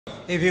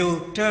If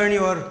you turn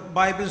your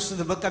Bibles to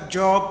the book of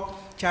Job,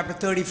 chapter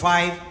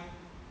 35.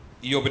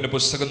 യോബിന്റെ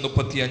പുസ്തകം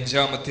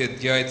 35-ാമത്തെ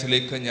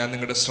അധ്യായത്തിലേക്ക് ഞാൻ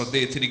നിങ്ങളുടെ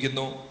ശ്രദ്ധയെ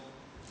തിരിക്കുന്നു.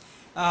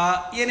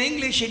 In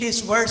English it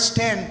is verse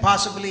 10,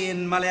 possibly in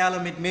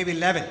Malayalam it may be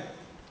 11.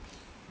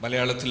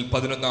 മലയാളത്തിൽ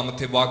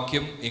 11-ാമത്തെ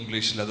വാക്യം,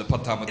 ഇംഗ്ലീഷിൽ അത്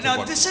 10-ാമത്തെ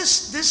വാക്യം.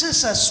 This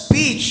is a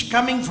speech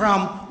coming from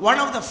one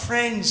of the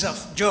friends of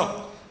Job.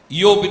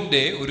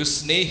 യോബിന്റെ ഒരു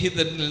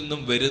സ്നേഹിതനിൽ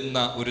നിന്നും വരുന്ന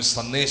ഒരു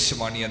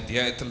സന്ദേശമാണ് ഈ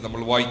അധ്യായത്തിൽ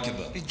നമ്മൾ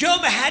വായിക്കുന്നത്.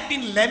 Job had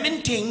been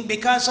lamenting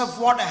because of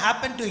what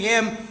happened to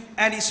him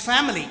and his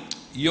family.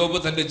 യോബ്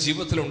തന്റെ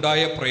ജീവിതത്തിൽ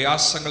ഉണ്ടായ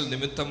പ്രയാസങ്ങൾ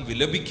നിമിത്തം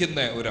വിലപിക്കുന്ന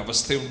ഒരു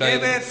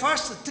അവസ്ഥയുണ്ടായിരുന്നു. There were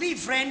first three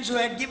friends who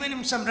had given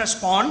him some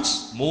response.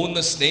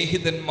 മൂന്ന്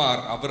സ്നേഹിതന്മാർ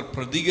അവർ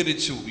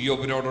പ്രതികരിച്ചു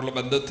യോബിനോടുള്ള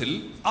ബന്ധത്തിൽ.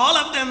 All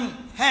of them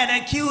had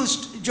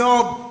accused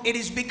Job, it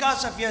is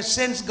because of your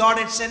sins God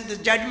had sent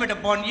this judgment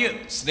upon you.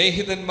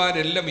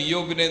 സ്നേഹിതന്മാരെല്ലാം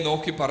യോബിനെ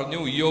നോക്കി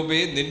പറഞ്ഞു,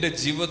 യോബേ നിന്റെ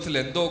ജീവിതത്തിൽ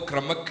എന്തോ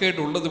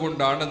ക്രമക്കേട്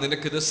ഉള്ളതുകൊണ്ടാണ്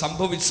നിനക്കിത്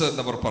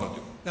സംഭവിച്ചതെന്ന് അവർ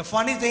പറഞ്ഞു. The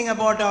funny thing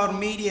about our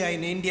media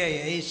in India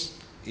is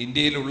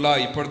ഇന്ത്യയിലുള്ള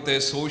ഇപ്പോഴത്തെ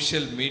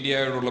സോഷ്യൽ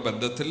മീഡിയയോടുള്ള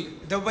ബന്ധത്തിൽ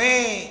the way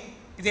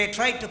they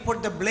try to put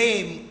the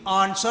blame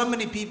on so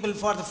many people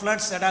for the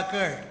floods that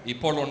occurred.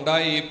 ഇപ്പോൾ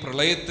ഉണ്ടായ ഈ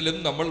പ്രളയത്തിലും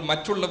നമ്മൾ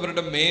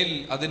മറ്റുള്ളവരുടെ മേൽ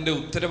അതിന്റെ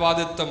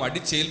ഉത്തരവാദിത്തം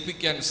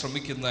അടിച്ചേൽപ്പിക്കാൻ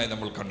ശ്രമിക്കുന്നതായി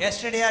നമ്മൾ കണ്ടു.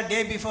 Yesterday or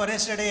day before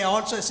yesterday I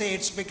also say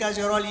it's because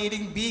you're all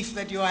eating beef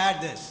that you had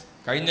this.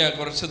 കഴിഞ്ഞ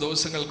കുറച്ച്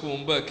ദിവസങ്ങൾക്ക്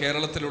മുമ്പ്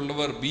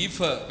കേരളത്തിലുള്ളവർ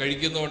ബീഫ്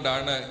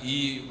കഴിക്കുന്നതുകൊണ്ടാണ് ഈ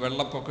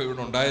വെള്ളപ്പൊക്കം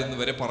ഇവിടെ ഉണ്ടായതെന്ന്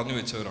വരെ പറഞ്ഞു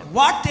വെച്ചവരാണ്.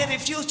 What they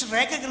refuse to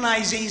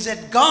recognize is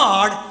that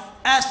God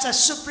as the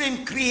supreme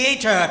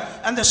creator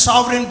and the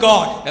sovereign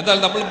God. എന്നാൽ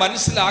നമ്മൾ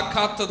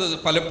മനസ്സിലാക്കാത്തത്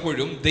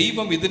പലപ്പോഴും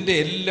ദൈവം ഇതിന്റെ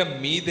എല്ലാം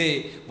മീതെ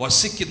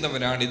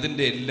വസിക്കുന്നവനാണ്,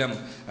 ഇതിന്റെ എല്ലാം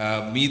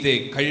മീതെ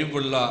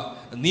കഴിവുള്ള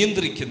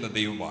നിയന്ത്രിക്കുന്ന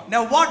ദൈവമാണ്.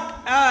 Now what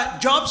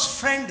Job's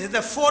friend,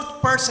 the fourth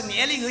person,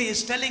 Elihu,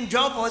 is telling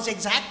Job was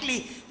exactly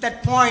that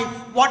point,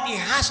 what he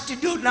has to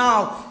do now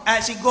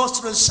as he goes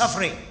through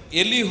suffering.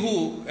 എലിഹു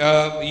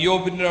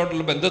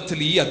യോബിനോടുള്ള ബന്ധത്തിൽ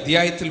ഈ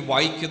അധ്യായത്തിൽ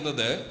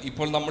വായിക്കുന്നത്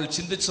ഇപ്പോൾ നമ്മൾ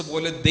ചിന്തിച്ച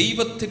പോലെ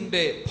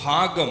ദൈവത്തിന്റെ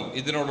ഭാഗം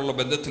ഇതിനോടുള്ള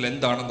ബന്ധത്തിൽ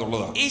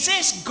എന്താണെന്നുള്ളതാണ്. He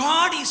says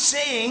God is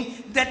saying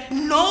that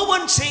no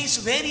one says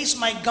where is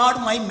my God,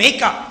 my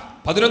maker.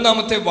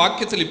 11-ാമത്തെ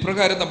വാക്യത്തിൽ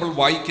ഇപ്രകാരം നമ്മൾ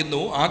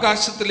വായിക്കുന്നു,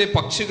 ആകാശത്തിലെ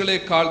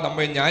പക്ഷികളെക്കാൾ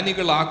നമ്മെ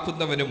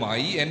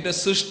ജ്ഞാനികളാക്കുന്നവനുമായി എൻ്റെ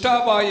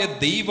സൃഷ്ടാവായ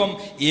ദൈവം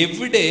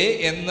എവിടെ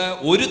എന്ന്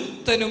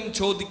ഒരുത്തനും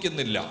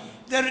ചോദിക്കുന്നില്ല.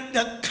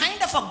 The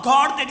kind of a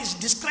God that is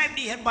described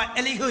here by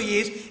Elihu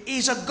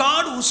is a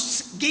God who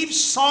gives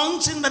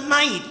songs in the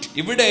night.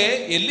 ഇവിടെ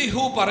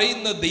എലിഹു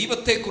പറയുന്ന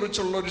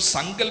ദൈവത്തെക്കുറിച്ചുള്ള ഒരു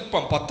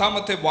സങ്കല്പം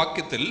 10-ാമത്തെ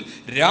വാക്യത്തിൽ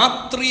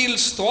രാത്രിയിൽ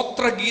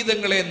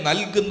സ്തോത്രഗീതങ്ങളെ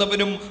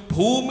നൽകുന്നവനും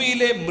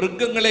ഭൂമിയിലെ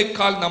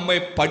മൃഗങ്ങളെക്കാൾ നമ്മെ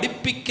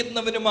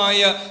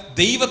പഠിപ്പിക്കുന്നവനുമായ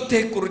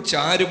ദൈവത്തെക്കുറിച്ച്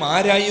ആരും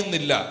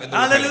ആരായുന്നില്ല എന്ന്.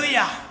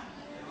 Hallelujah.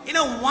 You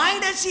know, why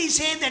does he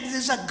say that this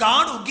is a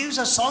God who gives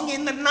a song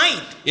in the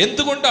night?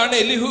 എന്തുകൊണ്ടാണ്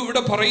എലിഹു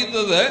ഇവിടെ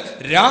പറയുന്നത്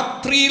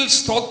രാത്രിയിൽ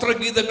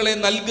സ്തോത്രഗീതങ്ങളെ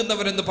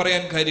നൽകുന്നവരെന്ന്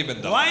പറയാൻ കാര്യം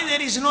എന്താ? Why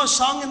there is no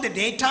song in the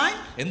daytime?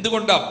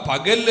 എന്തുകൊണ്ടാ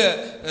പകല്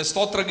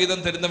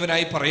സ്തോത്രഗീതം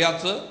തരുന്നവനായി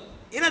പറയാത്തത്?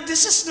 You know,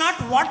 this is not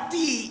what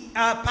the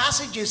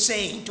passage is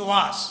saying to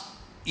us.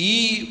 ഈ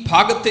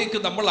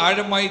ഭാഗത്തേക്ക് നമ്മൾ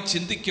ആഴമായി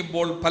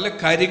ചിന്തിക്കുമ്പോൾ പല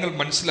കാര്യങ്ങൾ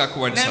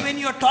മനസ്സിലാക്കുവാൻ സാധിക്കും. Now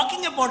when you are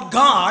talking about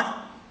God,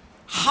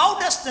 how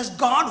does this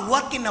God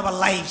work in our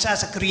lives as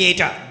a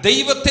creator?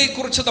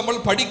 ദൈവത്തെക്കുറിച്ച് നമ്മൾ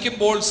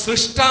പഠിക്കുമ്പോൾ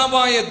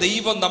സൃഷ്ടാവായ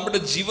ദൈവം നമ്മുടെ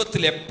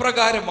ജീവിതത്തിൽ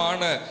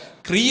എപ്രകാരമാണ്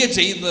ക്രിയ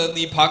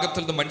ചെയ്യുന്നതെന്ന് ഈ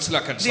ഭാഗത്തിൽ നിന്ന്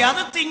മനസ്സിലാക്കാൻ സാധിക്കും. The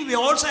other thing we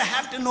also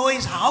have to know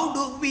is how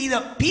do we,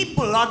 the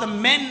people or the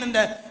men and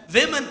the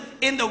women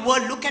in the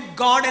world, look at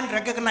God and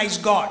recognize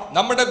God?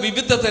 നമ്മുടെ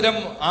വിവിധ തരം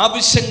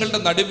ആവശ്യങ്ങളുടെ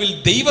നടുവിൽ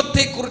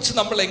ദൈവത്തെക്കുറിച്ച്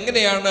നമ്മൾ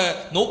എങ്ങനെയാണ്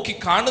നോക്കി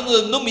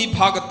കാണുന്നതെന്നും ഈ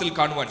ഭാഗത്തിൽ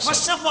കാണുവാൻ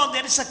സാധിക്കും. First of all,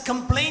 there is a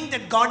complaint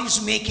that God is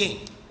making.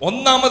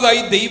 ഒന്നാമതായി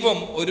ദൈവം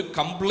ഒരു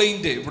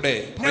കംപ്ലൈന്റ് ഇവിടെ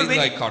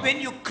പറയുന്നതായി കാണുന്നു. When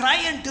you cry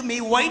unto me,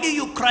 why do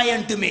you cry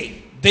unto me?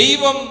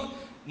 ദൈവം,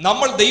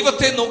 നമ്മൾ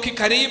ദൈവത്തെ നോക്കി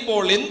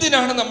കരയുമ്പോൾ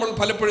എന്തിനാണ് നമ്മൾ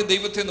പലപ്പോഴും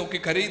ദൈവത്തെ നോക്കി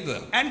കരയുന്നത്?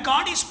 And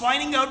God is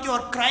pointing out you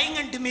are crying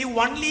unto me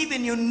only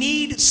when you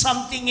need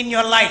something in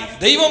your life.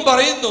 ദൈവം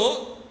പറയുന്നു,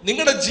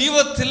 നിങ്ങളുടെ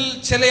ജീവിതത്തിൽ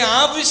ചില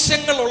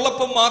ആവശ്യങ്ങൾ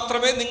ഉള്ളപ്പോൾ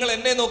മാത്രമേ നിങ്ങൾ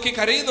എന്നെ നോക്കി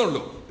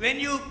കരയുന്നുള്ളൂ. When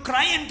you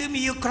cry unto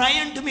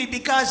me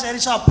because there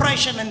is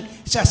oppression and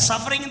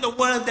suffering in the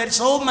world, there is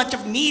so much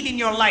of need in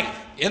your life.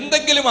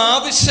 എന്തെങ്കിലും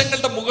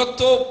ആവശ്യങ്ങളുടെ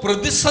മുഖത്തോ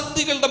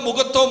പ്രതിസന്ധികളുടെ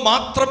മുഖത്തോ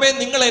മാത്രമേ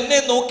നിങ്ങൾ എന്നെ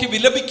നോക്കി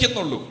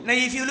വിലപിക്കുന്നുള്ളൂ. Now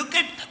if you look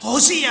at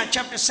Hosea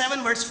chapter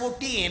 7 verse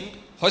 14,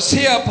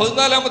 Hosea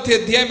 14-ാമത്തെ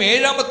അധ്യായം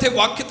 7-ാമത്തെ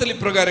വാക്യത്തിൽ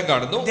ഇപ്രകാരം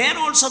കാണുന്നു. There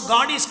also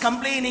God is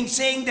complaining,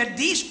 saying that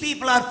these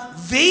people are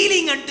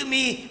wailing unto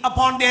me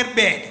upon their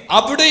bed.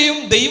 അവിടെയും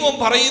ദൈവം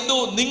പറയുന്നു,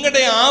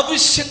 നിങ്ങളുടെ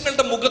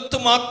ആവശ്യങ്ങളുടെ മുഖത്ത്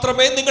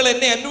മാത്രമേ നിങ്ങൾ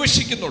എന്നെ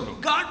അന്വേഷിക്കുന്നുള്ളൂ.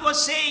 God was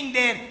saying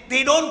there,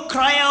 they don't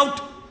cry out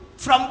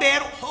from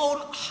their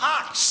whole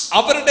hearts.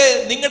 അവരുടെ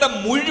നിങ്ങളുടെ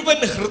മുഴുവൻ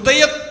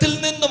ഹൃദയത്തിൽ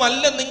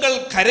നിന്നുമല്ല നിങ്ങൾ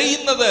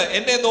കരയുന്നത്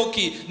എന്നെ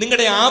നോക്കി.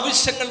 നിങ്ങളുടെ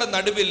ആവശ്യങ്ങളുടെ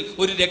നടുവിൽ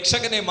ഒരു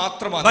രക്ഷകനെ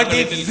മാത്രമാണ്. But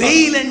they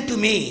wail unto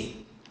me.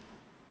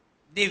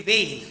 They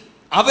wail.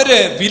 അവര്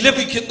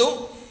വിലപിക്കുന്നു.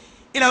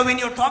 You know, when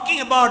you're talking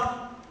about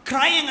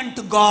crying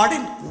unto God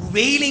and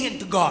wailing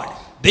unto God,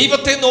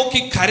 ദൈവത്തെ നോക്കി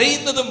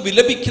കരയുന്നതും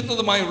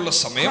വിലപിക്കുന്നതുമായുള്ള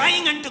സമയം.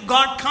 Crying unto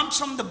God comes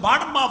from the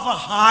bottom of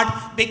our heart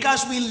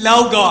because we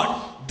love God.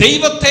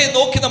 ദൈവത്തെ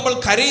നോക്കി നമ്മൾ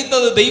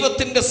കരയുന്നത്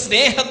ദൈവത്തിന്റെ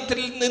സ്നേഹത്തിൽ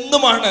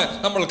നിന്നുമാണ്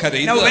നമ്മൾ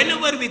കരയുന്നത്. Now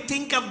whenever we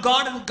think of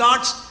God and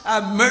God's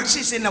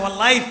mercies in our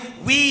life,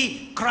 we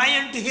cry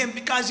unto him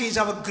because he is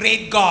our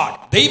great God.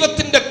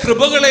 ദൈവത്തിന്റെ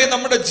കൃപകളെ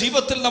നമ്മുടെ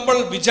ജീവിതത്തിൽ നമ്മൾ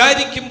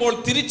വിചാരിക്കുമ്പോൾ,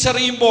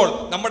 തിരിച്ചറിയുമ്പോൾ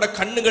നമ്മുടെ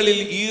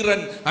കണ്ണുകളിൽ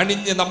ഈറൻ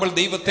അണിഞ്ഞ് നമ്മൾ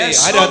ദൈവത്തെ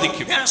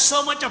ആരാധിക്കും. There is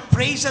so much of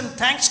praise and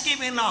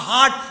thanksgiving in our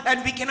heart that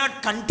we cannot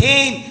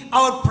contain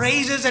our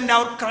praises and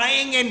our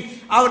crying and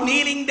our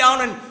kneeling down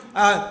and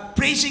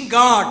praising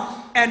God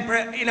and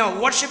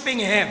worshiping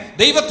him.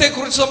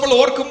 ദൈവത്തെക്കുറിച്ച് നമ്മൾ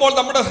ഓർക്കുമ്പോൾ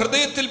നമ്മുടെ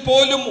ഹൃദയത്തിൽ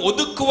പോലും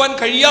ഒതുക്കുവാൻ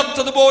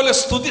കഴിയാത്തതുപോലെ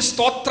സ്തുതി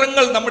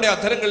സ്തോത്രങ്ങൾ നമ്മുടെ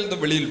അധരങ്ങളിൽ നിന്ന്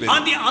വെളിയിൽ വരും.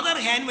 On the other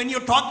hand, when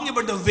you're talking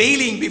about the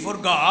wailing before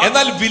God,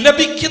 എന്നാൽ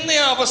വിലപിക്കുന്ന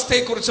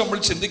അവസ്ഥയെക്കുറിച്ച്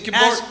നമ്മൾ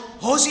ചിന്തിക്കുമ്പോൾ,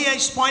 Hosea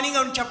is pointing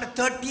out in chapter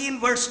 13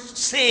 verse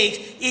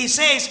 6, he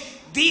says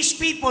these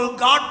people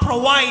God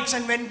provides,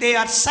 and when they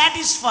are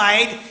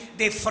satisfied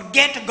they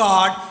forget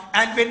God,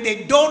 and when they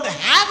don't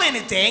have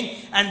anything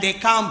and they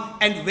come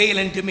and wail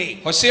unto me.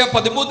 Hosea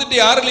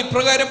 13:6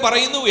 ഇപ്രകാരം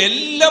പറയുന്നു,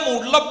 എല്ലാം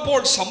ഉള്ളപ്പോൾ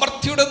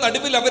സമൃദ്ധിയുടെ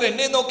നടുവിൽ അവർ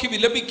എന്നെ നോക്കി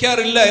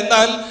വിലപിക്കാറില്ല,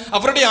 എന്നാൽ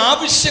അവരുടെ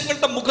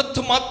ആവശ്യങ്ങളുടെ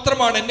മുഖത്ത്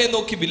മാത്രമാണ് എന്നെ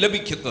നോക്കി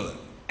വിലപിക്കുന്നത്.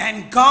 And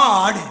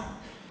God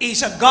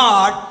is a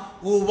God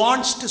who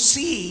wants to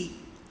see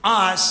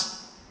us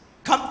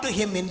come to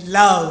him in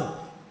love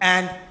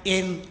and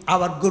in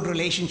our good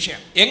relationship.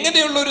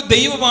 എങ്ങനെയുള്ള ഒരു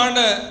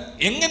ദൈവമാണ്,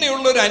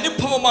 എങ്ങനെയുള്ള ഒരു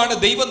അനുഭവമാണ്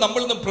ദൈവം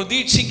നമ്മളിൽ നിന്ന്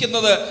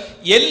പ്രതീക്ഷിക്കുന്നത്?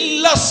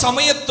 എല്ലാ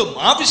സമയത്തും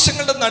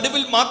ആവശ്യങ്ങളുടെ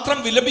നടുവിൽ മാത്രം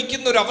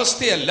വിലപിക്കുന്ന ഒരു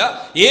അവസ്ഥയല്ല,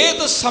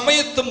 ഏത്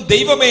സമയത്തും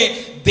ദൈവമേ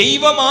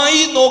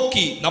ദൈവമായി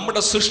നോക്കി,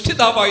 നമ്മുടെ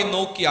സൃഷ്ടിതാവായി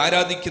നോക്കി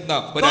ആരാധിക്കുന്ന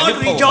ഒരു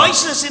അനുഭവം. God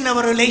rejoices in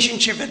our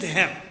relationship with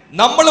him.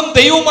 നമ്മളും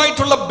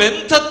ദൈവവുമായിട്ടുള്ള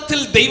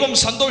ബന്ധത്തിൽ ദൈവം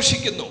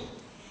സന്തോഷിക്കുന്നു.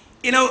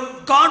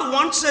 God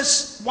wants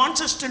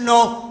us to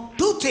know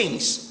two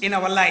things in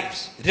our lives.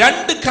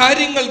 രണ്ട്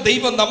കാര്യങ്ങൾ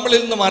ദൈവം നമ്മളിൽ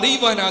നിന്നും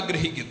അറിയുവാൻ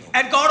ആഗ്രഹിക്കുന്നു.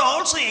 And God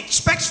also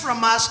expects from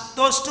us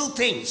those two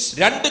things.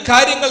 രണ്ട്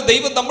കാര്യങ്ങൾ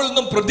ദൈവം നമ്മളിൽ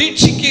നിന്നും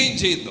പ്രതീക്ഷിക്കുകയും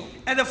ചെയ്യുന്നു.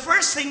 And the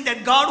first thing that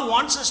God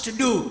wants us to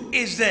do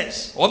is this.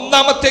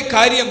 ഒന്നാമത്തെ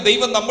കാര്യം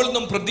ദൈവം നമ്മളിൽ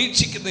നിന്നും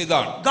പ്രതീക്ഷിക്കുന്ന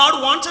ഇതാണ്. God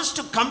wants us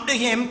to come to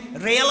him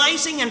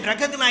realizing and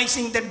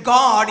recognizing that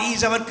God is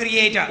our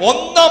creator.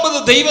 ഒന്നാമത്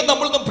ദൈവം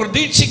നമ്മളിൽ നിന്നും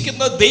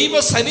പ്രതീക്ഷിക്കുന്ന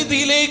ദൈവ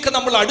സന്നിധിയിലേക്ക്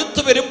നമ്മൾ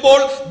അടുത്തു വരുമ്പോൾ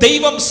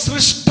ദൈവം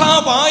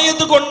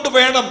സൃഷ്ടാവായതുകൊണ്ട്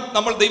വേണം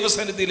നമ്മൾ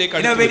ദൈവസന്നിധിയിലേക്ക്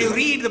അടുത്തു When you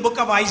read the book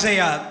of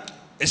Isaiah,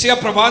 യെശയ്യാ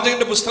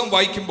പ്രവാചകന്റെ പുസ്തകം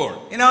വായിക്കുമ്പോൾ,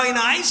 in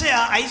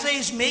Isaiah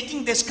is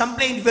making this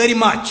complaint very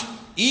much.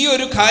 ഈ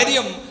ഒരു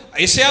കാര്യം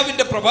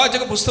യെശയ്യാവിന്റെ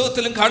പ്രവാചക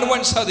പുസ്തകത്തിലും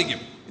കാണുവാൻ സാധിക്കും.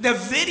 The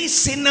very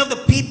sin of the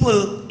people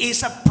is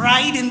a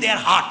pride in their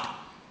heart.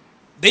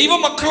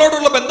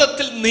 ദൈവമക്കളോടുള്ള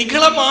ബന്ധത്തിൽ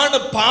നിഗളമാണ്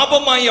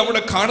പാപമായി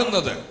അവിടെ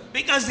കാണുന്നത്.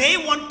 Because they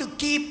want to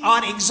keep or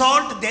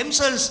exalt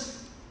themselves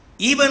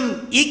even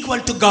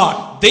equal to God.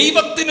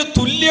 ദൈവത്തിന്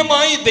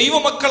തുല്യമായി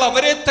ദൈവമക്കൾ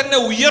അവരെ തന്നെ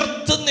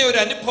ഉയർത്തുന്ന ഒരു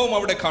അനുഭവം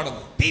അവിടെ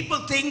കാണുന്നു. People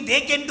think they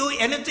can do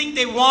anything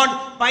they want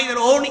by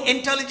their own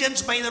intelligence,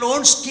 by their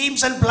own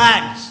schemes and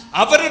plans.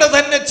 അവരുടെ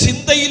തന്നെ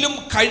ചിന്തയിലും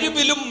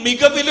കഴിവിലും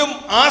മികവിലും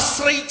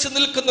ആശ്രയിച്ചു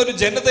നിൽക്കുന്ന ഒരു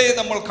ജനതയെ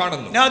നമ്മൾ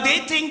കാണുന്നു. Now they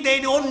think they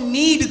don't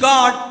need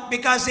God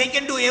because they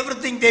can do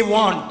everything they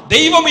want.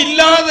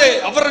 ദൈവമില്ലാതെ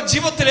അവരുടെ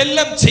ജീവിതത്തിൽ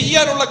എല്ലാം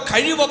ചെയ്യാനുള്ള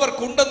കഴിവ്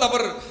അവർക്കുണ്ടെന്ന്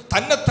അവർ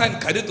തന്നെത്താൻ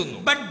കരുതുന്നു.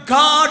 But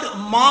God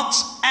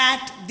mocks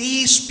at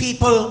these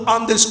people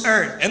on this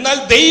earth. എന്നാൽ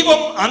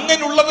ദൈവം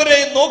അങ്ങനെയുള്ളവരെ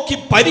നോക്കി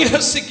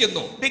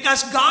പരിഹസിക്കുന്നു.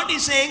 Because God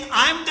is saying,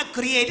 I am the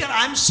creator,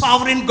 I am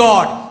sovereign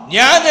God.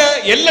 ഞാൻ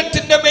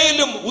എല്ലാറ്റിന്റെ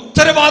മേലും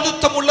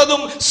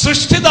ഉത്തരവാദിത്തമുള്ളതും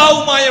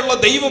സൃഷ്ടിതാവുമായുള്ള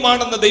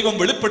ദൈവമാണെന്ന് ദൈവം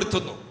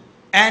വെളിപ്പെടുത്തുന്നു.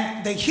 And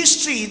the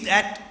history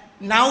that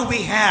now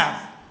we have,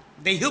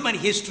 the human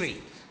history,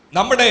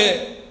 നമ്മുടെ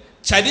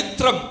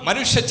ചരിത്രം,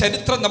 മനുഷ്യ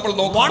ചരിത്രം നമ്മൾ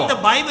നോക്കുമ്പോൾ, what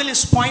the Bible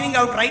is pointing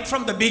out right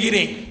from the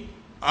beginning,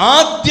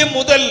 ആദ്യം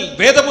മുതൽ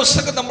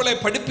വേദപുസ്തകം നമ്മളെ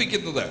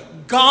പഠിപ്പിക്കുന്നത്,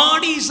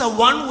 God is the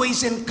one who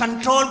is in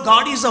control.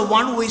 God is the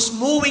one who is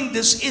moving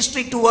this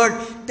history toward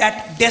that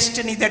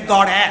destiny that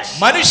God has.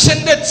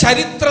 മനുഷ്യന്റെ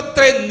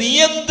ചരിത്രത്തെ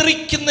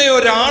നിയന്ത്രിക്കുന്ന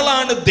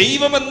ഒരാളാണ്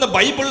ദൈവമെന്ന്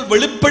ബൈബിൾ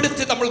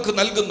വെളിപ്പെടുത്തി നമ്മൾക്ക്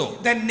നൽകുന്നു.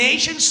 The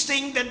nations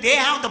think that they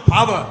have the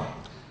power.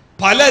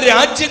 പല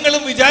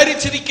രാജ്യങ്ങളും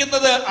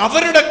വിചാരിച്ചിരിക്കുന്നത്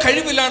അവരുടെ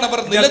കഴിവിലാണ് അവർ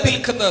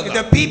നിലനിൽക്കുന്നത്.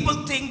 The people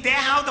think they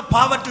have the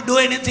power to do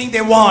anything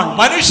they want.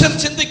 മനുഷ്യർ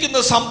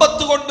ചിന്തിക്കുന്ന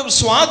സമ്പത്ത് കൊണ്ടും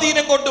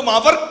സ്വാധീനം കൊണ്ടും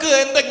അവർക്ക്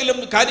എന്തെങ്കിലും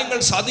കാര്യങ്ങൾ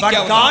സാധിക്കാം.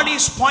 But God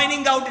is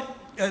pointing out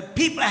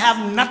people have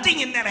nothing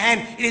in their hand.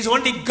 It is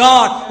only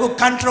God who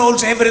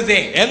controls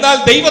everything. എന്നാൽ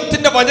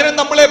ദൈവത്തിന്റെ വചനം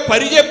നമ്മളെ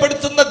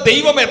പരിചയപ്പെടുത്തുന്ന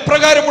ദൈവം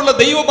എപ്രകാരമുള്ള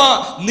ദൈവമാ?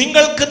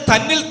 നിങ്ങൾക്ക്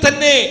തന്നിൽ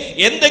തന്നെ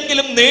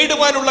എന്തെങ്കിലും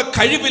നേടുവാനുള്ള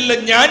കഴിവില്ല,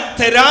 ഞാൻ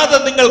തരാതെ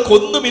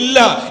നിങ്ങൾക്കൊന്നുമില്ല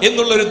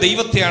എന്നുള്ള ഒരു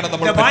ദൈവത്തെയാണ്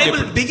നമ്മൾ. The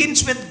Bible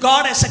begins with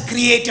God as a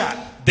creator.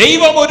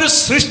 ദൈവം ഒരു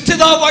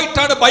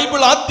സൃഷ്ടിതാവായിട്ടാണ് ബൈബിൾ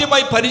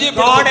ആദ്യമായി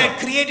പരിചയപ്പെടുത്തുന്നത്. God had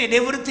created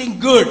everything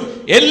good.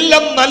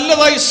 എല്ലാം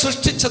നല്ലതായി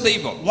സൃഷ്ടിച്ച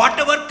ദൈവം.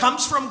 Whatever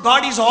comes from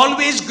God is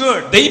always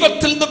good.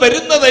 ദൈവത്തിൽ നിന്ന്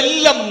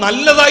വരുന്നതെല്ലാം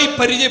നല്ലതായി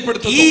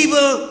പരിചയപ്പെടുത്തുന്നു.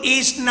 Evil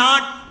is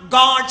not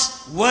God's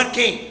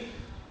working.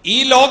 ഈ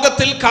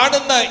ലോകത്തിൽ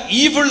കാണുന്ന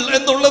evil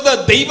എന്നുള്ളത്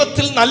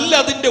ദൈവത്തിൽ നല്ല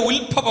അതിന്റെ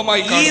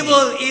ഉത്ഭവമായി കാണുന്നു.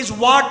 Evil is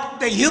what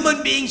the human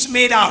beings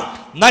made out.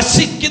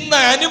 നശിക്കുന്ന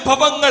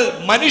അനുഭവങ്ങൾ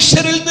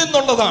മനുഷ്യരിൽ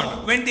നിന്നുള്ളതാണ്.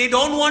 When they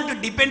don't want to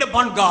depend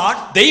upon God,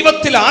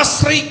 ദൈവത്തിൽ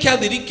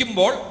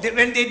ആശ്രയിക്കാതിരിക്കുമ്പോൾ,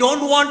 when they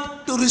don't want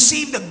to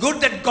receive the good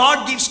that God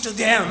gives to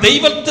them,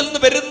 ദൈവത്തിൽ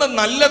നിന്ന് വരുന്ന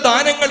നല്ല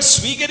ദാനങ്ങൾ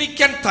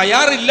സ്വീകരിക്കാൻ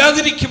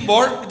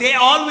തയ്യാറില്ലാതിരിക്കുമ്പോൾ, they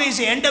always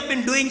end up in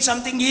doing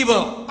something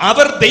evil.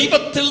 അവർ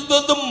ദൈവത്തിൽ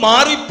നിന്നും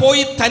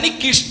മാറിപ്പോയി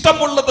തനിക്ക്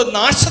ഇഷ്ടമുള്ളത്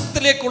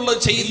നാശത്തിലേക്കുള്ളത്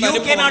ചെയ്യുന്ന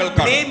You cannot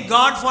അനുഭവങ്ങൾ blame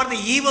God for the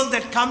evil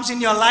that comes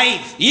in your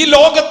life. ഈ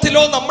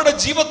ലോകത്തിലോ നമ്മുടെ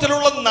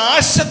ജീവിതത്തിലുള്ള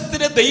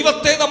നാശത്തിന് ദൈവത്തെ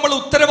നമ്മൾ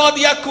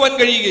ഉത്തരവാദിയാക്കുവാൻ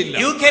കഴിയുകയില്ല.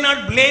 You cannot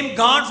blame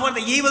God for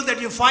the evil that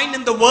you find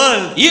in the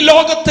world. ഈ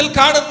ലോകത്തിൽ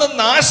കാണുന്ന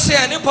നാശ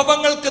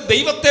അനുഭവങ്ങൾക്ക്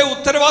ദൈവത്തെ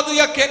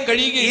ഉത്തരവാദിയാക്കാൻ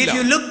കഴിയുകയില്ല. If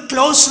you look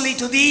closely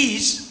to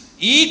these,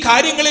 ഈ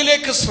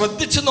കാര്യങ്ങളിലേക്ക്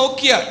ശ്രദ്ധിച്ചു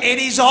നോക്കിയാൽ, it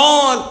is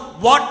all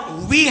what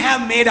we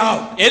have made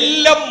out.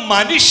 എല്ലാം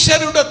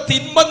മനുഷ്യരുടെ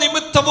തിന്മ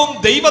നിമിത്തവും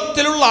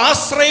ദൈവത്തിലുള്ള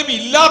ആശ്രയം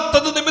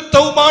ഇല്ലാത്തത്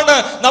നിമിത്തവുമാണ്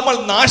നമ്മൾ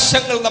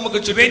നാശങ്ങൾ നമുക്ക്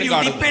ചുറ്റും When you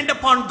കാണുന്നത്. depend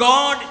upon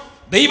God,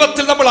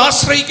 ദൈവത്തിൽ നമ്മൾ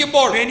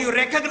ആശ്രയിക്കുമ്പോൾ, when you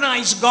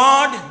recognize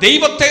God,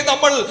 ദൈവത്തെ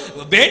നമ്മൾ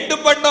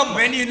വേണ്ടുവണ്ണം,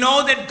 when you know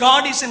that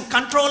God is in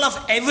control of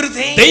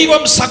everything,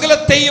 ദൈവം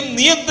സകലത്തെയും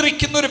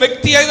നിയന്ത്രിക്കുന്ന ഒരു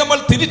വ്യക്തിയായി നമ്മൾ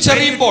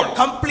തിരിച്ചറിയുമ്പോൾ,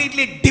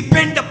 completely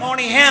depend upon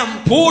Him,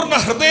 പൂർണ്ണ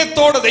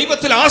ഹൃദയത്തോടെ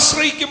ദൈവത്തിൽ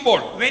ആശ്രയിക്കുമ്പോൾ,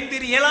 when we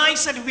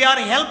realize that we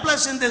are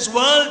helpless in this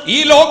world, ഈ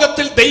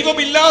ലോകത്തിൽ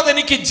ദൈവമില്ലാതെ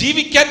എനിക്ക്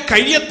ജീവിക്കാൻ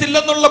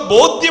കഴിയത്തില്ലെന്നുള്ള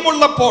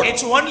ബോധ്യമുള്ളപ്പോൾ,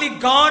 it's only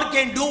God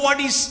can do what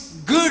is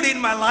good in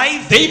my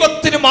life.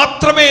 ദൈവത്തിന്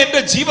മാത്രമേ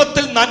എൻ്റെ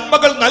ജീവിതത്തിൽ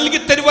നന്മകൾ നൽകി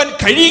തരുവാൻ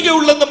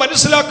കഴിയുകയുള്ളെന്ന്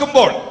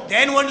മനസ്സിലാക്കുമ്പോൾ,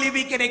 then only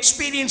we can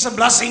experience the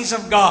blessings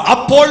of God.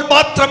 അപ്പോൾ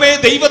മാത്രമേ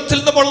ദൈവത്തിൽ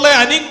നിന്നുള്ള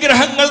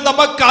അനുഗ്രഹങ്ങൾ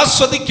നമുക്ക്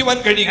ആസ്വദിക്കുവാൻ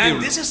And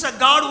കഴിയുകയുള്ളൂ. this is a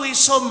God who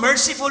is so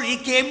merciful. He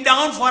came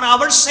down for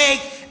our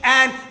sake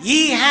and He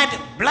had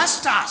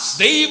blessed us.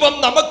 ദൈവം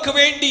നമുക്ക്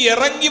വേണ്ടി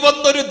ഇറങ്ങി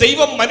വന്നൊരു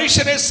ദൈവം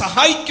മനുഷ്യനെ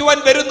സഹായിക്കുവാൻ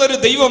വരുന്ന ഒരു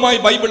ദൈവമായി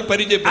ബൈബിൾ And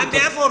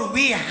പരിചയപ്പെടുത്തുന്നു. therefore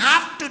we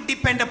have to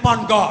depend upon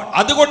God.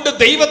 അതുകൊണ്ട്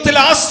ദൈവത്തിൽ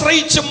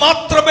ആശ്രയിച്ച്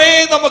മാത്രമേ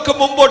നമുക്ക്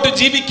മുമ്പോട്ട്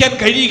ജീവിക്കാൻ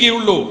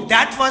കഴിയുകയുള്ളൂ.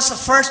 That was the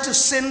first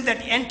sin that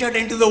entered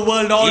into the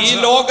world ഈ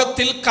also.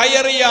 ലോകത്തിൽ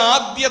കയറിയ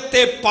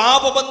ആദ്യത്തെ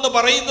പാപമെന്ന്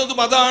പറയുന്നതും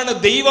അതാണ്,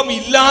 ദൈവം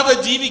ഇല്ലാതെ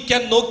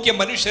ജീവിക്കാൻ നോക്കിയ The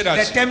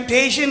മനുഷ്യരാശി.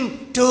 temptation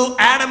to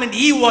Adam and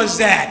Eve was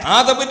that.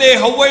 ആദമിന്റെ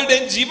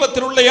ഹവ്വയുടെയും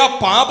ജീവിതത്തിലുള്ള ആ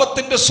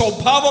പാപത്തിന്റെ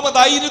സ്വഭാവം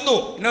അതായിരുന്നു.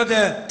 You know,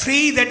 the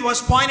tree that was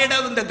pointed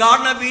out in the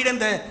Garden of Eden,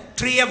 the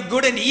tree of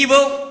good and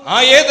evil, ആ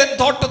ഏദൻ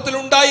തോട്ടത്തിൽ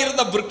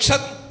ഉണ്ടായിരുന്ന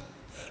വൃക്ഷം,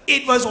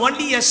 it was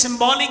only a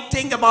symbolic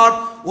thing about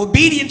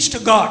obedience to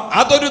God.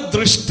 അതൊരു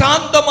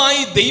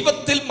ദൃഷ്ടാന്തമായി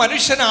ദൈവത്തിൽ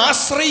മനുഷ്യൻ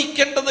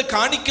ആശ്രയിക്കേണ്ടത്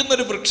കാണിക്കുന്ന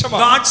ഒരു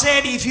വൃക്ഷമാണ്. God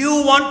said, if you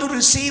want to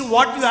receive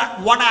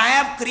what I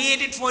have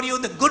created for you,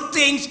 the good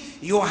things,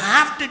 you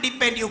have to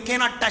depend. You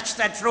cannot touch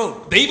that fruit.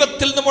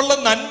 ദൈവത്തിൽ നിന്നുള്ള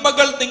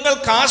നന്മകൾ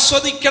നിങ്ങൾക്ക്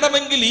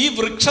ആസ്വദിക്കണമെങ്കിൽ ഈ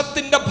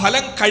വൃക്ഷത്തിന്റെ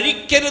ഫലം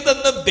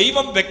കഴിക്കരുതെന്ന്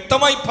ദൈവം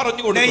വ്യക്തമായി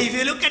പറഞ്ഞു Now, കൊടുത്തു. if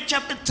you look at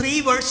chapter 3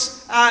 verse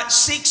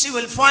 6, you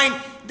will find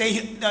the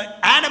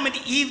Adam and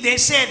Eve, they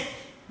said,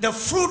 the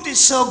fruit is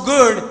so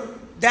good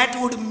that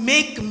would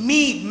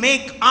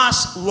make us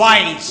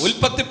wise.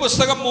 ഉൽപ്പത്തി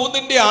പുസ്തകം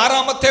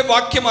 3:6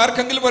 വാക്യം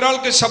ആർക്കെങ്കിലും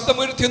ഒരാൾക്ക്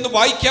ശബ്ദമുയർത്തി ഒന്ന്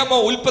വായിക്കാമോ?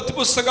 ഉൽപ്പത്തി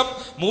പുസ്തകം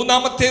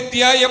 3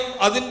 അധ്യായം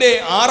അതിന്റെ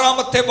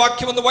 6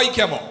 വാക്യം ഒന്ന്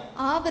വായിക്കാമോ?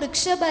 ആ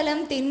വൃക്ഷഫലം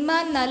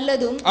തിന്മാൻ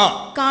നല്ലതും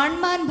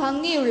കാൺമാൻ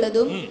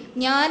ഭംഗിയുള്ളതും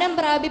ജ്ഞാനം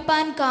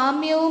പ്രാപിപ്പാൻ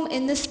കാമ്യവും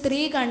എന്ന്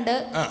സ്ത്രീ കണ്ട്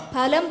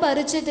ഫലം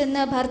പറിച്ചു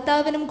തിന്ന്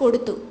ഭർത്താവിനും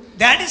കൊടുത്തു.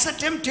 That is a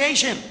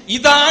temptation.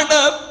 ഇതാണ്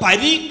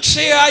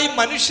പരീക്ഷയായി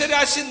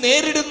മനുഷ്യരാശി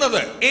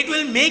നേരിടുന്നത്. It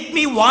will make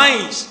me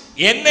wise.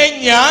 എന്നെ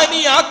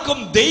ജ്ഞാനിയാക്കും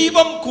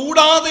ദൈവം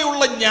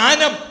കൂടാതെയുള്ള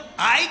ജ്ഞാനം.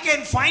 I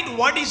can find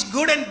what is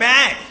good and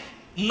bad.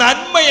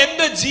 നന്മ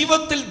എന്റെ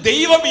ജീവിതത്തിൽ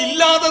ദൈവം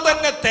ഇല്ലാതെ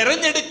തന്നെ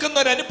തെരഞ്ഞെടുക്കുന്ന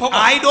ഒരു അനുഭവം.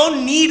 I don't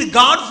need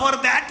God for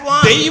that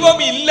one. ദൈവം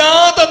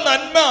ഇല്ലാതെ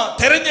നന്മ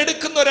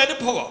തെരഞ്ഞെടുക്കുന്ന ഒരു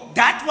അനുഭവം.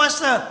 That was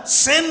the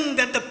sin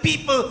that the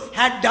people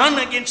had done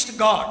against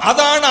God.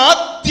 അതാണ്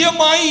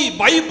ആദ്യമായി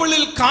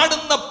ബൈബിളിൽ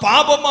കാണുന്ന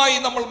പാപമായി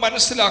നമ്മൾ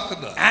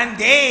മനസ്സിലാക്കുന്നത്. And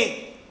they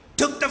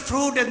took the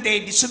fruit and they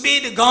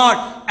disobeyed God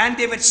and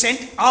they were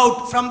sent out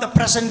from the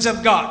presence of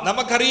God.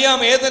 നമുക്കറിയാം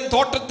ഏദൻ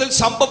തോട്ടത്തിൽ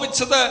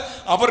സംഭവിച്ചത്,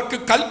 അവർക്ക്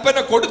കൽപ്പന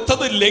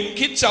കൊടുത്തത്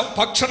ലംഘിച്ച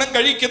ഭക്ഷണം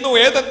കഴിക്കുന്നു.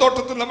 ഏദൻ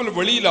തോട്ടത്തിൽ നമ്മൾ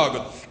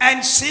വെളിയിലാകുന്നു. And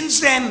since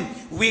then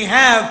we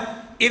have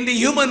in the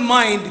human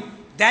mind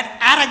that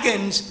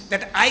arrogance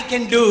that I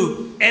can do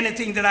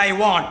anything that I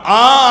want.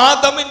 ആ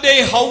ആദമിന്റെ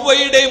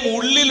ഹവ്വയുടെയും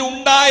ഉള്ളിൽ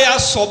ഉണ്ടായ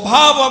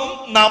സ്വഭാവം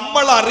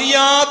നമ്മൾ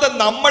അറിയാതെ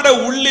നമ്മുടെ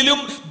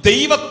ഉള്ളിലും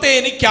ദൈവത്തെ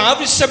എനിക്ക്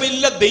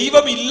ആവശ്യമില്ല,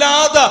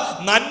 ദൈവമില്ലാതെ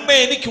നന്മ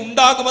എനിക്ക്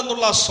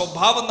ഉണ്ടാകുമെന്നുള്ള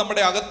സ്വഭാവം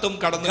നമ്മുടെ അകത്തും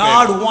കടന്നു.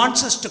 God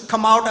wants us to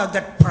come out of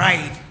that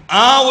pride.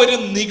 ആ ഒരു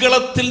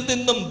നിഗളത്തിൽ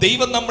നിന്നും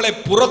ദൈവം നമ്മളെ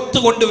പുറത്തു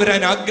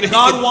കൊണ്ടുവരാൻ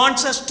ആഗ്രഹിക്കുന്നു. God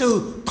wants us to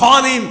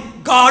call him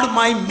God,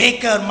 my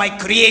maker, my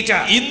creator.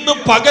 ഇന്ന്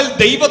പകൽ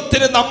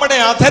ദൈവത്തിന് നമ്മുടെ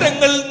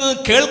അധരങ്ങളിൽ നിന്ന്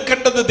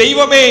കേൾക്കേണ്ടത്,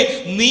 ദൈവമേ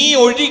നീ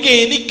ഒഴികെ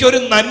എനിക്കൊരു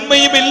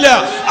നന്മയുമില്ല,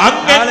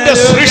 അങ്ങന്റെ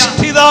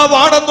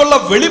സൃഷ്ടിതാവാണെന്നുള്ള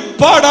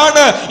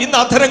വെളിപ്പാടാണ് ഇന്ന്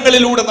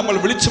അധരങ്ങളിലൂടെ നമ്മൾ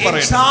വിളിച്ചു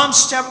പറയുന്നത്.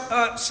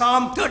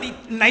 Psalm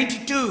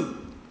 92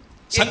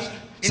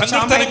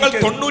 സങ്കീർത്തനങ്ങൾ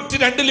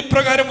 92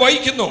 ഇപ്രകാരം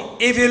വായിക്കുന്നു.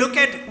 If you look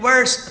at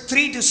verse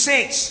 3 to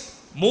 6,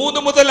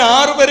 3 മുതൽ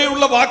 6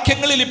 വരെയുള്ള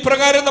വാക്യങ്ങളിൽ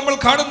ഇപ്രകാരം നമ്മൾ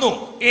കാണുന്നു.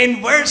 In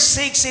verse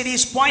 6 it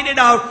is pointed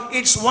out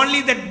it's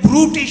only that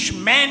brutish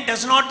man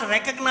does not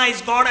recognize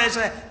God as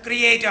a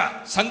creator.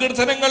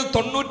 സങ്കീർത്തനങ്ങൾ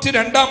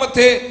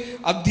 92-ാമത്തെ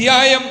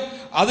അധ്യായം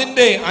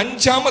അതിന്റെ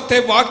 5-ാമത്തെ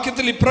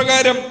വാക്യത്തിൽ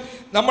ഇപ്രകാരം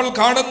നമ്മൾ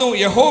കാണുന്നു.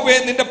 യഹോവേ,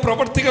 നിന്റെ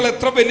പ്രവൃത്തികൾ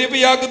എത്ര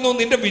വലിയവയാകുന്നു,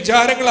 നിന്റെ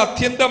വിചാരങ്ങൾ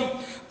അത്യന്തം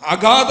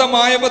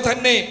അഗാധമായവ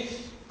തന്നെ.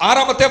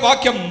 6-ാമത്തെ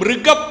വാക്യം,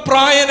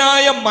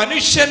 മൃഗപ്രായനായ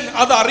മനുഷ്യൻ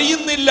അത്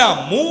അറിയുന്നില്ല,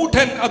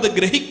 മൂഢൻ അത്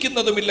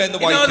ഗ്രഹിക്കുന്നതുമില്ല എന്ന്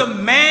വായിക്കുന്നു. The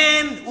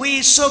man who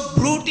is so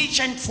brutish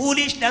and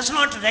foolish does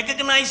not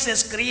recognize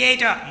his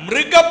creator.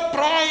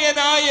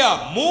 മൃഗപ്രായനായ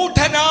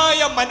മൂഢനായ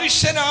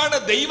മനുഷ്യനാണ്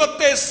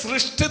ദൈവത്തെ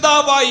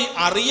സൃഷ്ടിതാവായി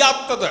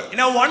അറിയാത്തത്.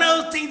 One of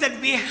the things that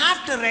we have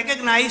to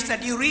recognize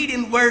that you read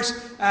in verse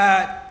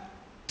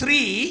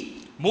 3,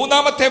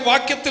 3-ാമത്തെ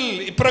വാക്യത്തിൽ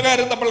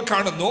ഇപ്രകാരം നമ്മൾ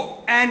കാണുന്നു.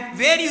 And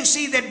where you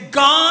see that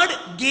God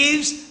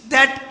gives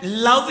that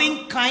loving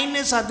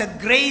kindness or the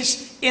grace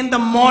in the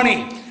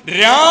morning.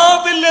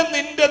 രാവിലെ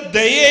നിന്റെ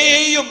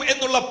ദയയെയും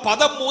എന്നുള്ള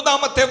പദം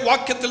 3-ാമത്തെ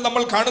വാക്യത്തിൽ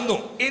നമ്മൾ കാണുന്നു.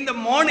 In the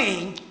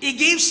morning he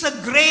gives the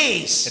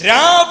grace.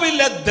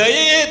 രാവിലെ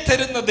ദയയെ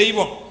തരുന്ന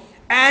ദൈവം.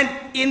 And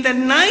in the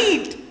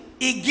night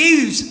he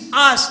gives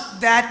us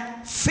that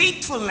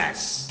faithfulness.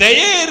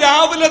 ദയയെ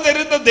രാവിലെ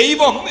തരുന്ന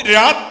ദൈവം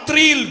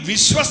രാത്രിയിൽ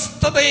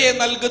വിശ്വസ്തതയെ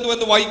നൽകുന്നു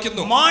എന്ന്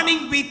വായിക്കുന്നു.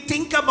 Morning we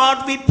think about,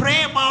 we pray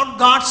about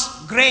God's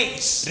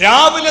grace.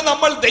 രാവിലെ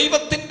നമ്മൾ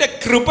ദൈവത്തിന്റെ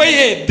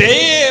കൃപയെ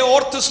ദയയെ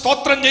ഓർത്ത്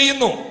സ്തോത്രം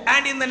ചെയ്യുന്നു.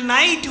 And in the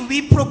night we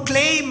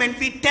proclaim and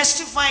we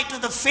testify to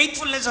the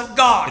faithfulness of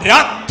God.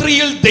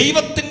 രാത്രിയിൽ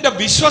ദൈവത്തിന്റെ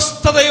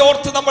വിശ്വസ്തതയെ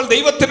ഓർത്ത് നമ്മൾ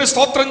ദൈവത്തിന്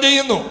സ്തോത്രം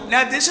ചെയ്യുന്നു.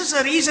 Now this is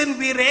the reason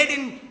we read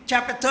in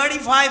chapter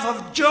 35 of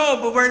Job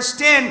verse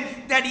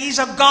 10 that he is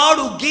a God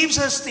who gives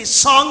us the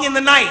song in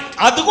the night.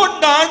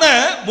 അതുകൊണ്ടാണ്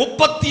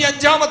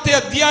 35-ാമത്തെ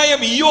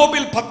അധ്യായം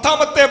ഇയ്യോബിൽ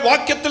 10-ാമത്തെ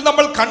വാക്യത്തിൽ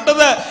നമ്മൾ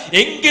കണ്ടത്.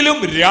 എങ്കിലും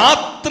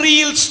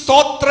രാത്രിയിൽ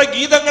സ്തോത്ര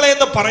ഗീതങ്ങളെ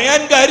എന്ന്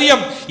പറയാൻ കാര്യം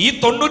ഈ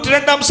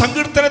 92-ാം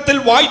സങ്കീർത്തനത്തിൽ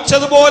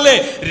വായിച്ചതുപോലെ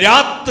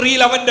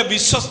രാത്രിയിൽ അവന്റെ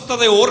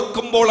വിശ്വസ്തത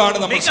ഓർക്കുമ്പോഴാണ്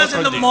നമ്മൾ. Because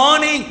in the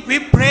morning we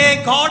pray,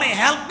 God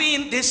help me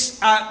in this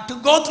to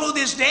go through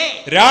this day.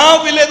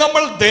 രാവിലെ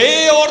നമ്മൾ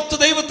ദയ ഓർത്ത്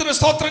ദൈവത്തിന്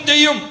സ്തോത്രം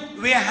ചെയ്യും.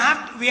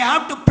 We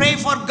have to pray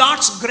for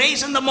God's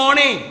grace in the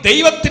morning.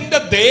 ദൈവത്തിന്റെ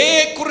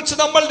ദയയെ കുറിച്ച്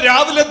നമ്മൾ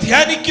രാവിലെ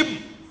ധ്യാനിക്കും.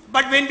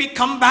 But when we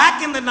come back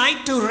in the night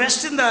to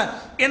rest in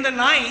the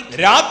night,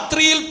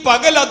 രാത്രിയിൽ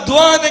പകൽ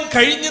അധ്വാനം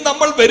കഴിഞ്ഞ്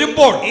നമ്മൾ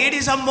വരുമ്പോൾ it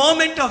is a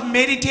moment of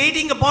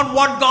meditating upon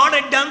what God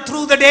had done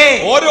through the day.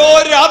 ഓരോ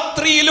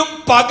രാത്രിയിലും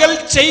പകൽ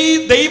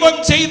ദൈവം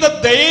ചെയ്ത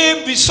ദയയും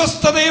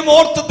വിശ്വസ്തതയും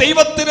ഓർത്ത്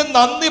ദൈവത്തിന്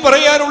നന്ദി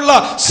പറയാനുള്ള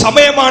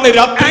സമയമാണ്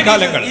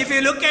രാത്രികാലങ്ങൾ. If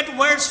you look at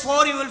verse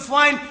 4 you will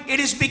find it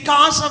is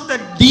because of the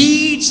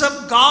deeds of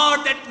God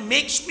that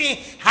makes me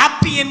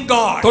happy in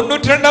God.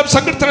 92-ാം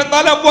സങ്കീർത്തനം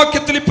 4-ാം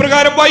വാക്യത്തിൽ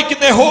ഇപ്രകാരം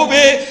വായിക്കുന്നു.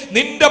 യഹോവേ,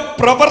 നിന്റെ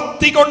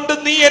പ്രവൃത്തി കൊണ്ട്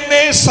നീ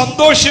എന്നെ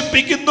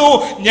സന്തോഷിപ്പിക്കുന്നു,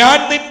 ഞാൻ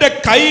നിന്റെ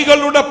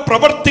കൈകളുടെ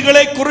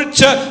പ്രവൃത്തികളെ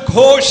കുറിച്ച്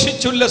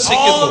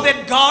ഘോഷിച്ചുല്ലസിക്കുന്നു. All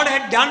that God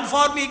had done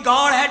for me,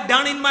 God had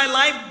done in my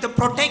life, the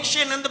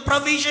protection and the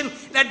provision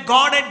that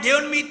God had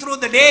given me through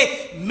the day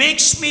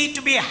makes me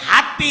to be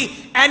happy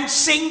and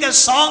sing a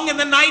song in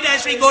the night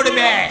as we go to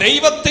bed.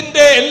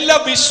 ദൈവത്തിന്റെ എല്ലാ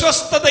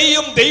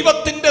വിശ്വസ്തതയും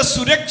ദൈവത്തിന്റെ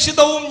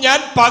സുരക്ഷിതവും ഞാൻ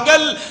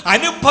പകൽ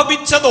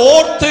അനുഭവിച്ചത്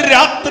ഓർത്ത്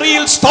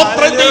രാത്രിയിൽ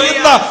സ്തോത്രം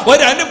ചെയ്യുന്ന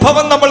ഒരു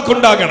അനുഭവം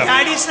നമ്മൾക്കുണ്ടാകണം.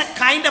 That is the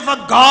kind of a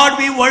God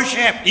we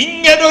worship.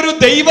 ഇങ്ങനൊരു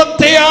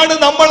ദൈവത്തെയാണ്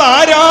നമ്മൾ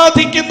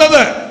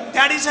ആരാധിക്കുന്നത്.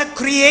 That is a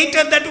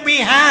creator that we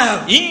have.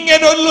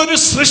 ഇങ്ങനെയുള്ളൊരു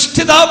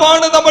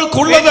സൃഷ്ടിതാവാണ്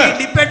നമ്മൾക്കുള്ളത്. When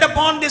we depend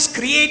upon this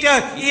creator,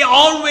 he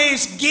always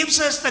gives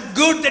us the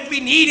good that we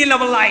need in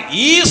our life.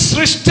 ഈ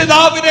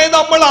സൃഷ്ടിതാവിനെ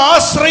നമ്മൾ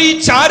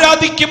ആശ്രയിച്ച്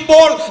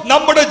ആരാധിക്കുമ്പോൾ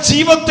നമ്മുടെ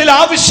ജീവിതത്തിൽ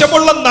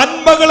ആവശ്യമുള്ള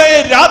നന്മകളെ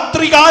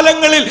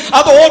രാത്രികാലങ്ങളിൽ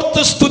അത്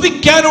ഓർത്ത്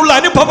സ്തുതിക്കാനുള്ള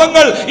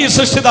അനുഭവങ്ങൾ ഈ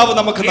സൃഷ്ടിതാവ്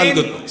നമുക്ക്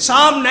നൽകുന്നു.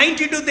 Psalm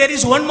 92 there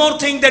is one more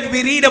thing that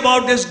we read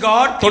about this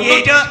God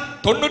creator.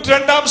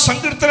 92-ാം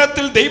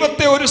സങ്കീർത്തനത്തിൽ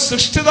ദൈവത്തെ ഒരു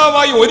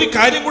സൃഷ്ടിതാവായി ഒരു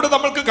കാര്യം കൂടെ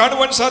നമുക്ക്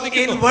കാണുവാൻ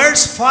സാധിക്കുന്നു. In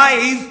verse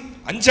 5,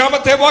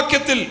 5-ാമത്തെ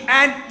വാക്യത്തിൽ,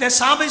 and the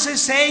psalmist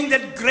is saying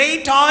that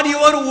great are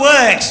your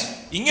works.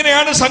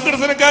 ഇങ്ങനെയാണ്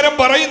സങ്കീർത്തനക്കാരൻ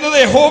പറയുന്നത്.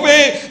 യഹോവേ,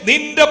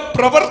 നിന്റെ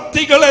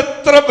പ്രവൃത്തികൾ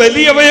എത്ര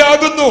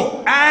വലിയവയാകുന്നു.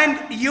 And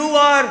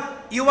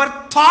your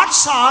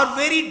thoughts are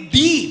very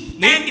deep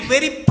and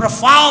very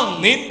profound.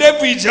 നിന്റെ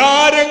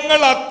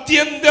വിചാരങ്ങൾ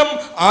അത്യന്തം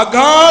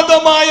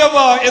അഗാധമായവ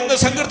എന്ന്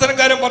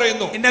സങ്കീർത്തനക്കാരൻ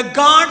പറയുന്നു. In the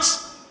God's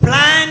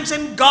plans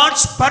and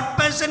God's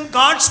purpose and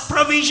God's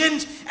provisions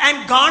and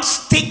God's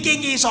thinking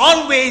is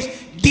always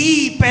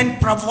deep and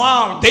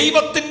profound.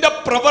 ദൈവത്തിന്റെ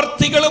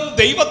പ്രവൃത്തികളും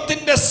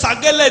ദൈവത്തിന്റെ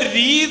സകല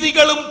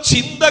രീതികളും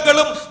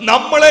ചിന്തകളും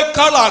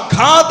നമ്മളെക്കാൾ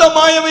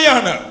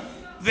അഗാധമായവയാണ്.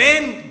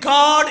 When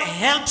God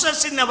helps us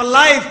in our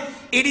life,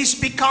 it is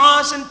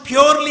because and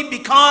purely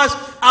because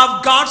of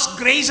God's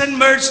grace and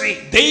mercy.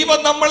 ദൈവം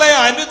നമ്മളെ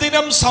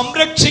അനുദിനം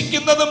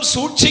സംരക്ഷിക്കുന്നതും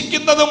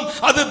സൂക്ഷിക്കുന്നതും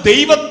അത്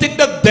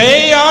ദൈവത്തിന്റെ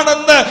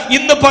ദയയാണെന്ന്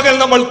ഇന്ന് പകൽ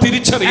നമ്മൾ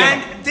തിരിച്ചറിയണം.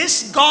 And this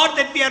God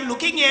that we are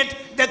looking at,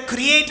 the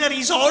creator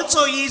is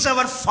also is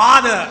our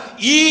father.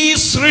 ഈ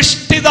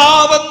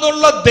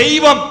സൃഷ്ടിതാവെന്നുള്ള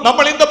ദൈവം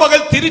നമ്മൾ ഇന്ന് പകൽ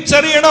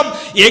തിരിച്ചറിയണം.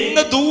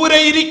 എങ്ങ് ദൂരെ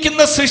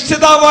ഇരിക്കുന്ന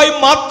സൃഷ്ടിതാവായി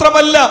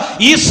മാത്രമല്ല,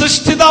 ഈ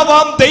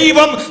സൃഷ്ടിതാവാം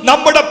ദൈവം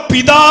നമ്മുടെ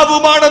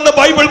പിതാവുമാണെന്ന്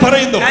ബൈബിൾ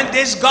പറയുന്നു. And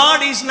this God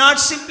is not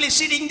simply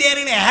sitting there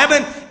in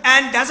heaven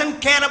and doesn't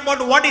care about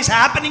what is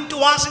happening to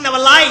us in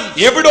our life.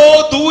 എവിടോ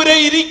ദൂരെ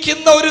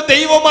ഇരിക്കുന്ന ഒരു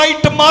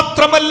ദൈവമായിട്ട്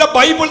മാത്രമല്ല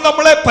ബൈബിൾ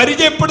നമ്മളെ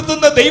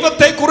പരിചയപ്പെടുത്തുന്ന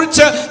ദൈവത്തെ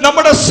കുറിച്ച്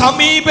നമ്മുടെ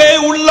സമീപേ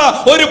ഉള്ള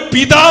ഒരു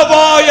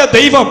പിതാവായ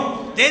ദൈവം.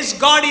 This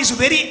God is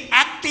very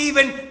active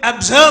and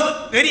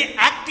very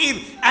active,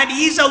 and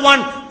he is the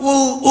one who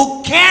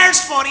cares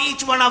for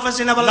each one of us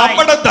in our life.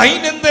 നമ്മുടെ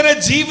ദൈനംദിന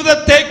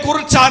ജീവിതത്തെ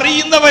കുറിച്ച്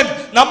അറിയുന്നവൻ,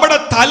 നമ്മുടെ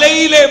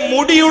തലയിലെ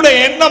മുടിയുടെ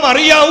എണ്ണം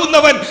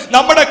അറിയാവുന്നവൻ,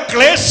 നമ്മുടെ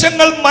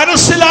ക്ലേശങ്ങൾ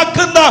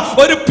മനസ്സിലാക്കുന്ന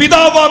ഒരു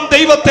പിതാവാം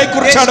ദൈവത്തെ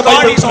കുറിച്ചാണ് ബൈബിൾ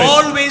പറയുന്നത്. God is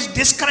always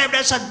described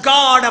as a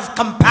God of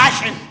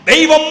compassion.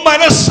 ദൈവം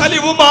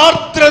മനസ്സലിവും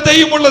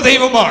ആർദ്രതയുമുള്ള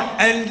ദൈവമാണ്.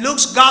 And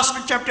Luke's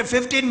Gospel chapter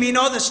 15, we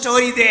know the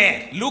story there.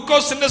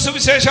 ലൂക്കോസിന്റെ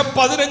സുവിശേഷം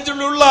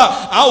 15-ലുള്ള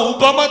ആ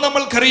ഉപമ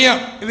നമ്മൾക്കറിയാം.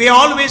 We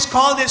always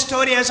call this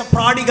story as a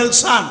prodigal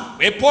son.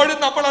 എപ്പോഴും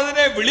നമ്മൾ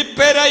അതിനെ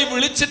വിളിപ്പേരായി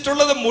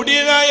വിളിച്ചിട്ടുള്ളത്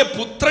മുടിയനായ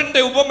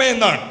പുത്രന്റെ ഉപമ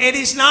എന്നാണ്. It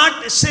is not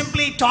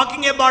simply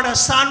talking about a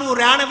son who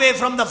ran away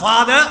from the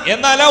father.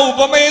 എന്നാൽ ആ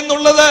ഉപമ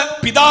എന്നുള്ളത്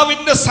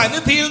പിതാവിന്റെ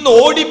സന്നിധിയിൽ നിന്ന്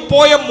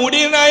ഓടിപ്പോയ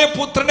മുടിയനായ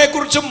പുത്രനെ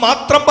കുറിച്ച്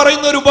മാത്രം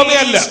പറയുന്ന ഒരു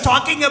ഉപമയല്ല. It is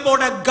talking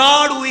about a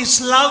God who is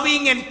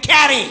loving and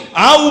caring.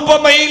 ആ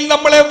ഉപമയിൽ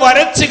നമ്മളെ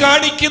വരച്ച്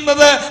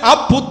കാണിക്കുന്നത് ആ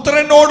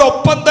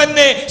പുത്രനോടൊപ്പം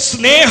തന്നെ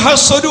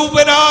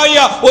സ്നേഹസ്വരൂപനായ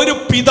ഒരു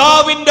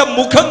പിതാവിന്റെ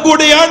മുഖം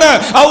കൂടിയാണ്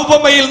ആ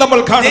ഉപമയിൽ നമ്മൾ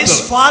കാണുന്നത്.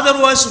 This father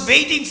was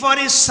waiting for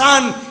his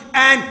son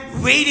and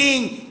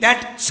waiting that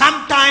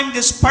sometime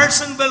this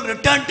person will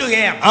return to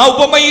him. ആ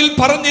ഉപമയിൽ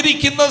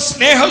പറഞ്ഞിരിക്കുന്ന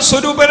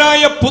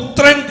സ്നേഹസ്വരൂപനായ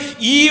പുത്രൻ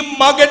ഈ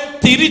മകൻ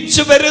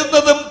തിരിച്ചു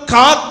വരുന്നതും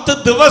കാത്ത്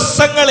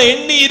ദിവസങ്ങൾ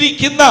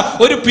എണ്ണിയിരിക്കുന്ന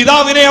ഒരു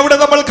പിതാവിനെ അവിടെ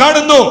നമ്മൾ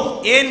കാണുന്നു.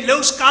 In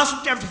Luke's Gospel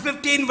chapter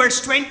 15 verse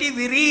 20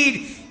 we read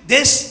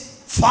this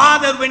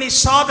father, when he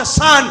saw the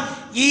son,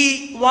 he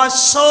was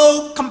so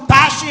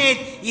compassionate,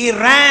 he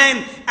ran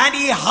and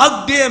he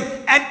hugged him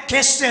and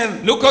kissed him.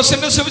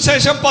 ലൂക്കോസിന്റെ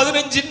സുവിശേഷം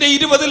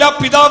 15:20 ആ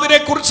പിതാവിനെ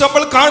കുറിച്ച്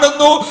നമ്മൾ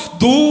കാണുന്നു.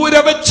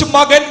 ദൂരെ വെച്ച്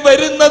മകൻ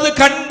വരുന്നത്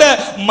കണ്ട്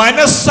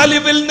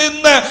മനസ്സലിവിൽ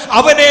നിന്ന്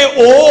അവനെ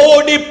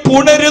ഓടി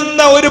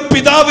പുണരുന്ന ഒരു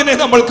പിതാവിനെ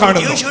നമ്മൾ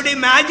കാണുന്നു. You should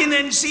imagine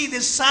and see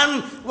the son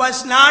was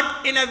not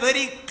in a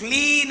very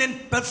clean and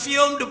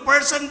perfumed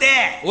person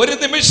there. ഒരു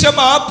നിമിഷം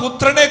ആ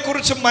പുത്രനെ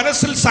കുറിച്ച്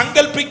മനസ്സിൽ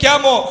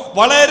സങ്കല്പിക്കാമോ?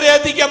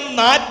 വളരെയധികം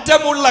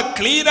നാറ്റമുള്ള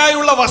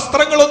ക്ലീനായുള്ള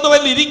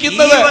വസ്ത്രങ്ങളൊന്നുമല്ല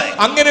ഇരിക്കുന്നത്.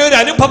 അങ്ങനെ ഒരു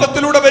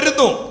അനുഭവത്തിലൂടെ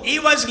വരുന്നു. He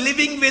was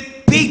living with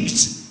pigs.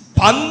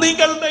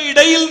 പന്നികളുടെ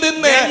ഇടയിൽ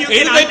നിന്ന്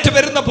എഴുന്നേറ്റ്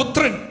വരുന്ന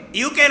പുത്രൻ.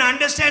 You can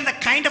understand the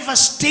kind of a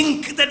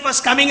stink that was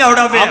coming out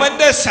of him.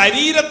 അവന്റെ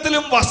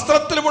ശരീരത്തിലും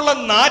വസ്ത്രത്തിലുമുള്ള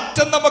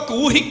നാറ്റം നമുക്ക്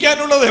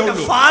ഊഹിക്കാനുള്ളതേ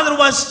ഉള്ളൂ. The father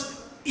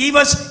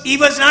he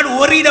was not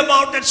worried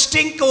about that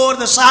stink over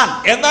the son.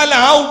 എന്നാൽ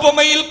ആ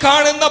ഉപമയിൽ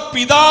കാണുന്ന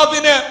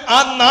പിതാവിന് ആ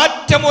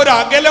നാറ്റം ഒരു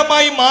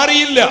അകലമായി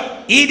മാറിയില്ല.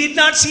 He did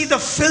not see the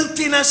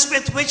filthiness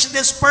with which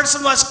this person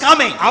was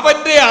coming.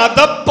 അവന്റെ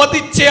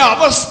അധപ്പതിച്ച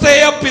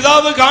അവസ്ഥയെ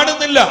പിതാവ്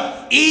കാണുന്നില്ല.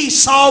 He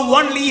saw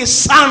only his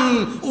son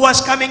who was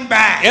coming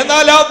back.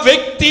 എന്നാൽ ആ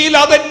വ്യക്തിയിൽ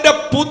അവന്റെ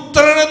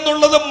പുത്രൻ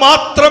എന്നുള്ളത്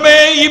മാത്രമേ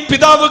ഈ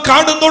പിതാവ്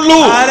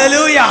കാണുന്നുള്ളൂ.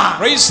 Hallelujah.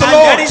 Praise the And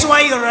Lord. that is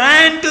why he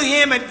ran to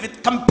him and with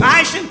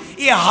compassion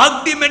he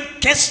hugged him and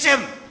kissed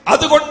him.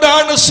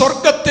 അതുകൊണ്ടാണ്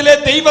സ്വർഗത്തിലെ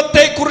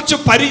ദൈവത്തെ കുറിച്ച്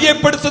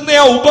പരിചയപ്പെടുത്തുന്ന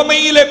ആ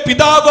ഉപമയിലെ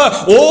പിതാവ്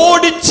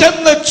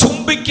ഓടിച്ചെന്ന്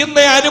ചുംബിക്കുന്ന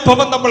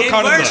അനുഭവം നമ്മൾ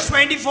കാണുന്നു. In verse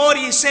 24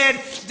 he said,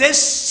 this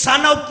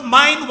son of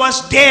mine was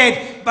dead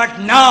but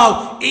now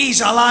he is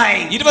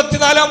alive.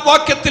 24-ാം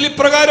വാക്യത്തിൽ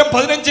ഇപ്രകാരം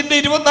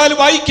 15:24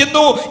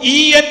 വായിക്കുന്നു, ഈ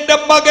എൻ്റെ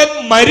മകൻ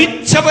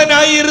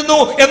മരിച്ചവനായിരുന്നു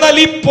എന്നാൽ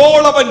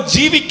ഇപ്പോൾ അവൻ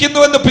ജീവിക്കുന്നു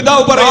എന്ന്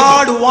പിതാവ് പറയുന്നു.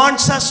 God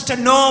wants us to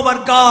know our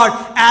God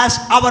as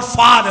our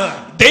father.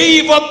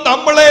 ദൈവം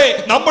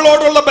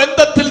നമ്മളോടുള്ള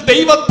ബന്ധത്തിൽ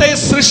ദൈവത്തെ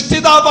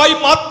സൃഷ്ടിതാവായി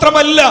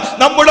മാത്രമല്ല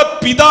നമ്മുടെ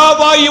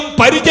പിതാവായും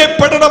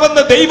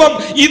പരിചയപ്പെടണമെന്ന് ദൈവം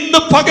ഇന്ന്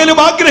പകലും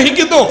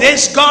ആഗ്രഹിക്കുന്നു.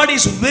 This God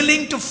is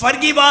willing to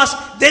forgive us.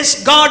 This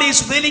God is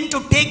willing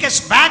to take us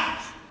back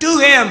to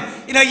him.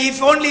 If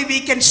only we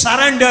can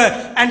surrender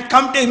and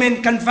come to him in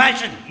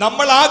confession.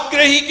 നമ്മൾ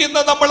ആഗ്രഹിക്കുന്ന,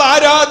 നമ്മൾ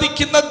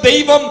ആരാധിക്കുന്ന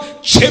ദൈവം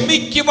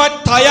ക്ഷമിക്കുവാൻ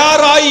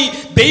തയ്യാറായി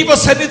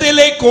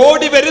ദൈവസന്നിധിയിലേക്ക്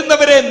ഓടി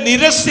വരുന്നവരെ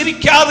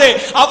നിരസിക്കാതെ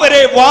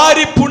അവരെ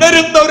വാരി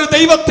പുണരുന്ന ഒരു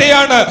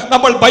ദൈവത്തെയാണ്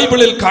നമ്മൾ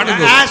ബൈബിളിൽ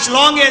കാണുന്നത്. As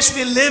long as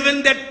we live in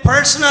that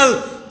personal,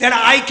 that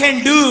I can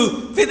do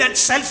with that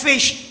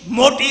selfish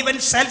motive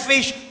and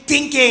selfish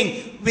thinking,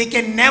 we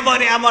can never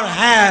ever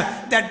have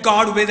that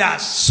God with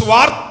us.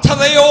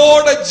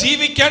 സ്വാർത്ഥതയോടെ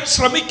ജീവിക്കാൻ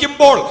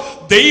ശ്രമിക്കുമ്പോൾ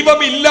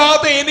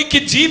ദൈവമില്ലാതെ എനിക്ക്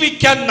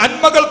ജീവിക്കാൻ,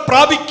 നന്മകൾ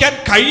പ്രാപിക്കാൻ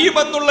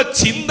കഴിയുമെന്നുള്ള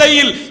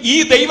ചിന്തയിൽ ഈ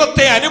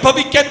ദൈവത്തെ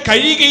അനുഭവിക്കാൻ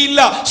കഴിയുകയില്ല.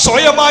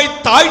 സ്വയമായി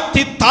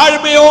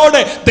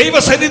താഴ്മയോടെ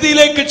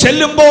ദൈവസന്നിധിയിലേക്ക്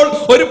ചെല്ലുമ്പോൾ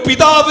ഒരു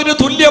പിതാവിന്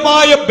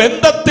തുല്യമായ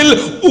ബന്ധത്തിൽ,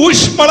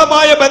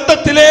 ഊഷ്മളമായ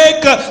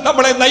ബന്ധത്തിലേക്ക്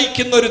നമ്മളെ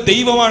നയിക്കുന്ന ഒരു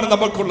ദൈവമാണ്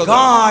നമുക്കുള്ളത്.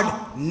 God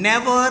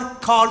never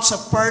calls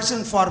a person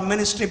for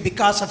ministry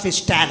because of his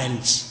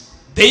talents.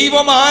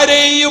 ദൈവം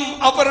ആരെയും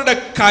അവരുടെ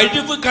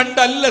കഴിവ്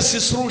കണ്ടല്ല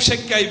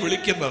ശുശ്രൂഷയ്ക്കായി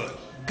വിളിക്കുന്നത്.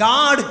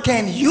 God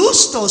can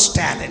use those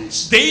talents.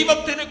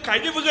 ദൈവത്തിന്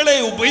കഴിവുകളെ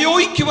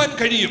ഉപയോഗിക്കുവാൻ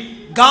കഴിയും.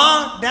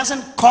 God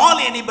doesn't call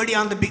anybody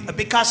on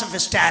because of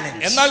his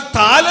talents. എന്നാൽ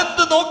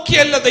താലന്ത്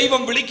നോക്കിയല്ല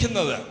ദൈവം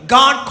വിളിക്കുന്നത്.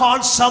 God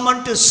calls someone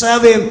to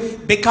serve him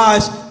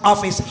because of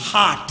his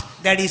heart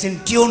that is in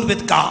tune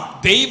with God.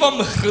 ദൈവം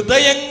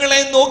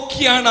ഹൃദയങ്ങളെ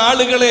നോക്കിയാണ്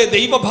ആളുകളെ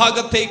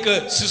ദൈവഭാഗത്തേക്ക്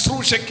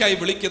ശുശ്രൂഷയ്ക്കായി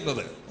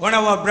വിളിക്കുന്നത്. One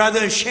of our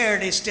brothers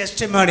shared his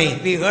testimony.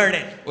 We heard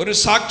it. ഒരു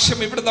സാക്ഷ്യം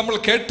ഇവിടെ നമ്മൾ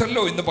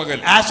കേട്ടല്ലോ ഇന്ന് പകൽ.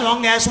 As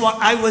long as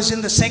I was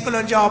in the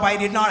secular job, I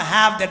did not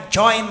have that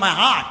joy in my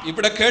heart.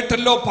 ഇവിടെ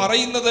കേട്ടല്ലോ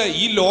പറയുന്നത്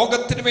ഈ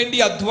ലോകത്തിന് വേണ്ടി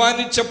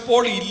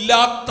അധ്വാനിച്ചപ്പോൾ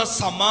ഇല്ലാത്ത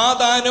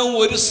സമാധാനവും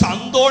ഒരു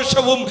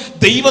സന്തോഷവും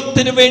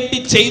ദൈവത്തിന് വേണ്ടി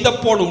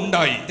ചെയ്തപ്പോൾ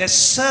ഉണ്ടായി. The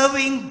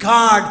serving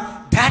God,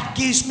 that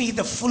gives me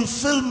the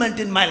fulfillment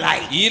in my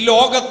life. ഈ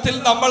ലോകത്തിൽ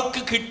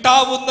നമ്മൾക്ക്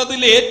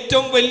കിട്ടാവുന്നതിൽ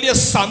ഏറ്റവും വലിയ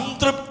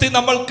സംതൃപ്തി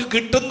നമ്മൾക്ക്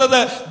കിട്ടുന്നത്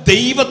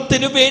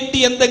ദൈവത്തിന് വേണ്ടി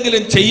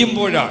എന്തെങ്കിലും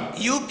ചെയ്യുമ്പോഴാണ്.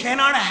 You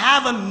cannot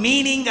have a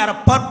meaning or a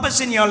purpose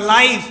in your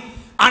life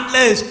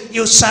unless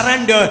you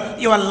surrender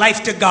your life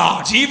to God.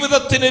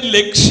 ജീവിതത്തിന്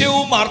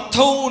ലക്ഷ്യവും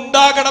അർത്ഥവും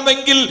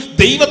ഉണ്ടാകണമെങ്കിൽ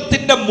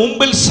ദൈവത്തിന്റെ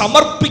മുമ്പിൽ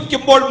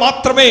സമർപ്പിക്കുമ്പോൾ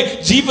മാത്രമേ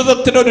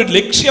ജീവിതത്തിന് ഒരു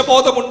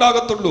ലക്ഷ്യബോധം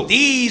ഉണ്ടാകത്തുള്ളൂ.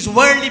 These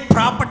worldly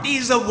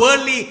properties, the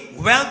worldly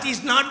wealth is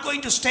not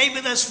going to stay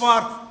with us for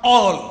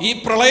all. ഈ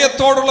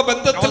പ്രളയത്തോടുള്ള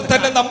ബന്ധത്തിൽ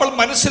തന്നെ നമ്മൾ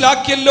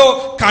മനസ്സിലാക്കിയല്ലോ,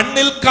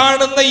 കണ്ണിൽ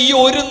കാണുന്ന ഈ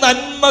ഒരു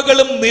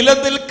നന്മകളും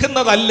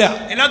നിലനിൽക്കുന്നതല്ല.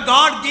 You know,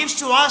 God gives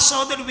to us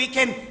so that we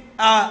can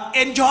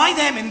enjoy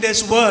them in this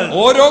world.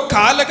 ഓരോ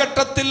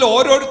കാലഘട്ടത്തിൽ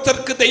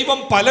ഓരോരുത്തർക്ക് ദൈവം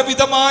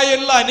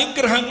പലവിധമായുള്ള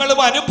അനുഗ്രഹങ്ങളും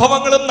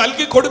അനുഭവങ്ങളും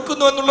നൽകി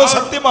കൊടുക്കുന്നു എന്നുള്ള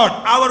സത്യമാണ്.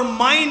 Our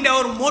mind,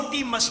 our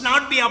motive must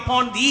not be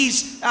upon these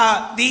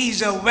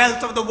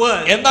wealth of the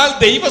world. എന്നാൽ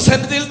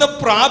ദൈവസന്നിധിയിൽ നിന്ന്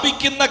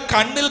പ്രാപിക്കുന്ന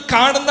കണ്ണിൽ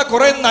കാണുന്ന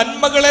കുറെ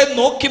നന്മകളെ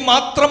നോക്കി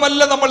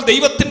മാത്രമല്ല നമ്മൾ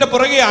ദൈവത്തിന്റെ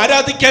പുറകെ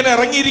ആരാധിക്കാൻ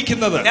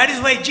ഇറങ്ങിയിരിക്കുന്നത്. That is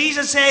why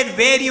Jesus said,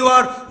 where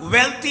your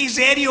wealth is,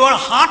 there your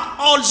heart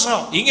also.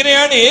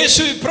 ഇങ്ങനെയാണ്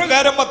യേശു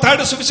ഇപ്രകാരം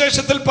മത്തായിയുടെ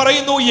സുവിശേഷത്തിൽ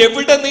പറയുന്നു,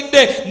 എവിടെ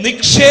നിന്റെ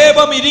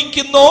നിക്ഷേപം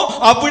ഇരിക്കുന്നോ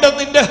അവിടെ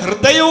നിന്റെ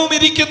ഹൃദയവും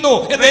ഇരിക്കുന്നു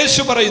എന്ന്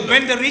യേശു പറയുന്നു.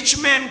 When the rich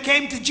man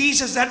came to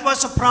Jesus, that was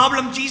a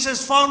problem Jesus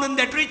found in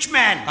that rich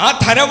man. ആ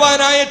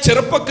ധനവാനായ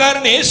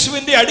ചെറുപ്പക്കാരൻ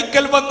യേശുവിന്റെ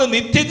അടുക്കൽ വന്ന്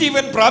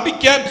നിത്യജീവൻ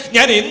പ്രാപിക്കാൻ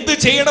ഞാൻ എന്ത്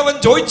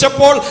ചെയ്യണമെന്ന്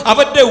ചോദിച്ചപ്പോൾ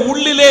അവന്റെ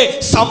ഉള്ളിലെ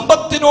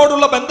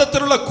സമ്പത്തിനോടുള്ള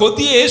ബന്ധത്തിലുള്ള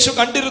കൊതിയെ യേശു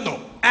കണ്ടിരുന്നു.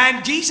 And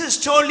Jesus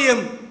told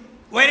him,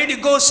 why did you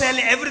go sell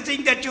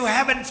everything that you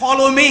have and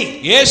follow me?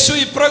 യേശു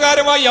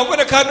ഇപ്രകാരമായി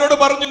യൗവനക്കാരനോട്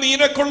പറഞ്ഞു,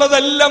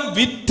 നിനക്കുള്ളതെല്ലാം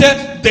വിറ്റ്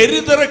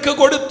ദരിദ്രർക്ക്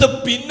കൊടുത്ത്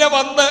പിന്നെ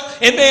വന്ന്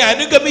എന്നെ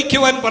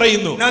അനുഗമിക്കുവാൻ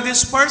പറയുന്നു. Now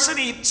this person,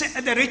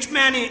 the rich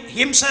man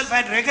himself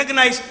had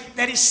recognized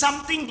there is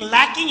something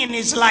lacking in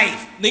his life.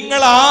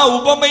 നിങ്ങൾ ആ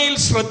ഉപമയിൽ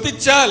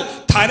ശ്രദ്ധിച്ചാൽ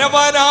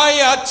ധനവാനായ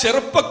ആ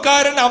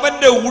ചെറുപ്പക്കാരൻ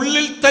അവന്റെ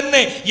ഉള്ളിൽ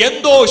തന്നെ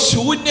എന്തോ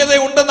ശൂന്യത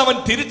ഉണ്ടെന്ന് അവൻ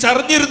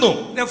തിരിച്ചറിഞ്ഞിരുന്നു.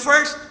 The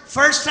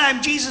first time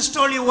Jesus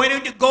told you, why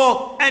don't you go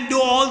and do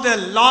all the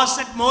laws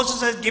that Moses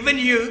has given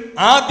you?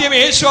 ആദ്യം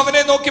യേശു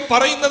അവനെ നോക്കി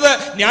പറയുന്നത്,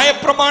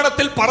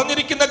 ന്യായപ്രമാണത്തിൽ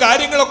പറഞ്ഞിരിക്കുന്ന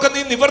കാര്യങ്ങളൊക്കെ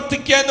നീ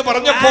നിവർത്തിക്കുക എന്ന്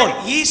പറഞ്ഞപ്പോൾ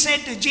he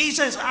said to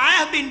Jesus, I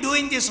have been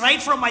doing this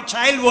right from my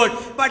childhood,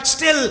 but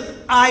still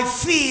I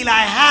feel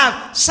I have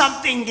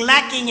something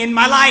lacking in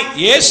my life.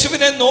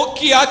 യേശുവിനെ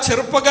നോക്കി ആ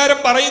ചെറുപ്പക്കാരൻ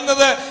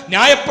പറയുന്നത്,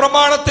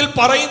 ന്യായപ്രമാണത്തിൽ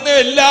പറയുന്ന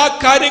എല്ലാ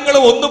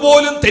കാര്യങ്ങളും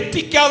ഒന്നുപോലും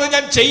തെറ്റിക്കാതെ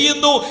ഞാൻ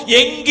ചെയ്യുന്നു,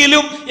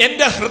 എങ്കിലും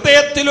എന്റെ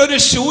ഹൃദയത്തിൽ ഒരു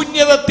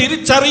ശൂന്യത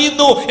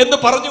തിരിച്ചറിയുന്നു എന്ന്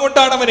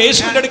പറഞ്ഞുകൊണ്ടാണ് അവൻ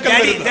യേശുവിന്റെ അടുക്കൽ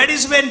വരുന്നത്. That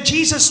is when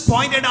Jesus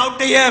pointed out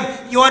to him,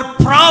 your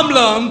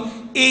problem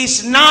is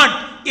not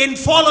in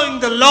following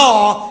the law,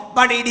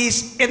 but it is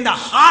in the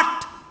heart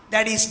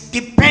that is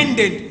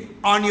dependent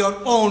on your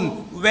own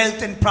wealth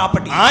and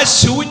property. ആ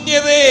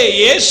ശൂന്യതയെ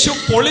യേശു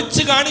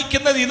പൊളിച്ചു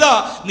കാണിക്കുന്നത് ഇതാ,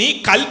 നീ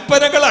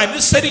കൽപ്പനകൾ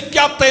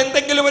അനുസരിക്കാത്ത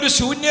എന്തെങ്കിലും ഒരു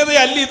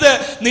ശൂന്യതയല്ല ഇത്,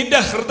 നിന്റെ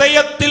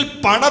ഹൃദയത്തിൽ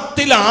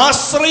പണത്തിൽ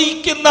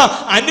ആശ്രയിക്കുന്ന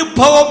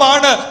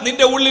അനുഭവമാണ്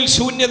നിന്റെ ഉള്ളിൽ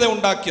ശൂന്യത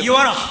ഉണ്ടാക്കിയത്.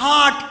 Your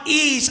heart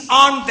is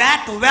on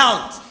that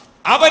wealth.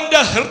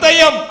 അവന്റെ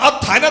ഹൃദയം ആ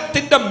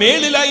ധനത്തിന്റെ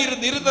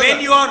മേളിലായിരുന്നിരുന്നത്.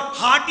 When your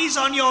heart is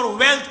on your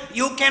wealth,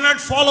 you cannot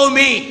follow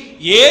me.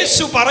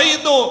 യേശു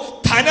പറയുന്നു,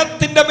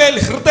 ധനത്തിന്റെ മേൽ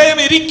ഹൃദയം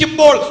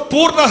ഇരിക്കുമ്പോൾ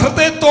പൂർണ്ണ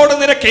ഹൃദയത്തോടെ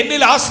നിനക്ക്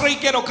എന്നിൽ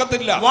ആശ്രയിക്കാൻ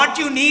ഒക്കത്തില്ല. What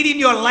you need in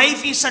your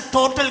life is a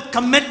total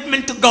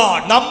commitment to God.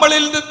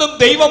 നമ്മളിൽ നിന്നും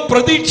ദൈവം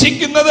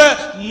പ്രതീക്ഷിക്കുന്നത്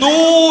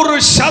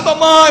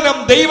 100%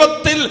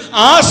 ദൈവത്തിൽ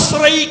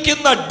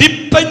ആശ്രയിക്കുന്ന,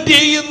 ഡിപ്പെൻഡ്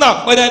ചെയ്യുന്ന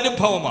ഒരു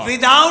അനുഭവമാണ്.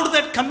 Without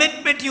that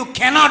commitment you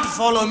cannot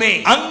follow me.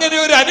 അങ്ങനെ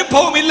ഒരു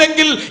അനുഭവം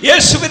ഇല്ലെങ്കിൽ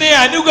യേശുവിനെ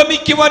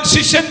അനുഗമിക്കുവാൻ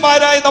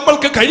ശിഷ്യന്മാരായി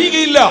നമ്മൾക്ക്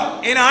കഴിയുകയില്ല.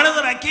 In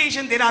another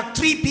occasion there are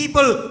 3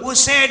 people who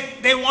said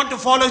they want to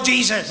follow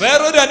Jesus.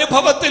 വേറൊരു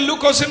അനുഭവത്തിൽ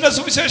ലൂക്കോസിന്റെ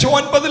സുവിശേഷം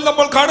 9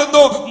 നമ്മൾ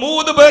കാണുന്നു,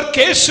 3 പേർ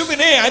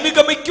യേശുവിനെ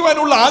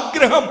അനുഗമിക്കുവാനുള്ള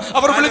ആഗ്രഹം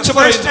അവർ വിളിച്ചു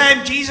പറയുന്നു. First time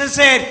Jesus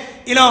said,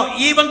 you know,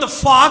 even the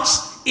fox,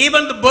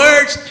 even the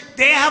birds,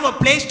 they have a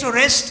place to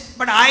rest,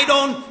 but I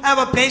don't have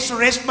a place to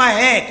rest my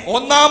head.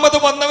 ഒന്നാമത്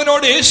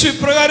വന്നവനോട് യേശു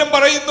ഇപ്രകാരം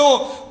പറയുന്നു,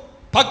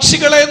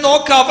 പക്ഷികളെ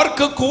നോക്ക്,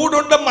 അവർക്ക്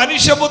കൂടുണ്ട്,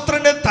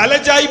 മനുഷ്യപുത്രനെ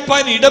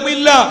തലചായ്പാൻ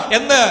ഇടമില്ല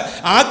എന്ന്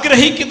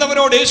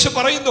ആഗ്രഹിക്കുന്നവനോട് യേശു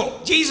പറയുന്നു.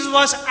 Jesus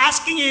was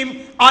asking him,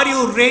 are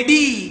you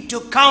ready to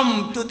come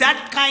to that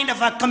kind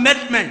of a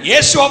commitment?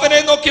 യേശു അവനെ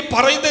നോക്കി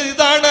പറയുന്നത്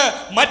ഇതാണ്,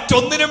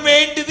 മറ്റൊന്നിനും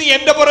വേണ്ടി നീ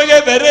എന്റെ പുറകെ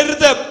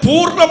വരരുത്,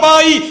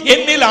 പൂർണ്ണമായി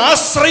എന്നിൽ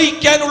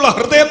ആശ്രയിക്കാനുള്ള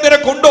ഹൃദയം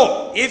നിനക്കുണ്ടോ?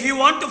 If you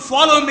want to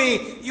follow me,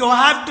 you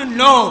have to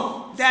know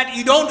that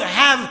you don't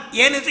have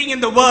anything in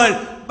the world,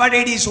 but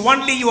it is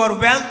only your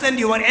wealth and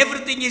your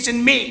everything is in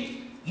me.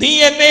 നീ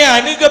എന്നെ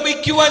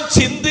അനുഗമിക്കുവാൻ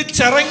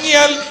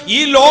ചിന്തിച്ചിറങ്ങിയാൽ ഈ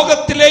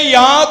ലോകത്തിലെ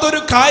യാതൊരു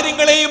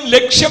കാര്യങ്ങളെയും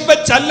ലക്ഷ്യം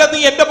വെച്ചല്ല നീ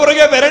എന്റെ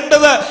പുറകെ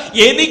വരേണ്ടത്.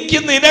 എനിക്ക്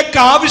നിനക്ക്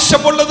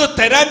ആവശ്യമുള്ളത്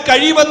തരാൻ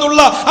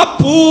കഴിയുമെന്നുള്ള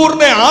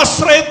അപൂർണ്ണ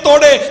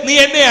ആശ്രയത്തോടെ നീ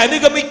എന്നെ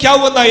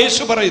അനുഗമിക്കാവുന്ന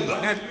യേശു പറയുന്നു.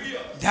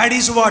 That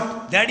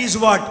is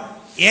what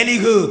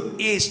Elihu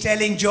is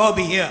telling Job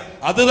here.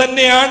 അത്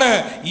തന്നെയാണ്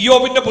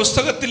ഇയ്യോബിന്റെ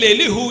പുസ്തകത്തിൽ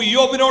എലിഹു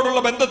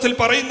ഇയ്യോബിനോടുള്ള ബന്ധത്തിൽ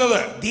പറയുന്നത്.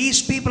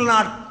 These people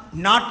are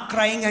not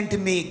crying unto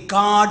me,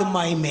 God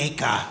my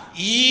maker.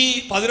 ഈ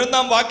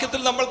 11ാം വാക്യത്തിൽ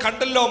നമ്മൾ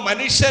കണ്ടല്ലോ,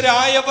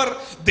 മനുഷ്യരായവർ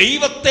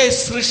ദൈവത്തെ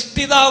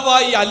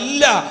സൃഷ്ടിതാവായി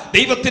അല്ല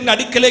ദൈവത്തിന്റെ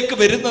അടുക്കലേക്ക്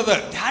വരുന്നത്.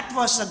 That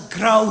was a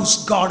grouse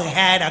God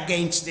had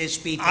against these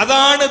people.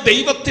 അതാണ്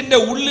ദൈവത്തിന്റെ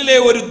ഉള്ളിലെ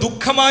ഒരു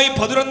ദുഃഖമായി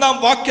 11ാം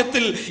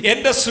വാക്യത്തിൽ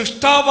എന്റെ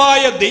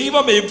സൃഷ്ടാവായ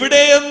ദൈവം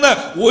എവിടെയെന്ന്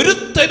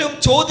ഒരുത്തനും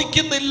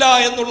ചോദിക്കുന്നില്ല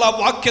എന്നുള്ള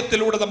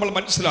വാക്യത്തിലൂടെ നമ്മൾ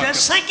മനസ്സിലാക്കണം.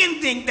 The second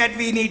thing that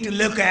we need to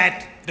look at,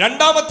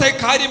 രണ്ടാമത്തെ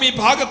കാര്യം ഈ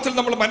ഭാഗത്തിൽ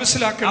നമ്മൾ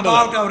മനസ്സിലാക്കേണ്ടത്,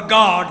 about our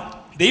God,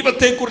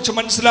 ദൈവത്തെ കുറിച്ച്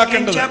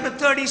മനസ്സിലാക്കേണ്ടത്, in chapter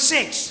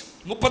 36,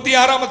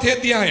 36ാമത്തെ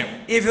അധ്യായം,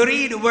 if you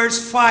read verse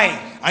 5,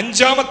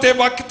 5ാമത്തെ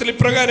വാക്യത്തിൽ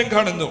ഇപ്രകാരം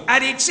കാണുന്നു.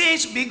 and it says,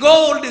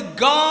 behold,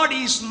 God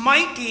is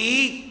mighty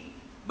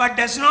but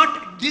does not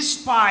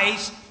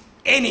despise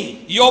any.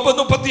 യോബ്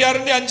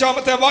 36ന്റെ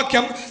 5ാമത്തെ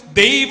വാക്യം,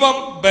 ദൈവം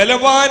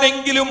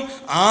ബലവാനെങ്കിലും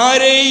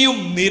ആരെയും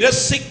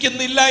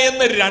നിരസിക്കുന്നില്ല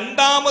എന്ന്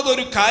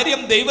രണ്ടാമതൊരു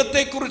കാര്യം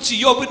ദൈവത്തെ കുറിച്ച്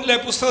യോബിന്റെ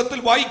പുസ്തകത്തിൽ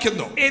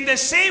വായിക്കുന്നു. In the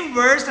same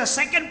verse, the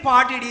second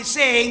part, it is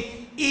saying,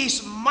 is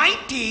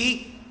mighty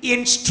in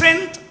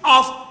strength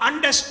of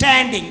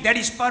understanding, that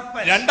is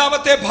purpose.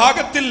 രണ്ടാമത്തെ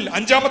ഭാഗത്തിൽ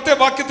 5ാമത്തെ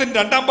വാക്യത്തിന്റെ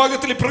രണ്ടാം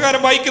ഭാഗത്തിൽ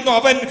ഇപ്രകാരം വായിക്കുന്നു,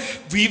 അവൻ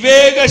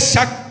വിവേക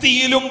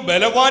ശക്തിയിലും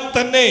ബലവാൻ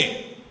തന്നെ.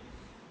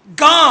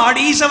 God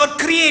is our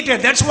creator,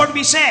 that's what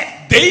we said.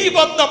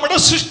 ദൈവം നമ്മുടെ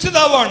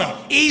സൃഷ്ടിതാവാണ്.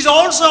 He is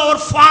also our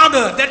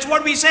father, that's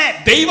what we said.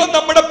 ദൈവം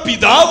നമ്മുടെ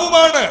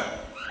പിതാവുമാണ്.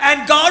 And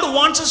God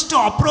wants us to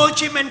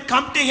approach him and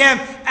come to him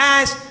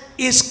as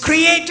his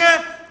creator,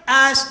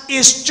 as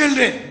his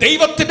children.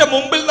 ദൈവത്തിന്റെ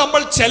മുമ്പിൽ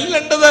നമ്മൾ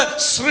ചെല്ലേണ്ടത്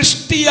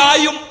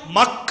സൃഷ്ടിയായും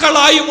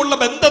മക്കളായുമുള്ള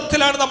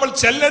ബന്ധത്തിലാണ് നമ്മൾ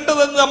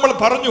ചെല്ലേണ്ടതെന്ന് നമ്മൾ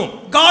പറഞ്ഞു.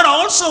 God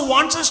also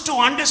wants us to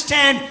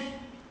understand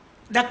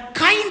the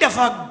kind of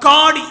a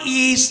God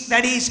is,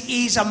 that is, he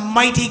is a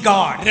mighty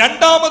God.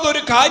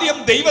 രണ്ടാമതൊരു കാര്യം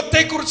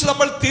ദൈവത്തെക്കുറിച്ച്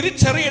നമ്മൾ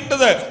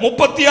തിരിച്ചറിയേണ്ടത്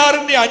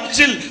 36ന്റെ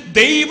 5ൽ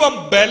ദൈവം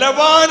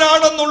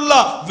ബലവാനാണെന്നുള്ള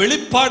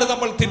വെളിപ്പാട്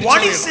നമ്മൾ തിരിച്ചറിയണം.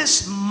 What is this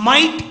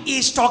might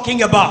is talking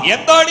about?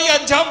 എന്താണ് ഈ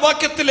 5ാം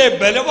വാക്യത്തിലെ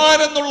ബലവാൻ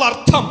എന്നുള്ള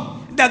അർത്ഥം?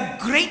 The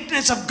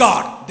greatness of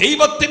God.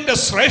 ദൈവത്തിന്റെ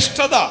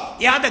ശ്രേഷ്ഠത.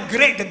 Yeah, the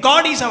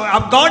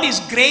God is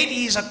great,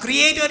 he is a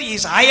creator, he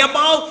is high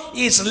above,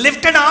 he is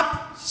lifted up.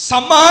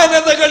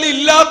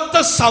 സമാനതകളില്ലാത്ത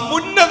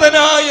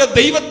സമുന്നതനായ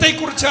ദൈവത്തെ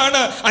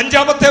കുറിച്ചാണ്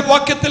 5ാമത്തെ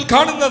വാക്യത്തിൽ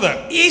കാണുന്നത്.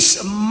 His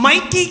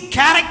mighty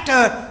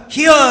character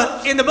here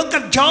in the book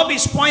of Job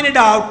is pointed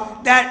out,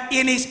 that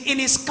in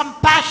his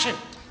compassion.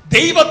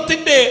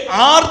 ദൈവത്തിന്റെ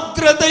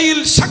ആർദ്രതയിൽ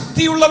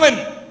ശക്തിയുള്ളവൻ.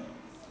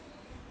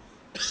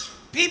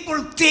 People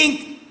think,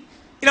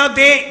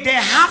 they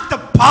have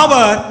the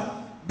power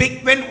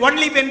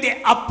only when they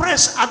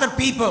oppress other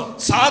people.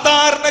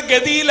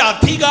 സാധാരണഗതിയിൽ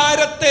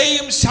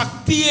അധികാരത്തെയും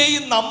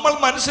ശക്തിയെയും നമ്മൾ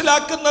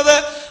മനസ്സിലാക്കുന്നത്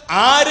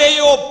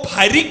ആരെയോ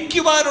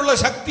ഭരിക്കുവാനുള്ള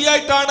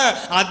ശക്തിയായിട്ടാണ്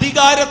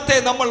അധികാരത്തെ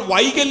നമ്മൾ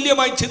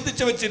വൈകല്യമായി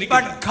ചിന്തിച്ചു വെച്ചിരിക്കുന്നത്.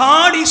 But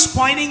God is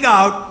pointing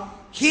out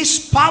his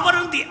power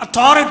and the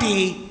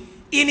authority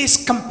in his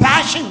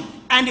compassion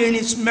and in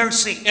his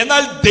mercy.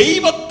 എന്നാൽ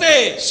ദൈവത്തെ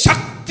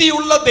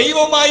ശക്തിയുള്ള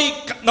ദൈവമായി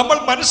നമ്മൾ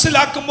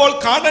മനസ്സിലാക്കുമ്പോൾ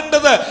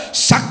കാണേണ്ടത്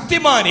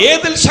ശക്തിമാൻ.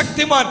 ഏതിൽ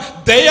ശക്തിമാൻ?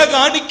 ദയ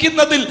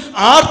കാണിക്കുന്നതിൽ,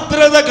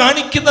 ആർദ്രത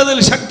കാണിക്കുന്നതിൽ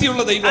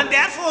ശക്തിയുള്ള ദൈവം. And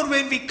therefore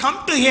when we come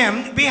to him,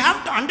 we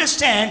have to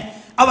understand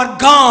our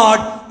God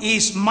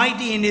is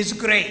mighty in his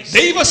grace.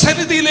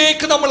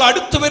 ദൈവസന്നിധിയിലേക്ക് നമ്മൾ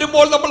അടുത്തു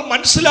വരുമ്പോൾ നമ്മൾ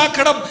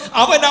മനസ്സിലാക്കണം,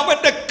 അവൻ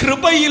അവന്റെ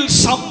കൃപയിൽ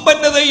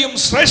സമ്പന്നതയും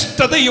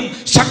ശ്രേഷ്ഠതയും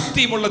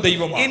ശക്തിയുമുള്ള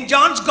ദൈവമാണ്. In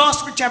John's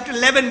Gospel chapter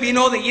 11 we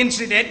know the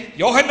incident.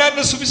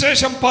 യോഹന്നാന്റെ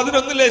സുവിശേഷം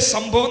 11ലെ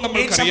സംഭവം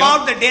നമ്മൾക്കറിയാം. It's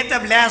about the death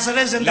of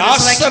Lazarus and the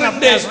resurrection of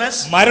Lazarus.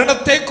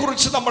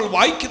 മരണത്തെക്കുറിച്ച് നമ്മൾ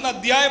വായിക്കുന്ന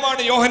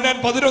അധ്യായമാണ് യോഹന്നാൻ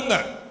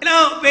 11.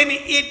 When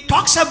it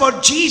talks about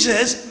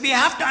Jesus, we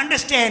have to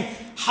understand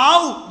how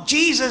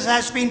Jesus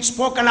has been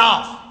spoken of.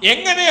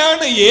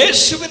 എങ്ങനെയാണ്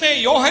യേശുവിനെ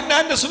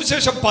യോഹന്നാന്റെ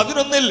സുവിശേഷം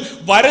 11ൽ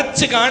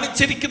വരച്ച്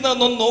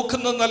കാണിച്ചിരിക്കുന്നതെന്ന്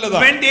നോക്കുന്നത്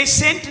നല്ലതാണ്. When they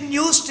sent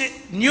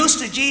news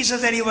to Jesus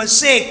that he was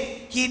sick,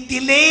 he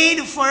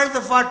delayed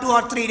further for 2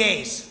 or 3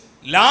 days.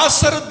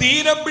 ലാസർ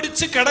ദീനം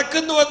പിടിച്ച്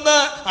കിടക്കുന്നുവെന്ന്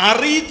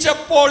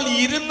അറിയിച്ചപ്പോൾ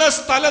ഇരുന്ന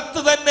സ്ഥലത്ത്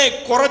തന്നെ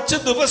കുറച്ച്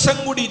ദിവസം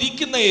കൂടി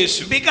ഇരിക്കുന്ന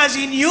യേശു. Because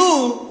he knew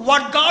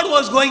what God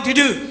was going to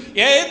do.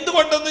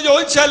 എന്തുകൊണ്ടെന്ന്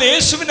ചോദിച്ചാൽ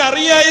യേശുവിന്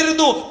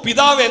അറിയായിരുന്നു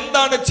പിതാവ്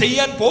എന്താണ്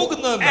ചെയ്യാൻ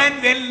പോകുന്നത്. And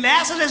when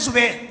Lazarus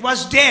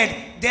was dead,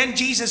 then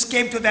Jesus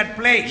came to that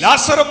place.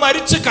 ലാസർ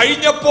മരിച്ചു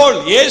കഴിഞ്ഞപ്പോൾ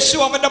യേശു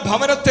അവന്റെ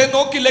ഭവനത്തെ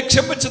നോക്കി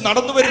ലക്ഷ്യം വെച്ച്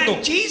നടന്നു വരുന്നു.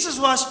 Jesus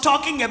was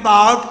talking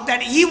about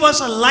that he was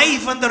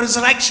alive on the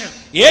resurrection.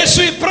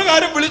 യേശു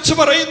ഇപ്രകാരം വിളിച്ചു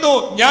പറയുന്നു,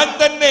 ഞാൻ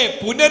തന്നെ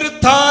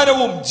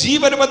പുനരുത്ഥാനവും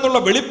ജീവനും എന്നുള്ള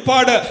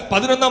വെളിപ്പാട്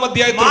 11-ാം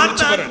അധ്യായത്തിൽ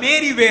വിളിച്ചു Martha പറയുന്നു. and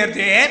Mary were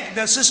there,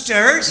 the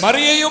sisters.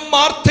 മറിയയും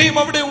മാർത്തയും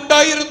അവിടെ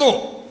ഉണ്ടായിരുന്നു.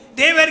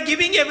 They were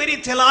giving a very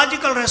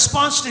theological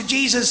response to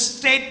Jesus'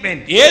 statement.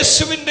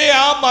 യേശുവിന്റെ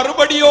ആ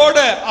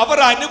മറുപടിയോട് അവർ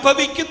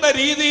അനുഭവിക്കുന്ന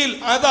രീതിയിൽ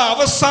അത്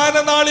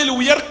അവസാന നാളിൽ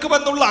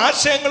ഉയർക്കുമെന്നുള്ള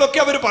ആശയങ്ങളൊക്കെ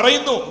അവർ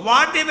പറയുന്നു.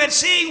 What they were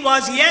saying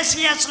was,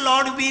 yes,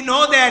 Lord, we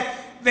know that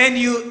when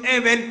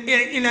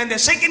in the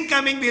second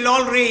coming we'll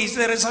all raise,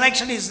 the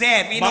resurrection is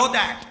there, we know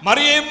that.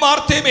 മറിയയും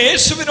മാർത്തയും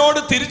യേശുവിനോട്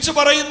തിരിച്ചു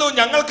പറയുന്നു,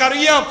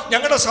 ഞങ്ങൾക്കറിയാം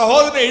ഞങ്ങളുടെ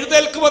സഹോദരൻ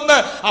എഴുന്നേൽക്കുമെന്ന്,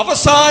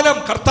 അവസാനം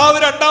കർത്താവ്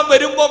രണ്ടാം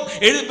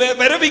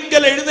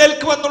വരവിങ്കൽ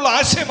എഴുന്നേൽക്കുമെന്നുള്ള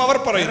ആശയം അവർ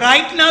പറയുന്നു.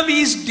 Right now he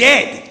is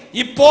dead.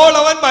 ഇപ്പോൾ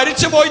അവൻ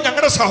മരിച്ചുപോയി,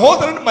 ഞങ്ങളുടെ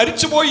സഹോദരൻ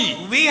മരിച്ചുപോയി.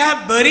 We have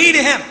buried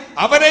him.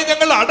 അവനെ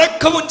ഞങ്ങൾ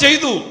അടക്കവും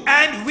ചെയ്തു.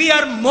 And we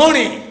are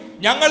mourning.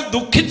 ഞങ്ങൾ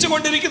ദുഃഖിച്ചു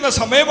കൊണ്ടിരിക്കുന്ന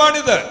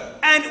സമയമാണിത്.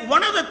 And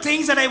one of the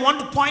things that I want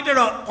to point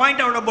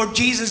out about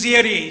Jesus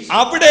here is,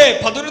 അവിടെ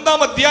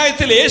 11-ാം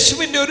അധ്യായത്തിൽ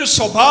യേശുവിന്റെ ഒരു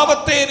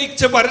സ്വഭാവത്തെ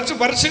എനിക്ക് വരച്ചു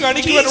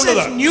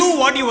കാണിക്കുവാനുള്ളത്. Jesus knew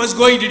what he was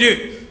going to do.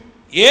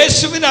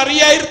 യേശുവിന്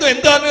അറിയായിരുന്നു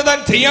എന്താണ് താൻ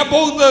ചെയ്യാൻ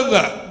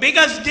പോകുന്നതെന്ന്.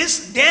 Because this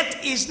death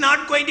is not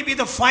going to be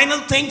the final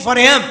thing for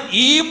him.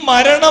 ഈ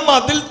മരണം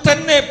അതിൽ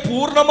തന്നെ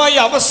പൂർണ്ണമായി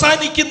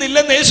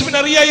അവസാനിക്കുന്നില്ലെന്ന് യേശുവിന്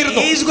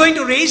അറിയായിരുന്നു. He is going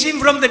to raise him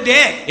from the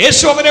dead.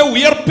 യേശു അവനെ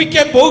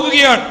ഉയർപ്പിക്കാൻ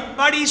പോകുകയാണ്.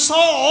 But he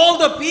saw all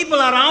the people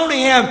around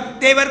him,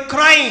 they were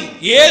crying.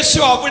 യേശു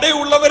അവിടെ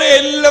ഉള്ളവരെ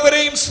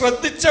എല്ലാവരെയും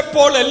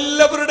ശ്രദ്ധിച്ചപ്പോൾ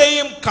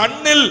എല്ലാവരുടെയും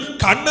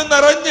കണ്ണ്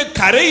നിറഞ്ഞ്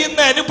കരയുന്ന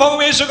അനുഭവം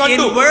യേശു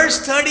കണ്ടു. In verse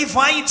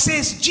 35 it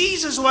says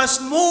Jesus was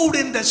moved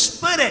in the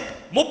spirit.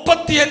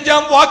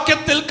 35-ാം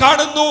വാക്യത്തിൽ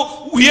കാണുന്നു,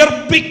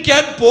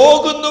 ഉയർപ്പിക്കാൻ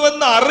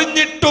പോകുന്നുവെന്ന്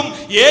അറിഞ്ഞിട്ടും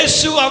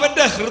യേശു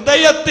അവന്റെ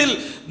ഹൃദയത്തിൽ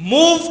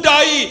മൂവ്ഡ്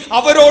ആയി,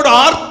 അവരോട്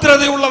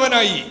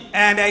ആർദ്രതയുള്ളവനായി.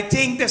 And I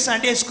think the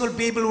Sunday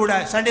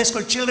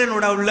school children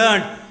would have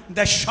learned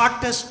the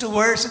shortest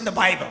verse in the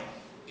Bible.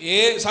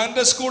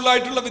 Sunday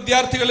സ്കൂളിലായിട്ടുള്ള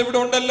വിദ്യാർത്ഥികൾ ഇവിടെ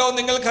ഉണ്ടല്ലോ,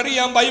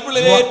 നിങ്ങൾക്കറിയാം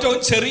ബൈബിളിലെ ഏറ്റവും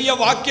ചെറിയ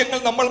വാക്യങ്ങൾ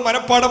നമ്മൾ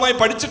മനഃപ്പാഠമായി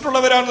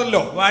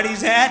പഠിച്ചിട്ടുള്ളവരാണല്ലോ. What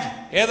is that?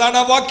 ഏതാണ്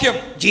ആ വാക്യം?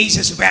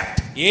 Jesus wept.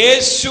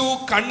 യേശു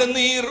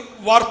കണ്ണുനീർ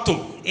വാർത്തു.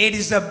 It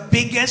is the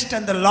biggest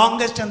and the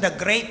longest and the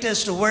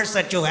greatest verse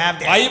that you have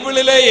there.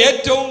 ബൈബിളിലെ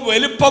ഏറ്റവും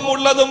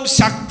വലുപ്പമുള്ളതും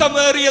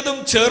ശക്തമേറിയതും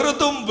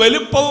ചെറുതും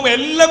വലുപ്പവും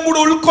എല്ലാം കൂടി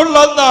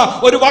ഉൾക്കൊള്ളുന്ന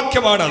ഒരു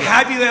വാക്യമാണ്.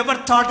 Have you ever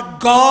thought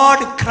God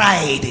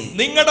cried?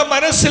 നിങ്ങളുടെ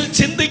മനസ്സിൽ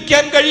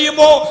ചിന്തിക്കാൻ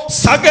കഴിയുമോ,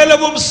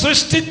 സകലവും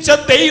സൃഷ്ടിച്ച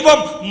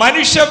ദൈവം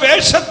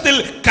മനുഷ്യവേഷത്തിൽ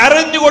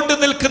കരഞ്ഞുകൊണ്ട്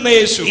നിൽക്കുന്ന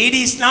യേശു? It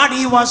is not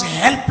he was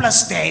helpless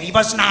there. He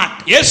was not.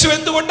 യേശു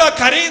എന്തുകൊണ്ടാ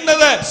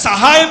കരയുന്നത്?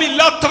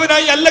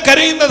 സഹായമില്ലാത്തവനായി അല്ല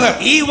കരയുന്നത്.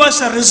 He was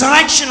a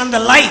resurrection and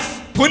the life.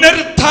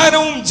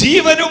 പുനരുത്ഥാനവും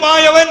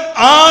ജീവനുമായവൻ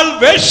ആൾ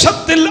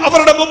വേഷത്തിൽ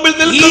അവരുടെ മുമ്പിൽ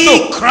നിൽക്കുന്നു.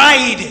 He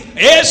cried.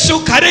 യേശു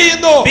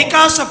കരയുന്നു.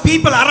 Because the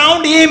people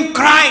around him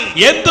cried.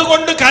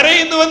 എന്തുകൊണ്ട്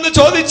കരയുന്നുവെന്ന്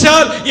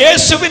ചോദിച്ചാൽ,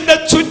 യേശുവിന്റെ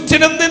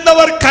ചുറ്റിനും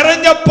നിന്നവർ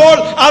കരഞ്ഞപ്പോൾ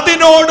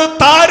അതിനോട്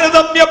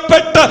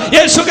താരതമ്യപ്പെട്ട്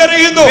യേശു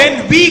കരയുന്നു. When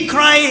we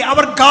cry,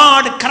 our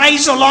God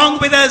cries along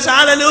with us.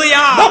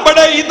 Hallelujah.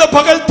 നമ്മുടെ ഇന്ന്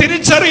പകൽ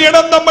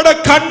തിരിച്ചറിയണം, നമ്മുടെ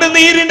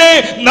കണ്ണുനീരിനെ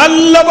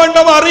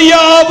നല്ലവണ്ണം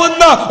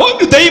അറിയാവുന്ന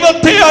ഒരു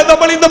ദൈവത്തെയാണ്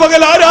നമ്മൾ ഇന്ന്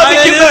പകൽ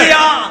ആരാധിക്കുന്നത്.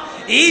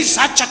 He is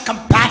such a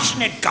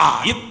compassionate God.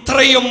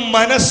 ഇത്രയും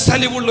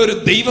മനസ്സലിവുള്ള ഒരു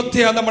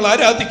ദൈവത്തെയാണ് നമ്മൾ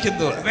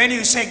ആരാധിക്കുന്നത്. When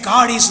you say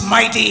God is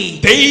mighty,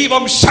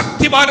 ദൈവം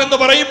ശക്തിമാൻ എന്ന്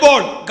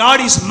പറയുമ്പോൾ, God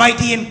is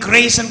mighty in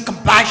grace and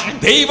compassion.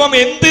 ദൈവം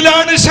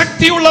എന്തിലാണ്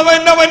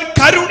ശക്തിയുള്ളവൻ? അവൻ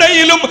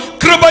കരുണയിലും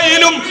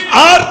കൃപയിലും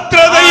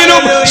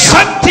ആർദ്രതയിലും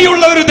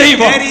ശക്തിയുള്ള ഒരു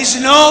ദൈവം. There is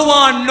no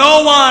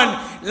one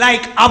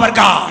like our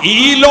God.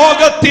 ഈ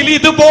ലോകത്തിൽ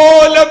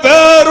ഇതുപോലെ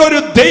വേറൊരു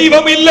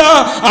ദൈവമില്ല.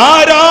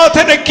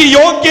 ആരാധനയ്ക്ക്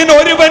യോഗ്യൻ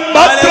ഒരുവൻ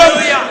മാത്രം,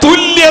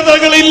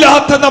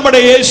 തുല്യതകളില്ലാത്ത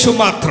നമ്മുടെ യേശു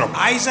മാത്രം.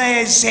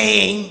 Isaiah is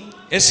saying,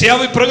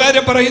 യെശയ്യാവ്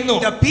ഇപ്രകാരം പറയുന്നു,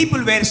 the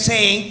people were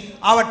saying,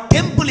 our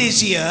temple is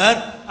here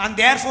and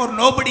therefore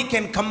nobody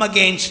can come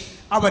against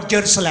our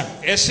Jerusalem.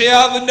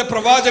 യെശയ്യാവിന്റെ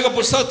പ്രവാചക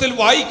പുസ്തകത്തിൽ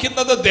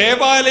വായിക്കുന്നത്,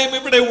 ദേവാലയം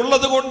ഇവിടെ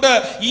ഉള്ളത് കൊണ്ട്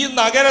ഈ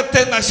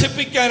നഗരത്തെ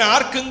നശിപ്പിക്കാൻ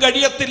ആർക്കും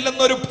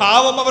കഴിയത്തില്ലെന്നൊരു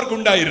ഭാവം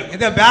അവർക്കുണ്ടായിരുന്നു.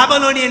 The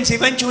Babylonians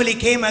eventually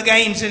came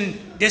against and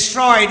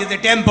destroyed the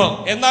temple.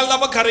 എന്നാൽ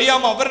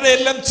നമുക്കറിയാം, അവരുടെ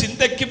എല്ലാം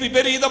ചിന്തയ്ക്ക്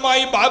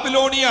വിപരീതമായി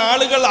ബാബിലോണിയ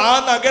ആളുകൾ ആ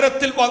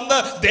നഗരത്തിൽ വന്ന്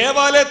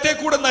ദേവാലയത്തെ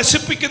കൂടെ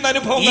നശിപ്പിക്കുന്ന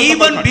അനുഭവം.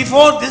 Even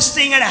before this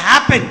thing had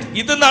happened,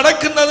 ഇത്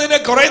നടക്കുന്നതിന്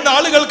കുറെ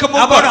നാളുകൾക്ക്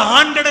മുമ്പ്, about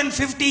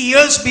 150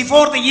 years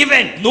before the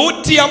event,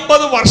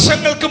 150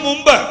 വർഷങ്ങൾക്ക്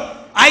മുമ്പ്,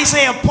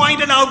 Isaiah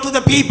pointed out to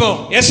the people,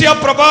 യെശയ്യാ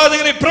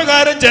പ്രവാചകൻ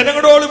ഇപ്രകാരം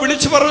ജനങ്ങളോട്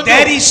വിളിച്ചു പറഞ്ഞു,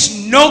 there is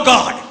no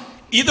God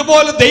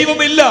ഇതുപോലെ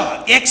ദൈവമില്ല,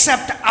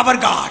 except our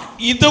God.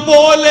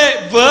 ഇതുപോലെ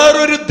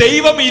വേറൊരു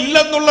ദൈവം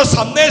ഇല്ലെന്നുള്ള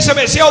സന്ദേശം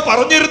യെശയ്യാവ്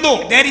പറഞ്ഞിരുന്നു.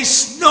 There is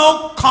no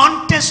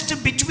contest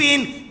between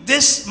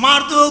this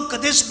Marduk,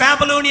 this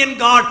Babylonian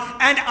god,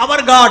 and our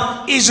God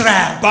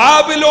Israel.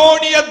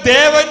 Babylonia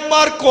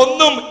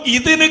ദേവന്മാർക്കൊന്നും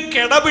ഇതിന്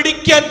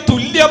കിടപിടിക്കാൻ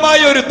തുല്യമായ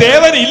ഒരു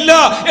ദേവൻ ഇല്ല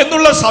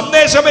എന്നുള്ള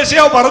സന്ദേശം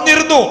യെശയ്യാ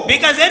പറഞ്ഞിരുന്നു.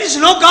 Because there is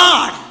no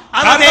God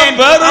other than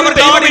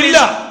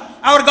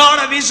our God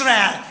of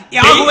Israel.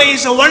 Yahweh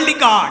is the only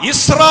God.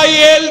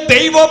 Israel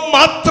ദൈവം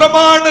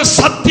മാത്രമാണ്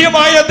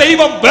സത്യമായ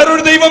ദൈവം,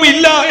 വേറൊരു ദൈവം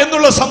ഇല്ല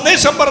എന്നുള്ള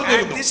സന്ദേശം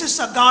പറഞ്ഞിരുന്നു. This is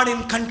a God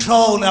in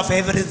control of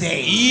everything.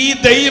 ഈ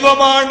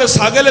ദൈവമാണ്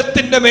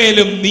സകലത്തിന്റെ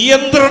മേലും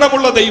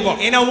നിയന്ത്രണമുള്ള ദൈവം.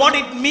 You know what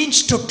it means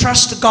to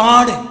trust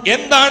God?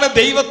 എന്താണ്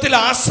ദൈവത്തിൽ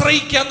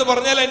ആശ്രയിക്കുക എന്ന്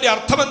പറഞ്ഞാൽ അതിന്റെ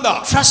അർത്ഥം എന്താ?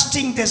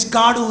 Trusting this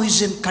God who is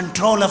in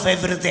control of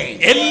everything.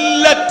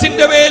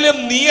 എല്ലാറ്റിന്റെ മേലും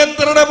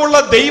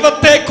നിയന്ത്രണമുള്ള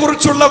ദൈവത്തെ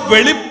കുറിച്ചുള്ള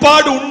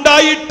വെളിപ്പാട്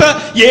ഉണ്ടായിട്ട്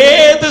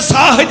ഏത്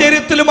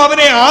സാഹചര്യത്തിലും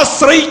അവനെ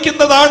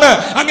ആശ്രയിക്കുന്നതാണ്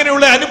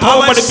അങ്ങനെയുള്ള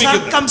അനുഭവം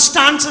പഠിപ്പിക്കുന്നത്.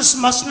 Circumstances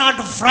must not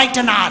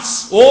frighten us.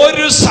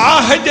 ഒരു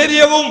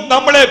സാഹചര്യവും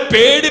നമ്മളെ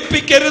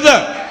പേടിപ്പിക്കരുത്.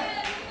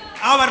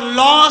 Our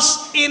loss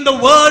in the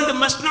world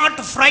must not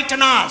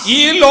frighten us. ഈ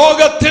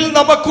ലോകത്തിൽ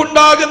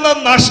നമുക്കുണ്ടാകുന്ന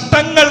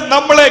നഷ്ടങ്ങൾ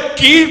നമ്മളെ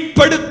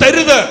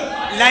കീഴ്പ്പെടുത്തരുത്.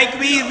 Like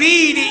we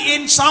read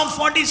in Psalm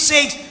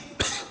 46,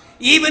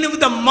 even if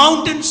the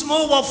mountains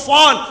move or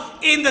fall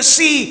in the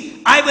sea,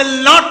 I will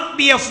not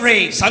be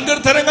afraid.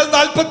 സങ്കീർത്തനങ്ങൾ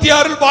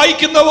 46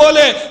 വായിക്കുന്ന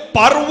പോലെ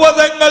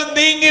പർവ്വതങ്ങൾ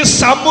നീങ്ങി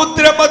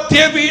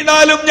സമുദ്രമധ്യേ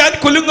വീണാലും ഞാൻ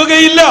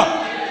കുലുങ്ങുകയില്ല.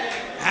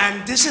 And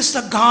this is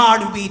the God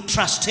we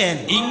trust in.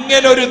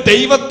 ഇങ്ങനൊരു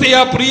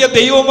ദൈവത്തെയാ പ്രിയ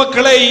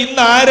ദൈവമക്കളെ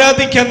ഇന്ന്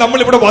ആരാധിക്കാൻ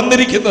നമ്മൾ ഇവിടെ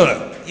വന്നിരിക്കുന്നത്.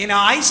 You know,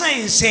 Isaiah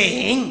is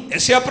saying,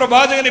 യെശയ്യാ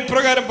പ്രവാചകൻ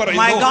ഇപ്രകാരം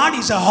പറയുന്നു, my God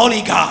is a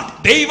holy God.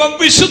 ദൈവം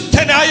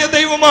വിശുദ്ധനായ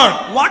ദൈവമാണ്.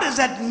 What does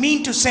that mean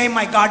to say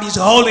my God is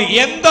holy?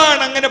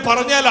 എന്താണ് അങ്ങനെ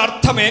പറഞ്ഞാൽ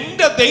അർത്ഥം?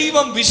 എൻ്റെ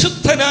ദൈവം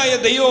വിശുദ്ധനായ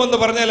ദൈവം എന്ന്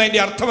പറഞ്ഞാൽ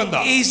അതിന്റെ അർത്ഥം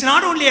എന്താ? He is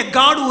not only a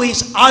God who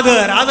is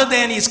other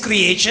than his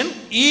creation.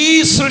 ഈ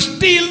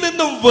സൃഷ്ടിയിൽ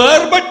നിന്നും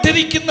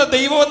വേർപെട്ടിരിക്കുന്ന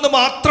ദൈവം എന്ന്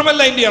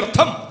മാത്രമല്ല അതിന്റെ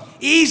അർത്ഥം.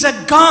 He is a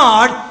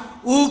God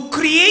who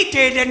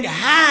created and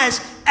has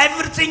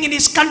everything in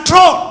his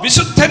control.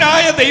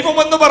 വിശുദ്ധനായ ദൈവം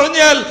എന്ന്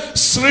പറഞ്ഞാൽ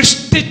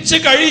സൃഷ്ടിച്ചു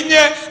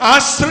കഴിഞ്ഞ് ആ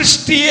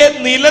സൃഷ്ടിയെ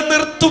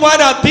നിലനിർത്തുവാൻ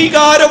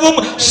അധികാരവും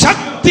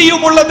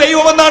ശക്തിയുമുള്ള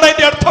ദൈവം എന്നാണ്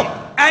അതിന്റെ അർത്ഥം.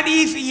 And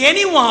if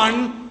anyone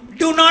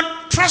do not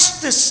trust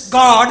this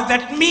God,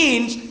 that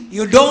means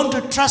you don't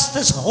trust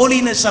this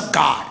holiness of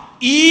God.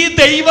 ഈ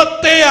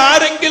ദൈവത്തെ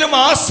ആരെങ്കിലും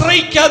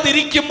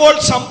ആശ്രയിക്കാതിരിക്കുമ്പോൾ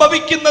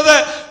സംഭവിക്കുന്നത്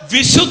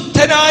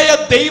വിശുദ്ധനായ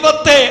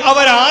ദൈവത്തെ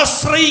അവർ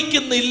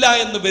ആശ്രയിക്കുന്നില്ല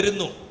എന്ന്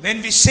വരുന്നു. When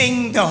we sing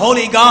the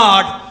holy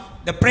God,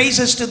 the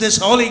praises to this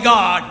holy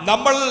God,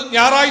 നമ്മൾ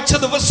ഞായറാഴ്ച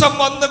ദിവസം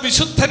വന്ന്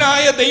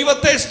വിശുദ്ധനായ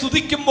ദൈവത്തെ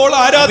സ്തുതിക്കുമ്പോൾ we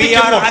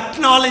ആരാധിക്കുമ്പോൾ are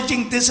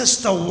acknowledging this is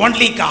the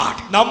only God.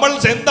 നമ്മൾ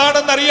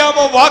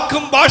എന്താണെന്നറിയാമോ?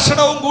 വാക്കും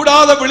ഭാഷണവും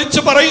കൂടാതെ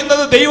വിളിച്ചു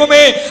പറയുന്നത്,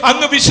 ദൈവമേ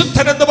അങ്ങ്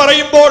വിശുദ്ധൻ എന്ന്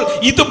പറയുമ്പോൾ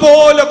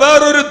ഇതുപോലെ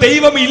വേറൊരു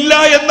ദൈവം ഇല്ല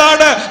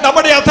എന്നാണ്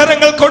നമ്മുടെ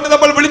അധരങ്ങൾ കൊണ്ട്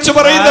നമ്മൾ വിളിച്ചു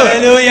പറയുന്നത്.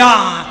 Hallelujah.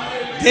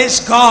 This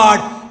God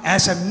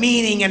has a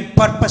meaning and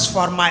purpose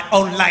for my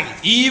own life.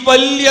 ഈ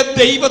വലിയ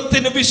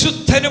ദൈവത്തിന്,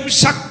 വിശുദ്ധനും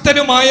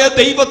ശക്തനുമായ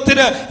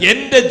ദൈവത്തിന്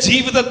എൻ്റെ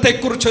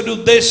ജീവിതത്തെക്കുറിച്ച് ഒരു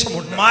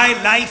ഉദ്ദേശമുണ്ട്. My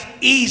life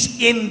is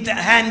in the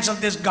hands of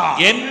this God.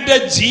 എൻ്റെ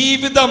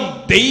ജീവിതം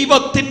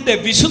ദൈവത്തിന്റെ,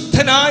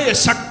 വിശുദ്ധനായ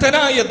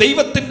ശക്തനായ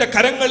ദൈവത്തിന്റെ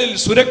കരങ്ങളിൽ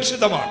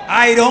സുരക്ഷിതമാണ്.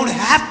 I don't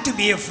have to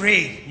be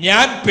afraid.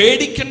 ഞാൻ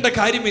പേടിക്കേണ്ട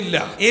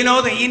കാര്യമില്ല. You know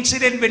the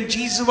incident when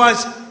Jesus was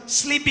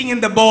sleeping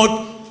in the boat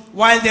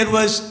while there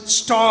was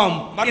storm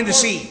in the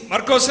sea.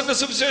 മർക്കോസിന്റെ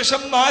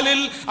സുവിശേഷം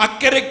 4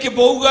 അക്കരയ്ക്ക്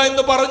പോവുക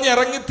എന്ന് പറഞ്ഞ്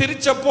ഇറങ്ങി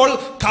തിരിച്ചപ്പോൾ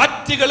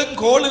കാറ്റുകളും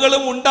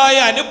കോളുകളും ഉണ്ടായ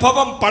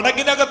അനുഭവം,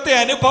 പടകിനകത്തെ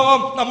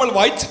അനുഭവം നമ്മൾ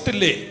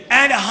വായിച്ചിട്ടില്ലേ?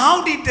 And how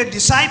did the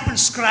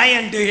disciples cry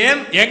unto him?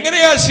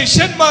 എങ്ങനെയാ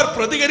ശിഷ്യന്മാർ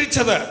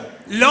പ്രതികരിച്ചത്?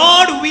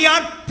 Lord, we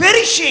are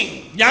perishing.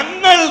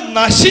 ഞങ്ങൾ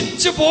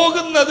നശിച്ചു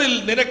പോകുന്നതിൽ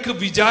നിനക്ക്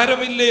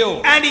വിചാരമില്ലയോ?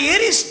 And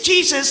here is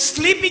Jesus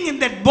sleeping in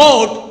that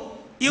boat.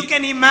 You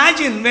can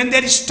imagine when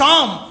there is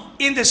storm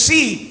in the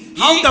sea,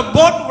 how the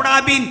boat would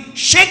have been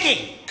shaking.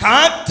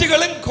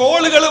 കാറ്റുകളും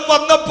കോളുകളും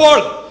വന്നപ്പോൾ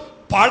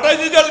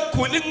പടകുകൾ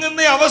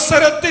കുലുങ്ങുന്ന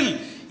അവസരത്തിൽ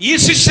ഈ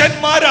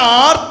ശിഷ്യന്മാർ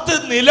ആർത്ത്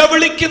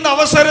നിലവിളിക്കുന്ന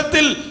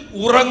അവസരത്തിൽ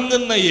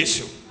ഉറങ്ങുന്ന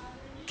യേശു.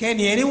 Can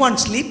anyone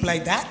sleep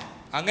like that?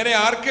 അങ്ങനെ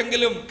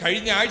ആർക്കെങ്കിലും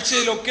കഴിഞ്ഞ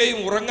ആഴ്ചയിലൊക്കെയും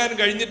ഉറങ്ങാൻ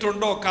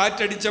കഴിഞ്ഞിട്ടുണ്ടോ?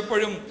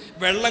 കാറ്റടിച്ചപ്പോഴും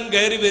വെള്ളം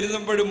കയറി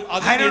വരുമ്പോഴും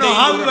I don't know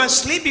how he was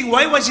sleeping.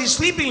 Why was he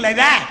sleeping like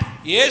that?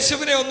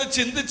 യേശുവിനെ ഒന്ന്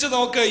ചിന്തിച്ചു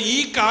നോക്ക്. ഈ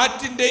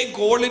കാറ്റിന്റെയും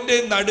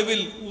കോളിന്റെയും നടുവിൽ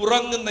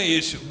ഉറങ്ങുന്ന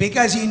യേശു.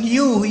 Because he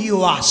knew who he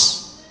was.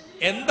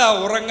 എന്താ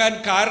ഉറങ്ങാൻ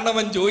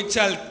കാരണമെന്ന്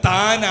ചോദിച്ചാൽ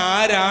താൻ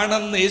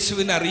ആരാണെന്ന്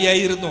യേശുവിന്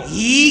അറിയായിരുന്നു.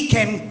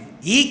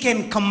 He can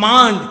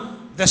command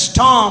the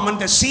storm and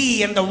the sea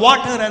and the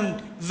water and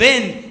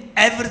wind,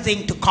 everything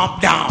to calm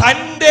down.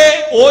 തന്റെ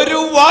ഒരു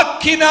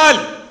വാക്കിനാൽ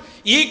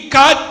ഈ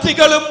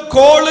കാറ്റുകളും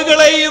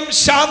കോളുകളെയും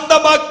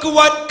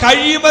ശാന്തമാക്കുവാൻ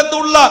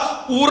കഴിയുമെന്നുള്ള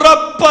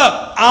ഉറപ്പ്,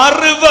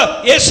 അറിവ്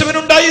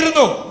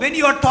യേശുവിനുണ്ടായിരുന്നു. When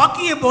you are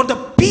talking about the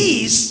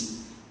peace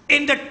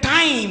in the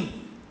time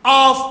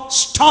of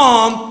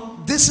storm,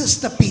 this is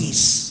the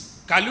peace.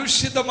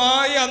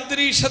 കലുഷിതമായ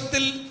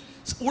അന്തരീക്ഷത്തിൽ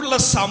ഉള്ള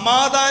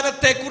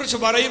സമാധാനത്തെ കുറിച്ച്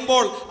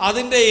പറയുമ്പോൾ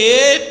അതിന്റെ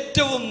ഏറ്റവും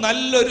ഏറ്റവും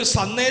നല്ലൊരു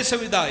സന്ദേശം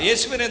ഇതാ.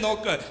 യേശുവിനെ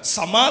നോക്ക്,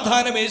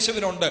 സമാധാനം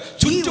യേശുവിനുണ്ട്.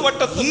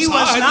 ചുറ്റുവട്ടത്തും he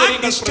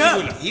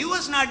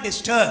was not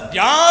disturbed.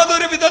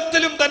 യാതൊരു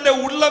വിധത്തിലും തന്റെ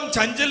ഉള്ളം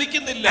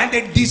ചഞ്ചലിക്കുന്നില്ല. And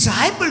the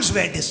disciples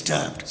were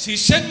disturbed.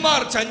 ശിഷ്യന്മാർ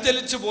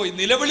ചഞ്ചലിച്ചു പോയി,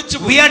 നിലവിളിച്ചു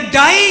പോയി. We are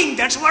dying,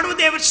 that's what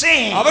they were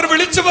saying. അവർ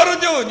വിളിച്ചു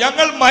പറഞ്ഞു,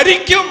 ഞങ്ങൾ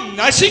മരിക്കും,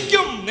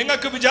 നശിക്കും,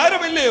 നിങ്ങൾക്ക്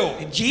വിചാരമില്ലയോ?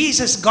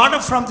 Jesus got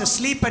up from the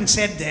sleep and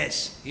said this.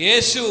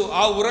 യേശു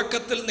ആ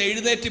ഉറക്കത്തിൽ നിന്ന്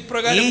എഴുന്നേറ്റ്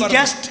ഇപ്രകാരം He പറഞ്ഞു.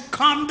 just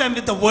calmed them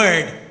with the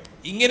word.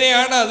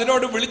 ഇങ്ങനെയാണ്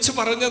അതിനോട് വിളിച്ചു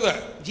പറഞ്ഞത്.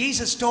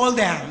 Jesus told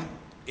them,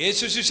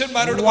 യേശു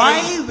ശിഷ്യന്മാരോട്,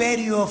 why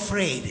were you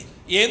afraid?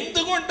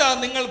 എന്തുകൊണ്ടാ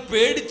നിങ്ങൾ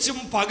പേടിച്ചും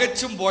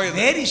പകച്ചും പോയത്?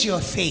 Where is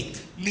your faith?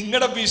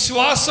 നിങ്ങളുടെ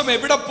വിശ്വാസം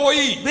എവിടെ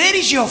പോയി? Where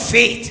is your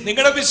faith?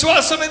 നിങ്ങളുടെ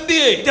വിശ്വാസം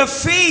എന്തിയെ? The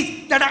faith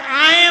that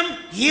I am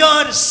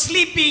here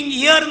sleeping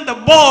here in the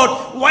boat,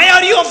 why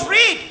are you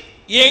afraid?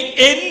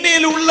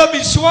 എന്നിലുള്ള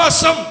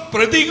വിശ്വാസം,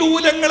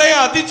 പ്രതികൂലങ്ങളെ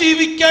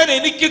അതിജീവിക്കാൻ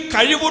എനിക്ക്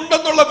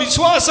കഴിവുണ്ടെന്നുള്ള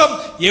വിശ്വാസം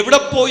എവിടെ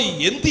പോയി?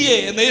 എന്തിയെ?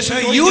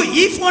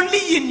 If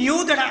only you knew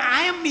that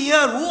I am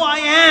here, who I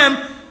am,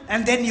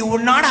 and then you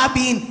would not have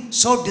been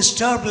so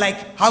disturbed like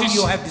how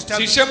you have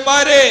disturbed.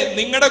 ശിഷ്യന്മാരെ,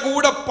 നിങ്ങളുടെ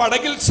കൂടെ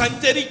പടകിൽ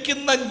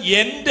സഞ്ചരിക്കുന്ന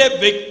എന്റെ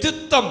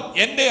വ്യക്തിത്വം,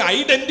 എന്റെ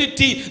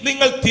ഐഡന്റിറ്റി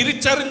നിങ്ങൾ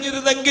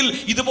തിരിച്ചറിഞ്ഞിരുന്നെങ്കിൽ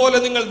ഇതുപോലെ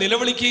നിങ്ങൾ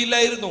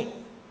നിലവിളിക്കുകയില്ലായിരുന്നു.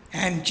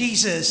 And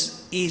Jesus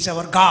is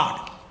our God.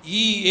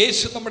 ഈ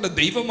യേശു നമ്മുടെ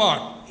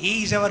ദൈവമാണ്. He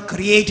is our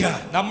creator.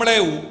 നമ്മളെ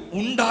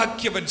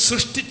ഉണ്ടാക്കിയവൻ,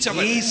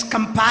 സൃഷ്ടിച്ചവൻ. He is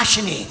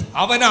compassionate.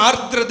 അവൻ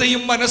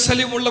ആർദ്രതയും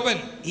മനസ്സലിവുള്ളവൻ.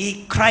 He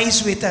cries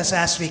with us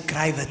as we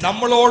cry with him.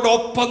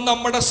 നമ്മളോടൊപ്പം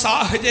നമ്മുടെ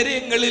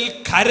സാഹചര്യങ്ങളിൽ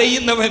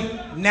കരയുന്നവൻ.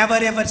 Never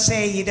ever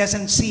say he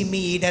doesn't see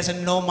me, he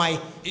doesn't know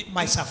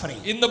my suffering.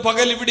 ഇന്ന്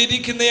പകൽ ഇവിടെ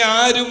ഇരിക്കുന്ന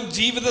ആരും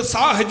ജീവിത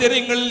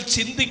സാഹചര്യങ്ങളിൽ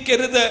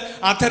ചിന്തിക്കരുത്,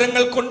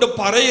 അധരങ്ങൾ കൊണ്ട്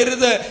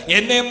പറയരുത്,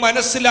 എന്നെ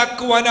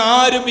മനസ്സിലാക്കുവാൻ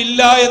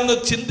ആരുമില്ല എന്ന്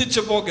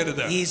ചിന്തിച്ചു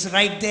പോകരുത്. He is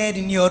right there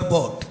in your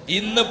boat.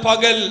 ഇന്ന്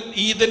പകൽ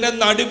ഇതിന്റെ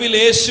നടുവിൽ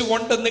യേശു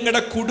ഉണ്ട്.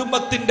 നിങ്ങളുടെ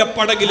കുടുംബത്തിന്റെ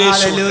പടകിൽ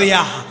യേശു.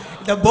 Hallelujah.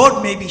 The boat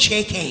may be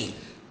shaking.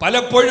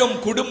 പലപ്പോഴും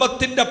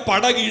കുടുംബത്തിന്റെ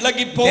പടക്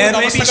ഇളകിപ്പോകുന്ന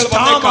അവസ്ഥകൾ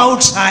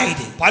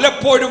വന്നേക്കാം.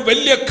 പലപ്പോഴും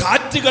വലിയ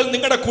കാറ്റുകൾ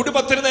നിങ്ങളുടെ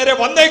കുടുംബത്തിന് നേരെ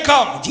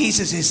വന്നേക്കാം.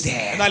 Jesus is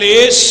there. എന്നാൽ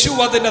യേശു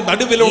അതിന്റെ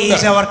നടുവിലുണ്ട്. He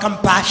is our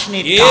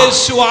compassionate God.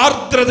 യേശു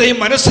ആർദ്രതയും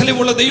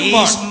മനസ്സലിവുള്ള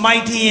ദൈവമാണ്. He is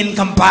mighty in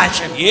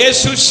compassion.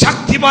 യേശു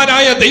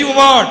ശക്തിമാനായ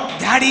ദൈവമാണ്.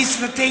 That is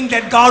the thing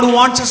that God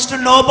wants us to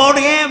know about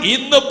him.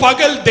 ഇന്ന്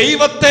പകൽ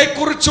ദൈവത്തെ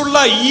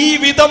കുറിച്ചുള്ള ഈ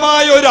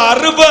വിധമായ ഒരു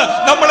അറിവ്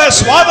നമ്മളെ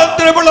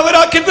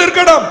സ്വാതന്ത്ര്യമുള്ളവരാക്കി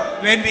തീർക്കണം.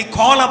 When we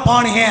call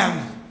upon him,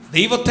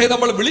 ദൈവത്തെ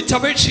നമ്മൾ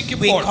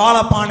വിളിച്ചപേക്ഷിക്കുമ്പോൾ, we call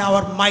upon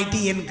our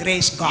mighty and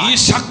grace God. ഈ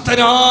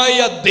ശക്തനായ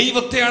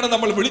ദൈവത്തെയാണ്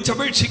നമ്മൾ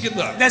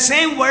വിളിച്ചപേക്ഷിക്കുന്നത്. The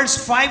same verse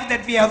 5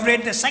 that we have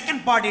read, the second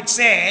part, it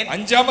said,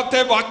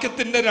 അഞ്ചാമത്തെ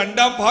വാക്യത്തിന്റെ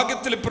രണ്ടാം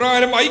ഭാഗത്തിൽ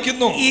ഇപ്രകാരം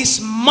വായിക്കുന്നു, his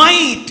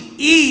might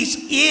is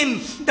in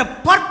the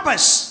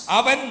purpose.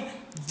 അവൻ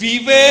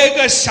വിവേക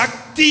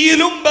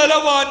ശക്തിയിലും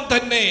ബലവാൻ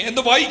തന്നെ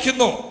എന്ന്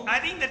വായിക്കുന്നു.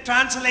 I think the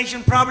translation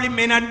probably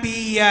may not be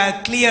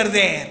clear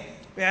there.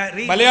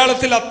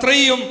 മലയാളത്തിൽ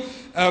അത്രയും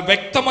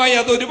വ്യക്തമായി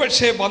അതൊരു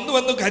പക്ഷേ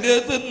വന്നുവെന്ന്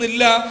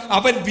കരുതുന്നില്ല.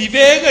 അവൻ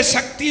വിവേക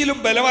ശക്തിയിലും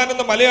ബലവാൻ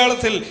എന്ന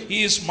മലയാളത്തിൽ he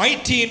is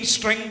mighty in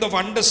strength of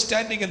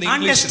understanding in English.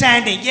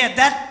 Understanding, yeah,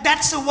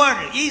 that's the word.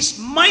 He is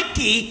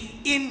mighty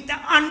in the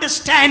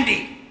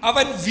understanding.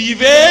 അവൻ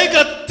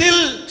വിവേകത്തിൽ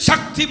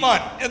ശക്തിമാൻ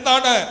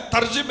എന്നാണ്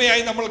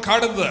തർജ്ജമയായി നമ്മൾ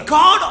കാണുന്നത്.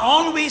 God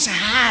always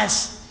has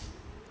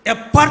a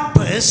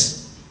purpose,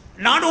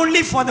 not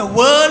only for the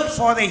world,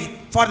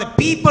 for the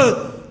people,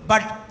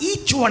 but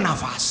each one of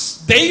us.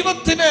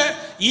 ദൈവത്തിന്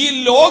ഈ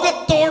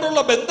ലോകത്തോടുള്ള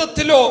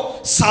ബന്ധത്തിലോ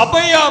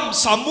സഭയാം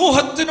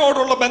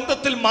സമൂഹത്തിനോടുള്ള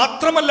ബന്ധത്തിൽ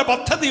മാത്രമല്ല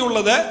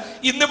പദ്ധതിയുള്ളത്,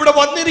 ഇന്നിവിടെ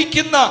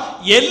വന്നിരിക്കുന്ന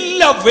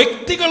എല്ലാ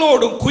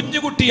വ്യക്തികളോടും,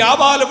 കുഞ്ഞുകുട്ടി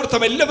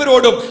ആബാലവൃത്തം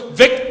എല്ലാവരോടും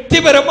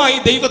വ്യക്തിപരമായി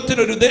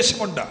ദൈവത്തിനൊരു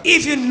ഉദ്ദേശമുണ്ട്.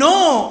 If you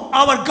know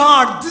our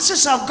God, this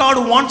is how God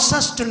wants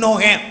us to know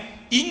him.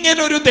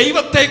 ഇങ്ങനൊരു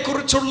ദൈവത്തെ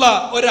കുറിച്ചുള്ള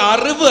ഒരു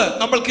അറിവ്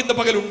നമ്മൾക്ക് ഇന്ന്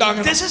പകൽ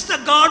ഉണ്ടാകണം. This is the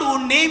God who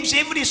names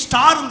every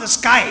star in the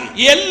sky.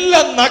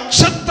 എല്ലാ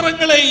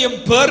നക്ഷത്രങ്ങളെയും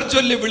പേർ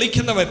ചൊല്ലി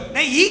വിളിക്കുന്നവൻ.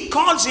 He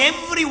calls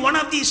every one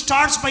of these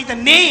stars by the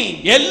name.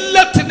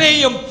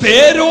 എല്ലാത്തിനെയും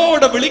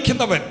പേരോടെ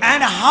വിളിക്കുന്നവൻ.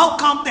 And how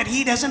come that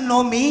he doesn't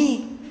know me?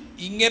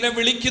 ഇങ്ങനെ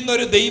വിളിക്കുന്ന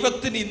ഒരു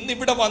ദൈവത്തിന്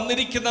ഇന്നിവിടെ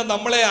വന്നിരിക്കുന്ന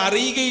നമ്മളെ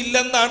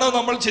അറിയുകയില്ലെന്നാണോ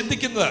നമ്മൾ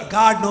ചിന്തിക്കുന്നത്?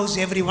 God knows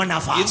every one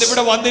of us.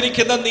 ഇന്നിവിടെ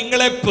വന്നിരിക്കുന്ന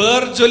നിങ്ങളെ പേർ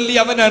ചൊല്ലി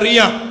അവൻ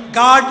അറിയാം.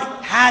 God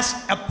has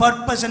a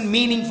purpose and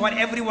meaning for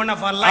every one of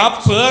our lives.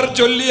 ആ പേർ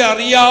ചൊല്ലി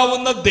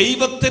അറിയാവുന്ന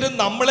ദൈവത്തിന്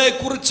നമ്മളെ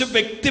കുറിച്ച്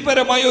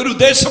വ്യക്തിപരമായ ഒരു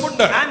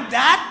ഉദ്ദേശമുണ്ട്. And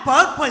that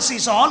purpose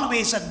is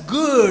always a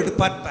good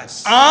purpose.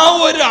 ആ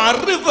ഒരു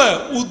അറിവ്,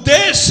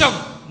 ഉദ്ദേശം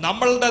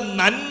നമ്മളുടെ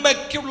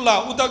നന്മയ്ക്കുള്ള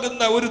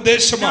ഉതകുന്ന ഒരു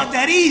ദേശമാണ്. Now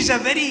there is a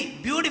very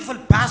beautiful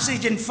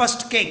passage in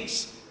 1 Kings.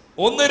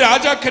 ഒന്ന്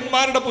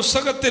രാജാക്കന്മാരുടെ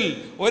പുസ്തകത്തിൽ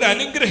ഒരു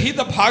അനുഗ്രഹീത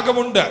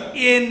ഭാഗമുണ്ട്.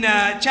 In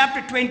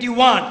chapter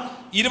 21,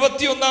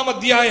 21-ാം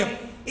അധ്യായം.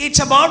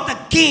 It's about the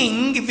king.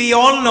 We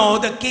all know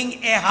the king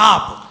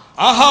Ahab.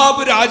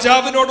 Ahab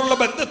രാജാവിനോടുള്ള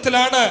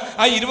ബന്ധത്തിലാണ്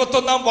ആ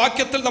 21-ാം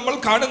വാക്യത്തിൽ നമ്മൾ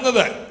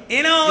കാണുന്നത്.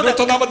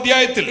 21-ാം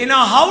അധ്യായത്തിൽ.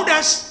 How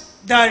does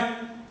the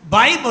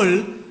Bible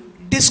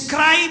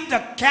describe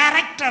the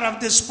character of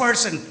this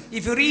person?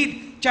 If you read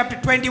chapter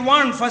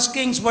 21, 1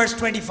 Kings verse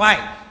 25.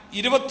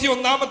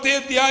 21-ാമത്തെ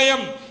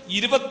അധ്യായം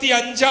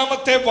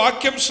 25-ാമത്തെ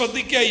വാക്യം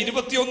ശ്രദ്ധിക്കുക.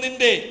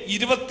 21-ന്റെ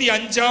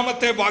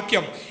 25-ാമത്തെ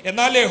വാക്യം.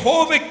 എന്നാൽ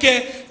യഹോവയ്ക്ക്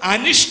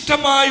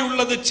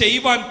അനിഷ്ടമായുള്ളത്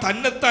ചെയ്യുവാൻ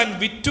തന്നെത്താൻ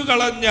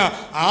വിറ്റുകളഞ്ഞ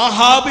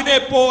ആഹാബിനെ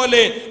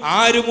പോലെ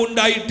ആരും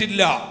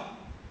ഉണ്ടായിട്ടില്ല.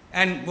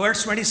 And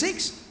verse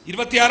 26.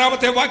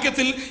 26-ാമത്തെ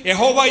വാക്യത്തിൽ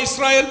യഹോവ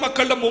ഇസ്രായേൽ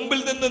മക്കളുടെ മുമ്പിൽ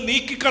നിന്ന്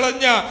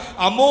നീക്കിക്കളഞ്ഞ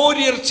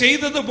അമോര്യർ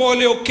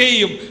ചെയ്തതുപോലെ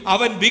ഒക്കെയും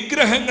അവൻ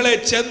വിഗ്രഹങ്ങളെ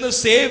ചെന്ന്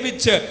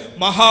സേവിച്ച്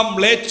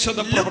മഹാമ്ലേച്ഛത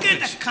പ്രവർത്തിച്ചു. Look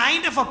at the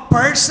kind of a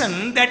person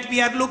that we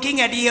are looking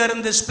at here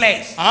in this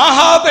place.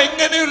 Ahab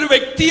എങ്ങനെ ഒരു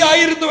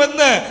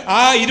വ്യക്തിയായിരുന്നുവെന്ന്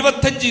ആ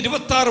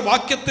 25-26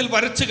 വാക്യത്തിൽ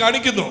വരച്ചു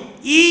കാണിക്കുന്നു.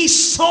 He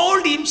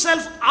sold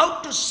himself out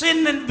to sin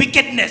and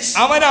wickedness.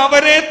 അവൻ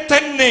അവരെ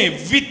തന്നെ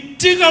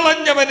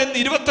വിറ്റുകളഞ്ഞവൻ എന്ന്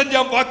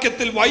 25-ാം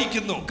വാക്യത്തിൽ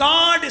വായിക്കുന്നു.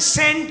 God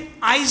sent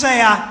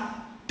Isaiah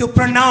to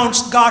pronounce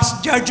God's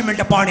judgment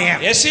upon him.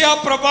 യെശയ്യാ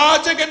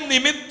പ്രവാചകൻ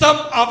നിമിത്തം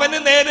അവന്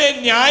നേരെ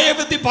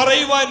ന്യായവിധി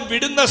പറയുവാൻ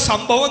വിടുന്ന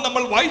സംഭവം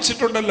നമ്മൾ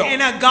വായിച്ചിട്ടുണ്ടല്ലോ.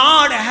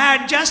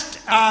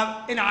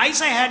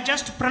 Isaiah had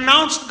just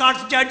pronounced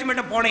God's judgment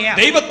upon him.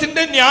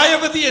 ദൈവത്തിന്റെ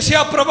ന്യായവിധി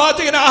യെശയ്യാ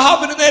പ്രവാചകൻ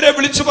ആഹാബിന് നേരെ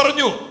വിളിച്ചു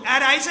പറഞ്ഞു.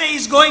 And Isaiah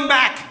is going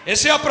back.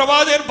 യെശയ്യാ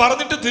പ്രവാചകൻ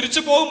പറഞ്ഞിട്ട്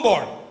തിരിച്ചു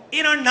പോകുമ്പോൾ,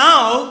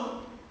 now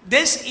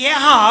this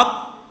Ahab,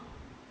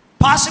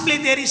 possibly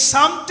there is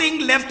something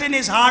left in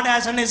his heart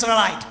as an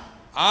Israelite.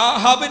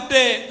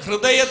 ആഹാബിന്റെ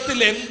ഹൃദയത്തിൽ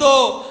എന്തോ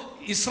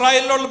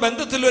ഇസ്രായേലിനോട്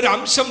ബന്ധത്തിൽ ഒരു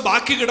അംശം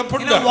ബാക്കി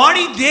കിടപ്പുണ്ട്. What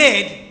he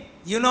did,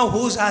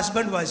 whose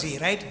husband was he,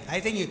 right? I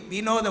think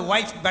we know the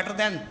wife better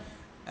than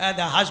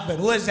the husband.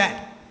 Who is that?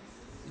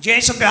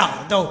 Jezebel,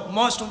 the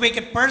most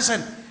wicked person.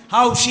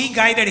 How she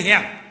guided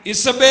him.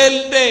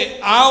 ഇസബേലിന്റെ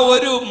ആ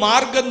ഒരു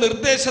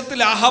മാർഗനിർദ്ദേശത്തിൽ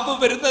ആഹാബ്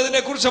വരുന്നതിനെ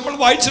കുറിച്ച് നമ്മൾ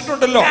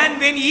വായിച്ചിട്ടുണ്ടല്ലോ. And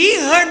when he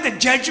heard the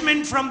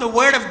judgment from the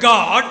word of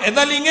God,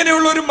 എന്നാൽ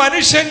ഇങ്ങനെയുള്ള ഒരു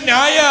മനുഷ്യൻ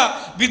ന്യായ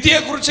വിധിയെ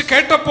കുറിച്ച്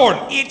കേട്ടപ്പോൾ,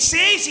 it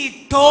says he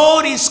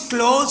tore his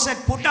clothes and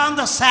put on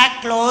the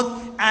sackcloth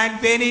and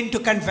went into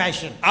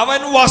confession.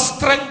 അവൻ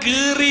വസ്ത്രം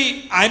കീറി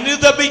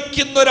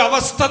അനുതപിക്കുന്ന ഒരു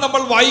അവസ്ഥ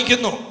നമ്മൾ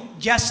വായിക്കുന്നു.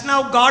 Just now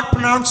God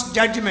pronounced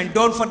judgment,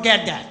 don't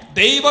forget that.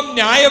 ദൈവം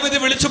ന്യായവിധി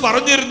വിളിച്ചു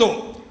പറഞ്ഞിരുന്നു.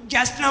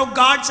 Just now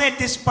God said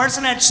this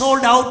person had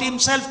sold out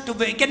himself to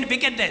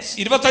wickedness.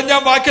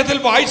 25-ാം വാക്യത്തിൽ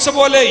വായിച്ച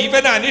പോലെ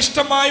ഇവൻ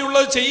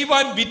അനിഷ്ടമായുള്ളത്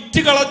ചെയ്യുവാൻ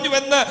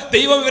വിറ്റുകളഞ്ഞുവെന്ന്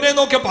ദൈവം ഇവനെ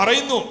നോക്കി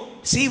പറയുന്നു.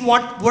 See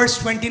what verse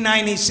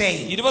 29 is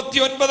saying.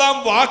 29-ാം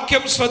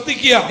വാക്യം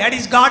ശ്രദ്ധിക്കുക. That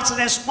is God's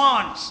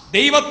response.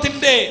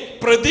 ദൈവത്തിന്റെ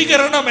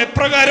പ്രതികരണം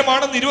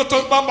എപ്രകാരമാണെന്ന്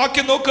 29-ാം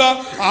വാക്യം നോക്കുക.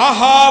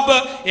 ആഹാബ്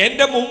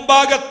എന്റെ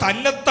മുമ്പാകെ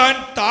തന്നെത്താൻ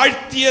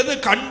താഴ്ത്തിയത്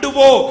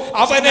കണ്ടുവോ?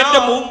 അവൻ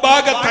എന്റെ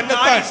മുമ്പാകെ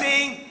തന്നെത്താൻ.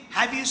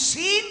 Have you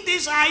seen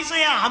this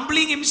Isaiah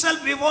humbling himself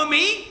before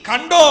me?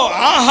 കണ്ടോ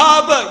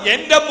ആഹാബ്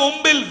എന്റെ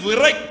മുമ്പിൽ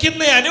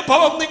വിറയ്ക്കുന്ന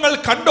അനുഭവം നിങ്ങൾ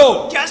കണ്ടോ?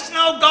 Just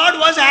now God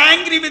was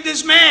angry with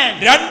this man.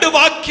 2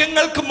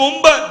 വാക്യങ്ങൾക്ക്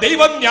മുമ്പ്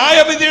ദൈവം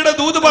ന്യായവിധിയുടെ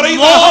ദൂത്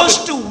പറയുന്നു.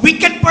 Most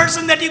wicked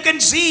person that you can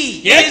see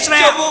in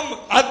Israel. ഏറ്റവും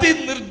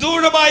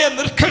അതിനിർദൂഷമായ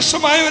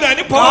നിർക്കർഷമായ ഒരു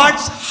അനുഭവം.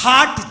 God's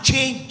heart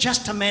changed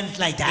just a minute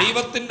like that.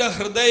 ദൈവത്തിന്റെ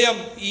ഹൃദയം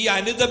ഈ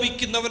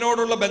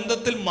അനുതപിക്കുന്നവനോടുള്ള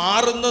ബന്ധത്തിൽ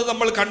മാറുന്നത്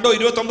നമ്മൾ കണ്ടോ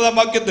 29-ാം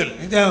വാക്യത്തിൽ.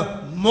 The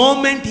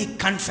moment he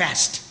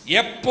confessed,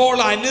 എപ്പോൾ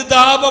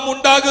അനുതാപം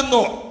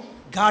ഉണ്ടാകുന്നു,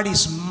 God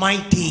is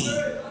mighty.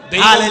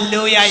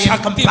 Hallelujah.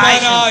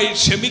 ശക്തിമാനായി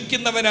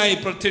ക്ഷമിക്കുന്നവനായി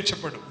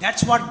പ്രത്യക്ഷപ്പെടും.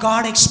 That's what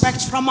God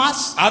expects from us.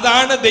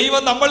 അതാണ്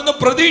ദൈവം നമ്മളിൽ നിന്ന്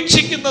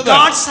പ്രതീക്ഷിക്കുന്നത്.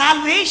 God's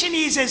salvation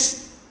is his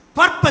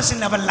purpose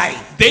in our life.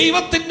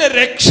 ദൈവത്തിന്റെ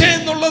രക്ഷ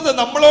എന്നുള്ളത്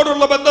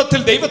നമ്മളോടുള്ള ബന്ധത്തിൽ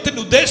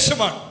ദൈവത്തിന്റെ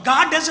ഉദ്ദേശമാണ്.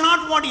 God does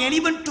not want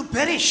anyone to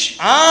perish.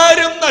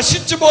 ആരും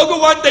നശിച്ചു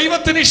പോകുവാൻ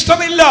ദൈവത്തിന്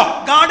ഇഷ്ടമില്ല.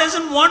 God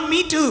doesn't want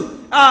me to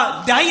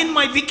die in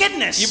my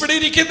wickedness. ഇവിടെ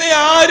ഇരിക്കുന്ന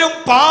ആരും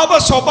പാപ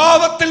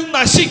സ്വഭാവത്തിൽ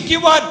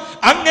നശിക്കുവാൻ,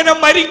 അങ്ങനെ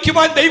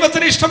മരിക്കുവാൻ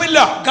ദൈവത്തിന് ഇഷ്ടമില്ല.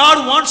 God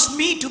wants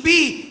me to be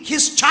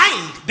his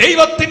child.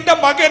 ദൈവത്തിന്റെ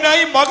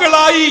മകനായി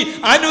മകളായി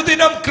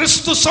അനുദിനം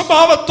ക്രിസ്തു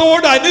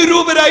സ്വഭാവത്തോട്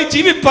അനുരൂപരായി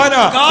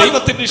ജീവിപ്പാനാ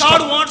ദൈവത്തിന് ഇഷ്ടം.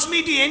 God wants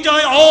me to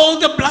enjoy all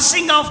the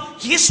blessing of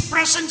his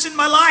presence in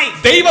my life.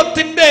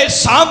 ദൈവത്തിന്റെ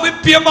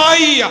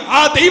സാമീപ്യമായി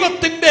ആ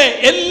ദൈവത്തിന്റെ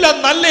എല്ലാ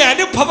നല്ല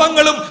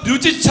അനുഭവങ്ങളും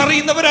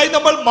രുചിച്ചറിയുന്നവരായി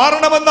നമ്മൾ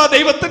മാറണമെന്നാ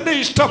ദൈവത്തിന്റെ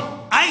ഇഷ്ടം.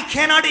 I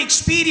cannot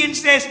experience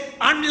this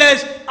unless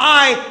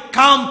I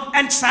come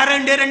and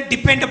surrender and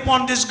depend upon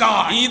this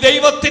God. ഈ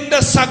ദൈവത്തിന്റെ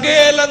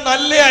സകല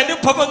നല്ല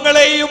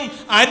അനുഭവങ്ങളെയും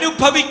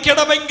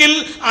അനുഭവിക്കണമെങ്കിൽ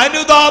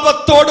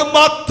അനുതാപത്തോട്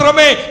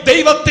മാത്രമേ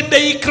ദൈവത്തിന്റെ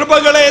ഈ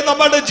കൃപകളെ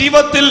നമ്മുടെ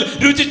ജീവിതത്തിൽ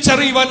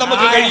രുചിച്ചറിയുവാൻ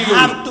നമുക്ക് കഴിയൂ.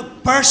 I have to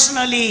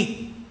personally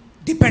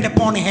depend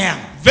upon him.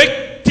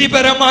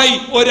 വ്യക്തിപരമായി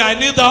ഒരു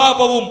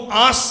അനുതാപവും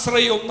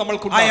ആശ്രയവും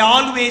നമ്മൾക്കുണ്ട്. I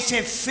always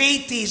say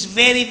faith is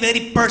very,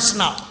 very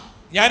personal.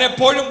 ഞാൻ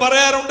എപ്പോഴും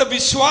പറയാറുണ്ട്,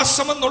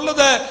 വിശ്വാസം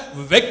എന്നുള്ളത്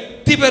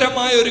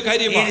വ്യക്തിപരമായ ഒരു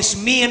കാര്യമാണ്. It is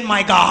me and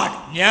my God.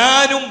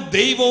 ഞാനും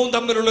ദൈവവും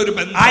തമ്മിലുള്ള ഒരു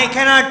ബന്ധം. I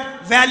cannot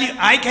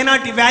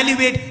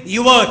evaluate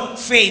your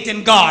faith in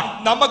God.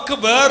 നമുക്ക്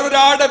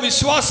വേറൊരാളുടെ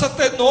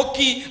വിശ്വാസത്തെ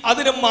നോക്കി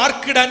അതിന്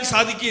മാർക്കിടാൻ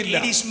സാധിക്കില്ല.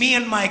 It is me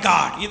and my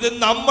God. ഇത്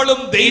നമ്മളും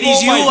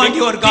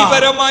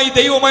ദൈവവുമായി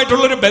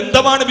ദൈവമായിട്ടുള്ള ഒരു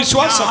ബന്ധമാണ്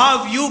വിശ്വാസം. How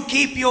you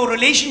keep your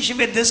relationship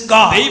with this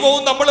God.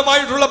 ദൈവവും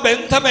നമ്മളുമായിട്ടുള്ള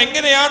ബന്ധം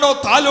എങ്ങനെയാണോ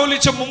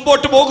താലോലിച്ച്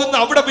മുമ്പോട്ട് പോകുന്ന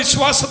അവിടെ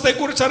വിശ്വാസത്തെ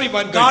കുറിച്ച്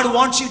അറിയാൻ. God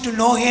wants you to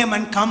know him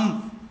and come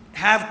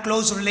have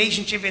close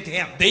relationship with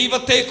him.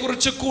 ദൈവത്തെ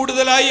കുറിച്ച്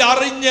കൂടുതലായി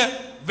അറിഞ്ഞ്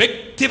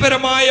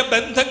വ്യക്തിപരമായ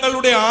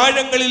ബന്ധങ്ങളുടെ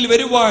ആഴങ്ങളിൽ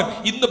വരുവാൻ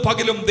ഇന്ന്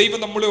പകലും ദൈവം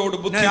നമ്മളോട്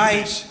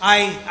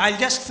I'll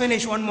just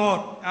finish one more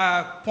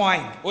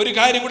point. ഒരു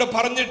കാര്യം കൂടെ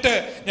പറഞ്ഞിട്ട്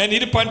ഞാൻ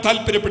ഇരുപ്പാൻ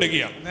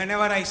താല്പര്യപ്പെടുകയാണ്.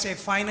 Whenever I say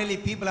finally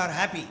people are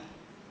happy,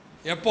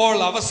 എപ്പോൾ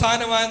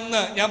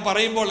അവസാനമാണെന്ന് ഞാൻ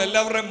പറയുമ്പോൾ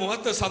എല്ലാവരുടെയും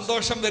മുഖത്ത്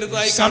സന്തോഷം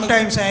വരുന്നതായി.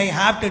 Sometimes I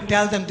have to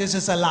tell them this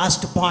is the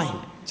last point.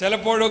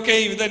 ചിലപ്പോഴൊക്കെ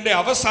ഇതിന്റെ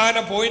അവസാന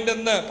പോയിന്റ്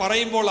എന്ന്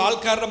പറയുമ്പോൾ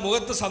ആൾക്കാരുടെ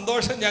മുഖത്ത്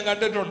സന്തോഷം ഞാൻ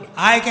കണ്ടിട്ടുണ്ട്.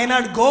 I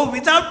cannot go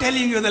without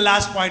telling you the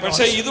last point.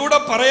 പക്ഷേ ഇതൂടെ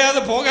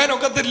പറയാതെ പോകാൻ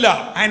ഒക്കത്തില്ല.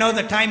 I know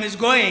the time is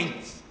going.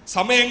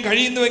 സമയം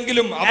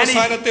കഴിയുന്നുവെങ്കിലും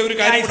അവസാനത്തെ ഒരു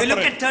കാര്യം കൂടി പറയാം.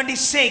 Look at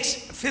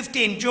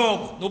 36:15 Job.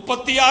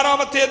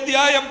 36-ാമത്തെ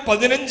അധ്യായം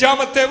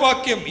 15-ാമത്തെ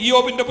വാക്യം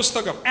ഇയ്യോബിന്റെ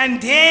പുസ്തകം. And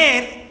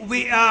there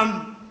we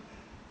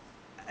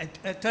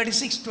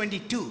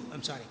 36:22.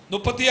 I'm sorry.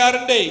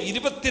 36ന്റെ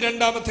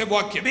 22-ാമത്തെ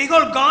വാക്യം.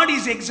 Because God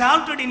is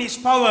exalted in his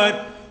power,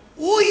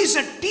 who is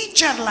a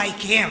teacher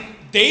like him?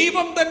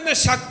 ദൈവം തന്നെ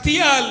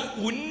ശക്തിയാൽ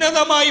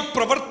ഉന്നതമായി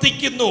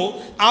പ്രവർത്തിക്കുന്നു,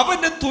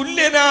 അവന്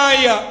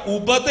തുല്യനായ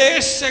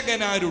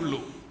ഉപദേശകനാരുള്ളൂ.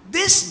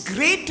 This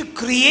great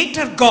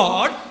creator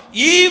God,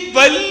 ഈ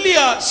വലിയ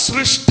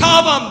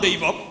സൃഷ്ടാവാം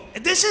ദൈവം,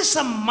 this is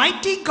a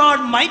mighty God,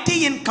 mighty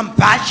in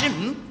compassion,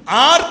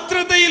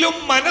 ആർദ്രതയിലും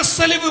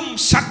മനസ്സലിവും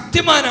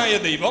ശക്തിമാനായ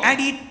ദൈവം. And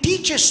he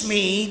teaches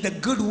me the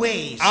good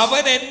ways.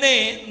 അവൻ എന്നെ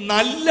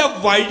നല്ല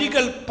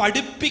വഴികൾ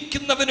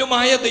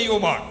പഠിപ്പിക്കുന്നവനുമായ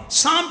ദൈവമാണ്.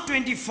 Psalm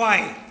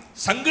 25.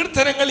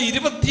 സങ്കീർത്തനങ്ങൾ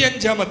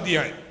 25-ാം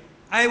അധ്യായം.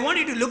 I want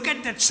you to look at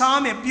that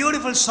psalm, a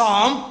beautiful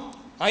psalm.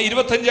 ആ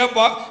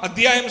 25-ാം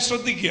അധ്യായം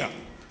ശ്രദ്ധിക്കുക.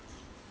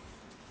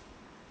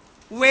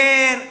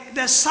 Where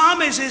the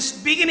psalmist is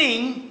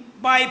beginning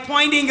by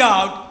pointing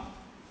out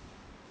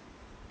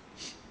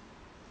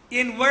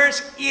in verse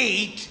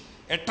 8,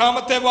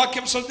 8-ാമത്തെ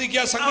വാക്യം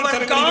ശ്രദ്ധിക്കുക.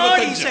 Our God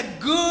is a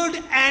good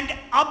and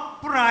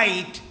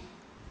upright.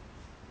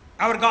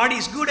 Our God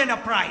is good and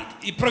upright.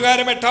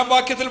 ഇപ്രകാരം 8-ാം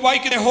വാക്യത്തിൽ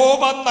വായിക്കുന്ന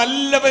യഹോവ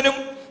നല്ലവനും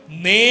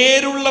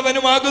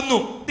നേരുള്ളവനുമാകുന്നു.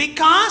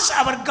 Because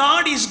our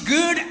God is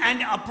good and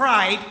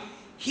upright,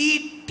 he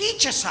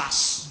teaches us.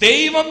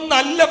 ദൈവം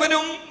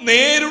നല്ലവനും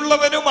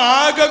നേരുള്ളവനും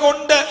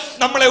ആകൊണ്ട്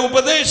നമ്മളെ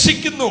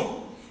ഉപദേശിക്കുന്നു.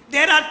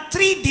 There are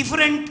 3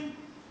 different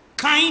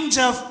kinds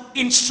of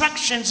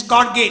instructions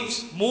God gives.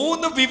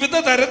 3 വിവിധ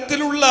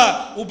തരത്തിലുള്ള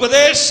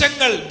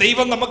ഉപദേശങ്ങൾ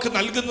ദൈവം നമുക്ക്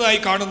നൽകുന്നതായി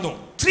കാണുന്നു.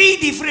 3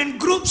 different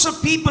groups of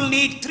people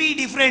need 3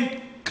 different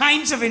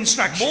kinds of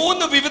instruction.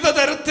 3 വിവിധ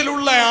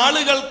തരത്തിലുള്ള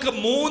ആളുകൾക്ക്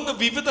 3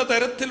 വിവിധ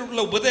തരത്തിലുള്ള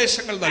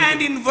ഉപദേശങ്ങൾ നൽകുന്നു.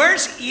 And in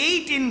verse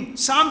 8 in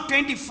Psalm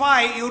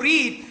 25 you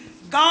read,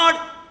 God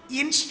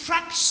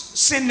instructs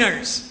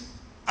sinners.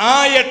 ആ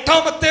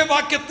 8-ാമത്തെ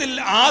വാക്യത്തിൽ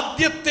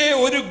ആദ്യത്തെ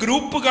ഒരു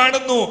ഗ്രൂപ്പ്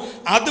കാണുന്നു,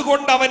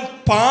 അതുകൊണ്ട് അവൻ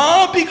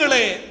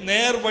പാപികളെ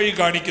നേർവഴി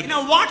കാണിക്കുന്നു.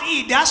 Now what he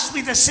does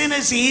with the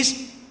sinners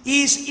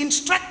is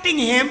instructing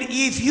him,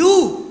 if you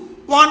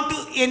want to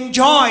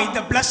enjoy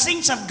the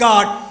blessings of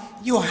God,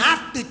 you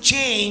have to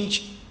change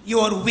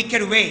your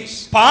wicked ways.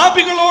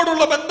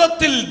 പാപികളോടുള്ള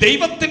ബന്ധത്തിൽ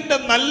ദൈവത്തിന്റെ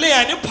നല്ല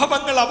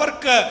അനുഭവങ്ങൾ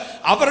അവർക്ക്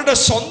അവരുടെ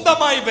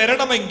സ്വന്തമായി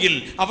വരണമെങ്കിൽ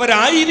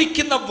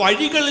അവരായിരിക്കുന്ന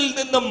വഴികളിൽ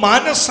നിന്ന്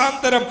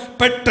മാനസാന്തരം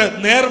പെട്ട്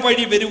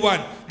നേർവഴി വരുവാൻ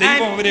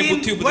ദൈവം അവരെ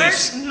ബുദ്ധി ഉപദേശിച്ചു.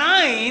 Verse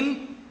 9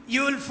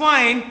 you will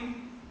find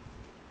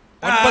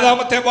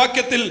 9-ാമത്തെ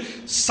വാക്യത്തിൽ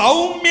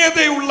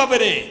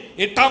സൗമ്യതയുള്ളവരെ,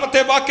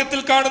 8-ാമത്തെ വാക്യത്തിൽ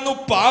കാണുന്നു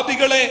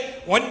പാപികളെ,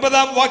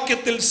 9-ാം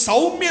വാക്യത്തിൽ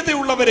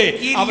സൗമ്യതയുള്ളവരെ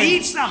അവൻ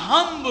leads the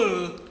humble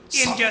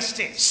in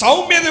justice.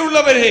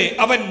 സൗമ്യതയുള്ളവരെ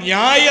അവൻ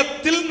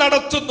ന്യായത്തിൽ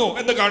നടത്തുന്നു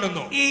എന്ന്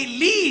കാണുന്നു. He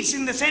leads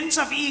in the sense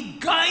of he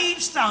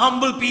guides the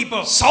humble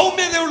people.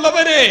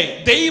 സൗമ്യതയുള്ളവരെ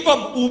ദൈവം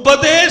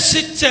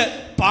ഉപദേശിച്ച്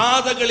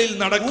പാതകളിൽ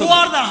നടക്കുന്നു. Who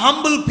are the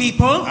humble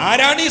people?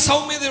 ആരാണ് ഈ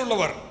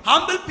സൗമ്യതയുള്ളവർ?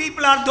 Humble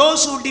people are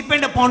those who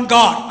depend upon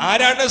God.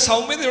 ആരാണ്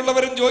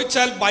സൗമ്യതയുള്ളവരെന്ന്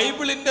ചോദിച്ചാൽ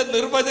ബൈബിളിന്റെ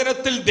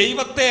നിർവചനത്തിൽ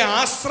ദൈവത്തെ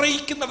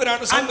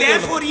ആശ്രയിക്കുന്നവരാണ് സൗമ്യതയുള്ളവർ. And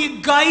therefore he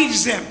guides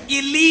them, he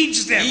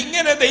leads them.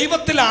 ഇങ്ങനെ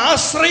ദൈവത്തിൽ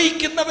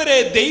ആശ്രയിക്കുന്നവരെ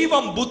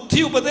ദൈവം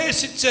ബുദ്ധി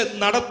ഉപദേശിച്ച്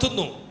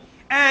നടത്തുന്നു.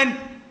 And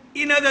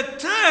the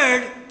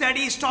third that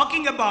he is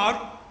talking about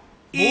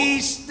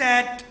is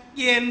that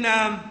in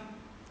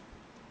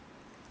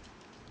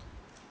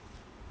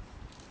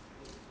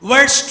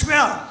verse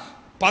 12,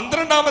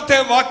 12-ാമത്തെ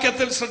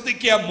വാക്യത്തിൽ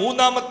ശ്രദ്ധിക്കുക.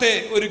 3-ാമത്തെ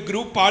ഒരു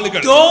ഗ്രൂപ്പ്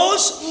ആളുകൾ,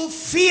 those who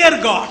fear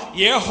God.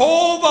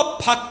 യഹോവ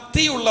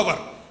ഭക്തിയുള്ളവർ.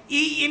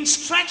 He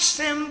instructs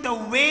them the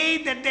way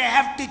that they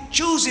have to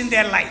choose in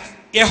their life.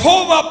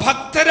 യഹോവ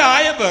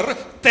ഭക്തരായവർ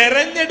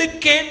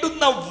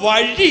തെരഞ്ഞെടുക്കേണ്ടുന്ന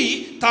വഴി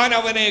താൻ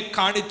അവനെ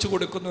കാണിച്ചു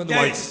കൊടുക്കുന്നു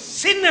എന്ന്.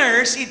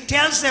 Sinners, he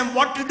tells them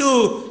what to do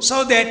so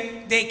that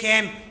they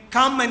can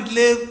come and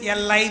live a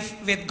life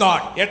with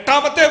God.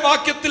 എട്ടാമത്തെ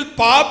വാക്യത്തിൽ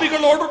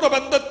പാപികളോടുള്ള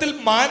ബന്ധത്തിൽ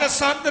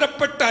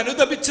മാനസാന്തരപ്പെട്ട്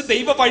അനുദപിച്ച്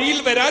ദൈവ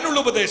വഴിയിൽ വരാനുള്ള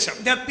ഉപദേശം.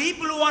 The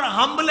people who are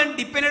humble and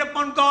dependent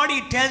upon God,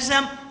 he tells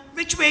them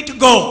which way to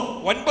go.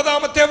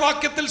 ഒൻപതാമത്തെ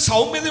വാക്യത്തിൽ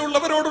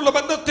സൗമ്യതയുള്ളവരോടുള്ള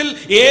ബന്ധത്തിൽ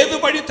ഏത്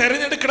വഴി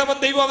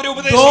തിരഞ്ഞെടുക്കണമെന്ന് ദൈവം അവരെ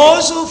ഉപദേശിക്കുന്നു.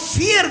 Those who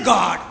fear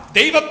God,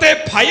 ദൈവത്തെ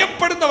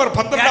ഭയപ്പെടുന്നവർ.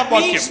 12ാം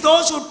വാക്യം. means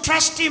those who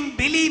trust him,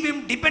 believe him,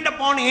 depend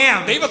upon him.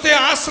 ദൈവത്തെ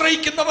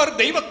ആശ്രയിക്കുന്നവർ,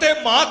 ദൈവത്തെ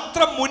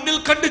മാത്രം മുന്നിൽ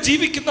കണ്ട്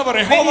ജീവിക്കുന്നവർ,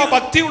 യഹോവ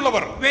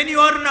ഭക്തിയുള്ളവർ. When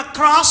you are in a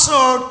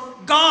crossroad,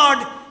 God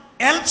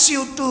helps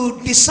you to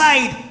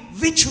decide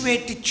which way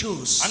to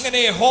choose. അങ്ങനെ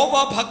യഹോവ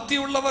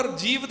ഭക്തിയുള്ളവർ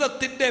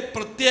ജീവിതത്തിന്റെ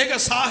പ്രത്യേക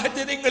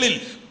സാഹചര്യങ്ങളിൽ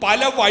പല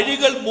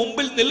വഴികൾ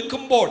മുമ്പിൽ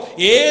നിൽക്കുമ്പോൾ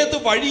ഏത്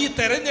വഴി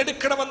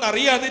തിരഞ്ഞെടുക്കണമെന്ന്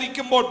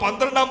അറിയാതിരിക്കുമ്പോൾ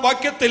 12ാം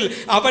വാക്യത്തിൽ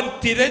അവൻ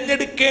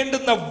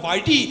തിരഞ്ഞെടുക്കേണ്ടുന്ന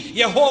വഴി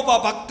യഹോവ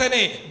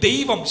ഭക്തനെ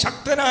ദൈവം,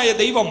 ശക്തനായ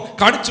ദൈവം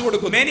കാണിച്ചു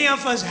കൊടുക്കുന്നു. Many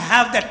of us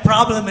have that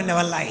problem in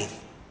our life.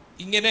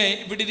 ഇങ്ങനെ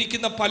ഇവിടെ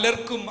ഇരിക്കുന്ന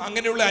പലർക്കും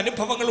അങ്ങനെയുള്ള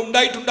അനുഭവങ്ങൾ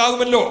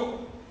ഉണ്ടായിട്ടുണ്ടാകുമല്ലോ.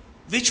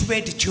 Which way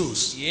to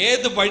choose?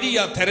 ഏത്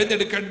വഴിയാ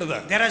തിരഞ്ഞെടുക്കേണ്ടത്?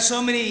 There are so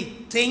many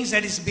things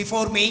that is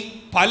before me.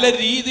 പല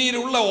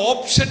രീതിയിലുള്ള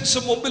ഓപ്ഷൻസ്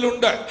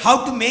മുമ്പിലുണ്ട്. How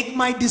to make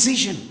my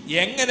decision?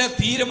 എങ്ങനെ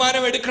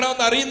തീരുമാനം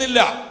എടുക്കണമെന്ന് അറിയുന്നില്ല.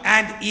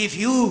 And if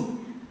you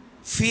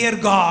fear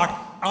God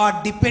or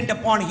depend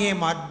upon him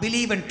or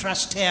believe and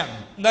trust him,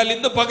 എന്നാൽ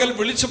ഇന്ന് പകൽ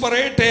വിളിച്ചു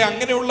പറയട്ടെ,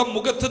 അങ്ങനെയുള്ള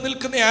മുഖത്ത്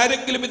നിൽക്കുന്ന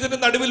ആരെങ്കിലും ഇതിന്റെ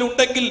നടുവിൽ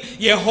ഉണ്ടെങ്കിൽ,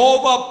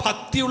 യഹോവ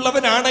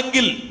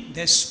ഭക്തിയുള്ളവനാണെങ്കിൽ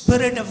the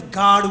Spirit of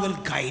God will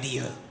guide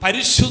you.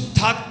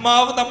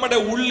 പരിശുദ്ധാത്മാവ്, നമ്മുടെ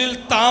ഉള്ളിൽ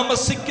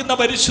താമസിക്കുന്ന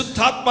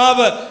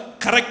പരിശുദ്ധാത്മാവ്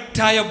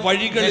കറക്റ്റായ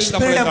വഴികളിൽ The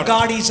Spirit of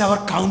God is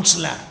our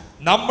counselor.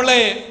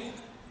 നമ്മളെ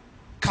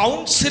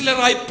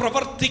കൗൺസിലറായി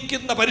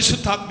പ്രവർത്തിക്കുന്ന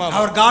പരിശുദ്ധാത്മാവ്.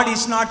 Our God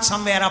is not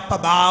somewhere up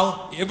above.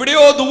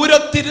 എവിടെയോ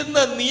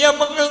ദൂരത്തിരുന്ന്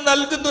നിയമങ്ങൾ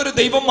നൽകുന്ന ഒരു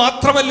ദൈവം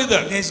മാത്രമല്ല ഇത്.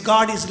 This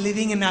God is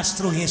living in us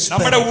through his Spirit.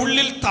 നമ്മുടെ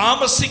ഉള്ളിൽ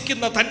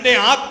താമസിക്കുന്ന, തന്റെ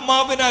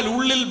ആത്മാവിനാൽ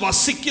ഉള്ളിൽ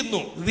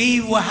വസിക്കുന്നു. We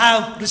who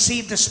have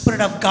received the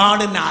Spirit of God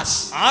in us,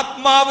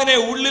 ആത്മാവിനെ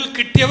ഉള്ളിൽ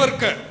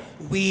കിട്ടിയവർക്ക്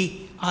we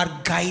are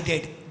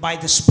guided by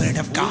the Spirit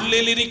of God.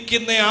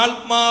 ഉള്ളിലിരിക്കുന്ന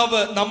ആത്മാവ്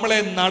നമ്മളെ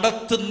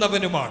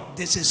നടത്തുന്നവനുമാണ്.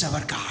 This is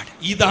our God.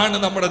 ഇതാണ്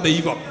നമ്മുടെ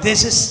ദൈവം.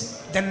 This is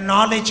the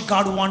knowledge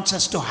God wants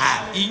us to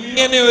have.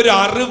 ഇങ്ങനെ ഒരു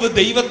അറിവ്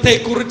ദൈവത്തെ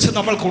കുറിച്ച്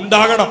നമ്മൾക്ക്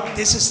ഉണ്ടാകണം.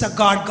 This is the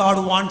God God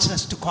wants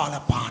us to call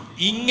upon.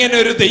 ഇങ്ങനെ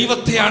ഒരു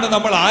ദൈവത്തെയാണ്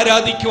നമ്മൾ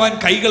ആരാധിക്കുവാൻ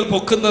കൈകൾ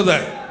പൊക്കുന്നത്.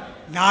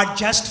 Not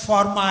just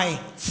for my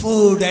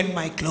food and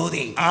my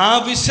clothing.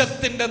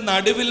 ആവശ്യത്തിന്റെ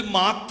നടുവിൽ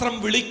മാത്രം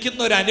വിളിക്കുന്ന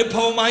ഒരു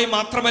അനുഭവമായി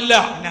മാത്രമല്ല.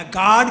 Now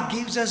God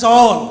gives us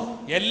all.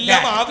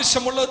 എല്ലാം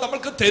ആവശ്യമുള്ളത്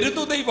നമുക്ക്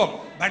തരുന്നു ദൈവം.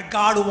 But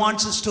God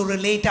wants us to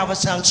relate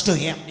ourselves to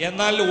him.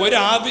 എന്നാൽ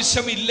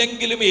ഒരാവശ്യം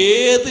ഇല്ലെങ്കിലും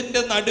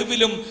ഏതിന്റെ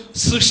നടുവിലും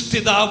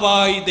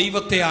സൃഷ്ടിതാവായി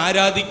ദൈവത്തെ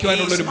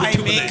ആരാധിക്കുവാനുള്ള ഒരു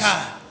ബുദ്ധിമുട്ട്.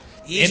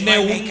 എന്നെ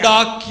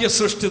ഉണ്ടാക്കിയ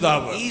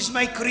സൃഷ്ടിതാവ്, He is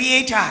my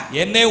creator.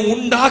 എന്നെ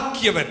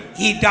ഉണ്ടാക്കിയവൻ,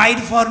 He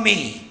died for me.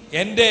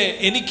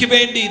 എനിക്ക്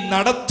വേണ്ടി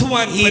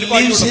നടത്തുവാൻ He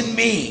lives in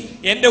me.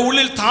 എന്റെ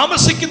ഉള്ളിൽ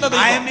താമസിക്കുന്ന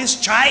I am his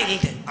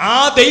child. ആ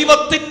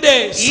ദൈവത്തിന്റെ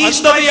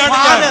സന്തതിയാണ്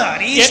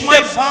ഞാൻ. എന്റെ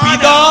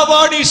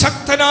പിതാവാണ് ഈ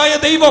ശക്തനായ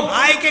ദൈവം.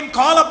 I can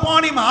call upon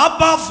him,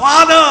 Abba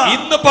Father.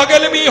 ഇന്ന്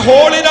പകലും ഈ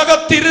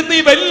ഹോളിനകത്തിരുന്ന്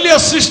ഈ വലിയ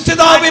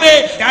സൃഷ്ടിതാവിനെ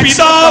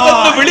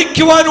പിതാവെന്ന്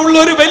വിളിക്കുവാനുള്ള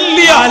ഒരു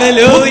വലിയ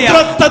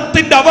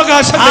പുത്രത്വത്തിന്റെ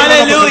അവകാശം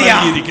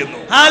നൽകിയിരിക്കുന്നു.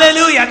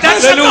 Hallelujah.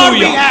 That's the God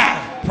we have.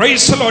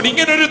 Praise the Lord.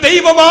 ഇങ്ങനെ ഒരു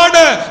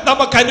ദൈവമാണ്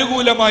നമുക്ക്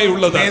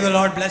അനുകൂലമായുള്ളത്. May the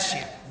Lord bless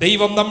you.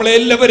 ദൈവം നമ്മളെ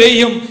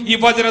എല്ലാവരെയും ഈ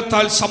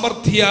വചനത്താൽ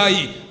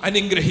സമൃദ്ധിയായി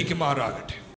അനുഗ്രഹിക്കുമാറാകട്ടെ.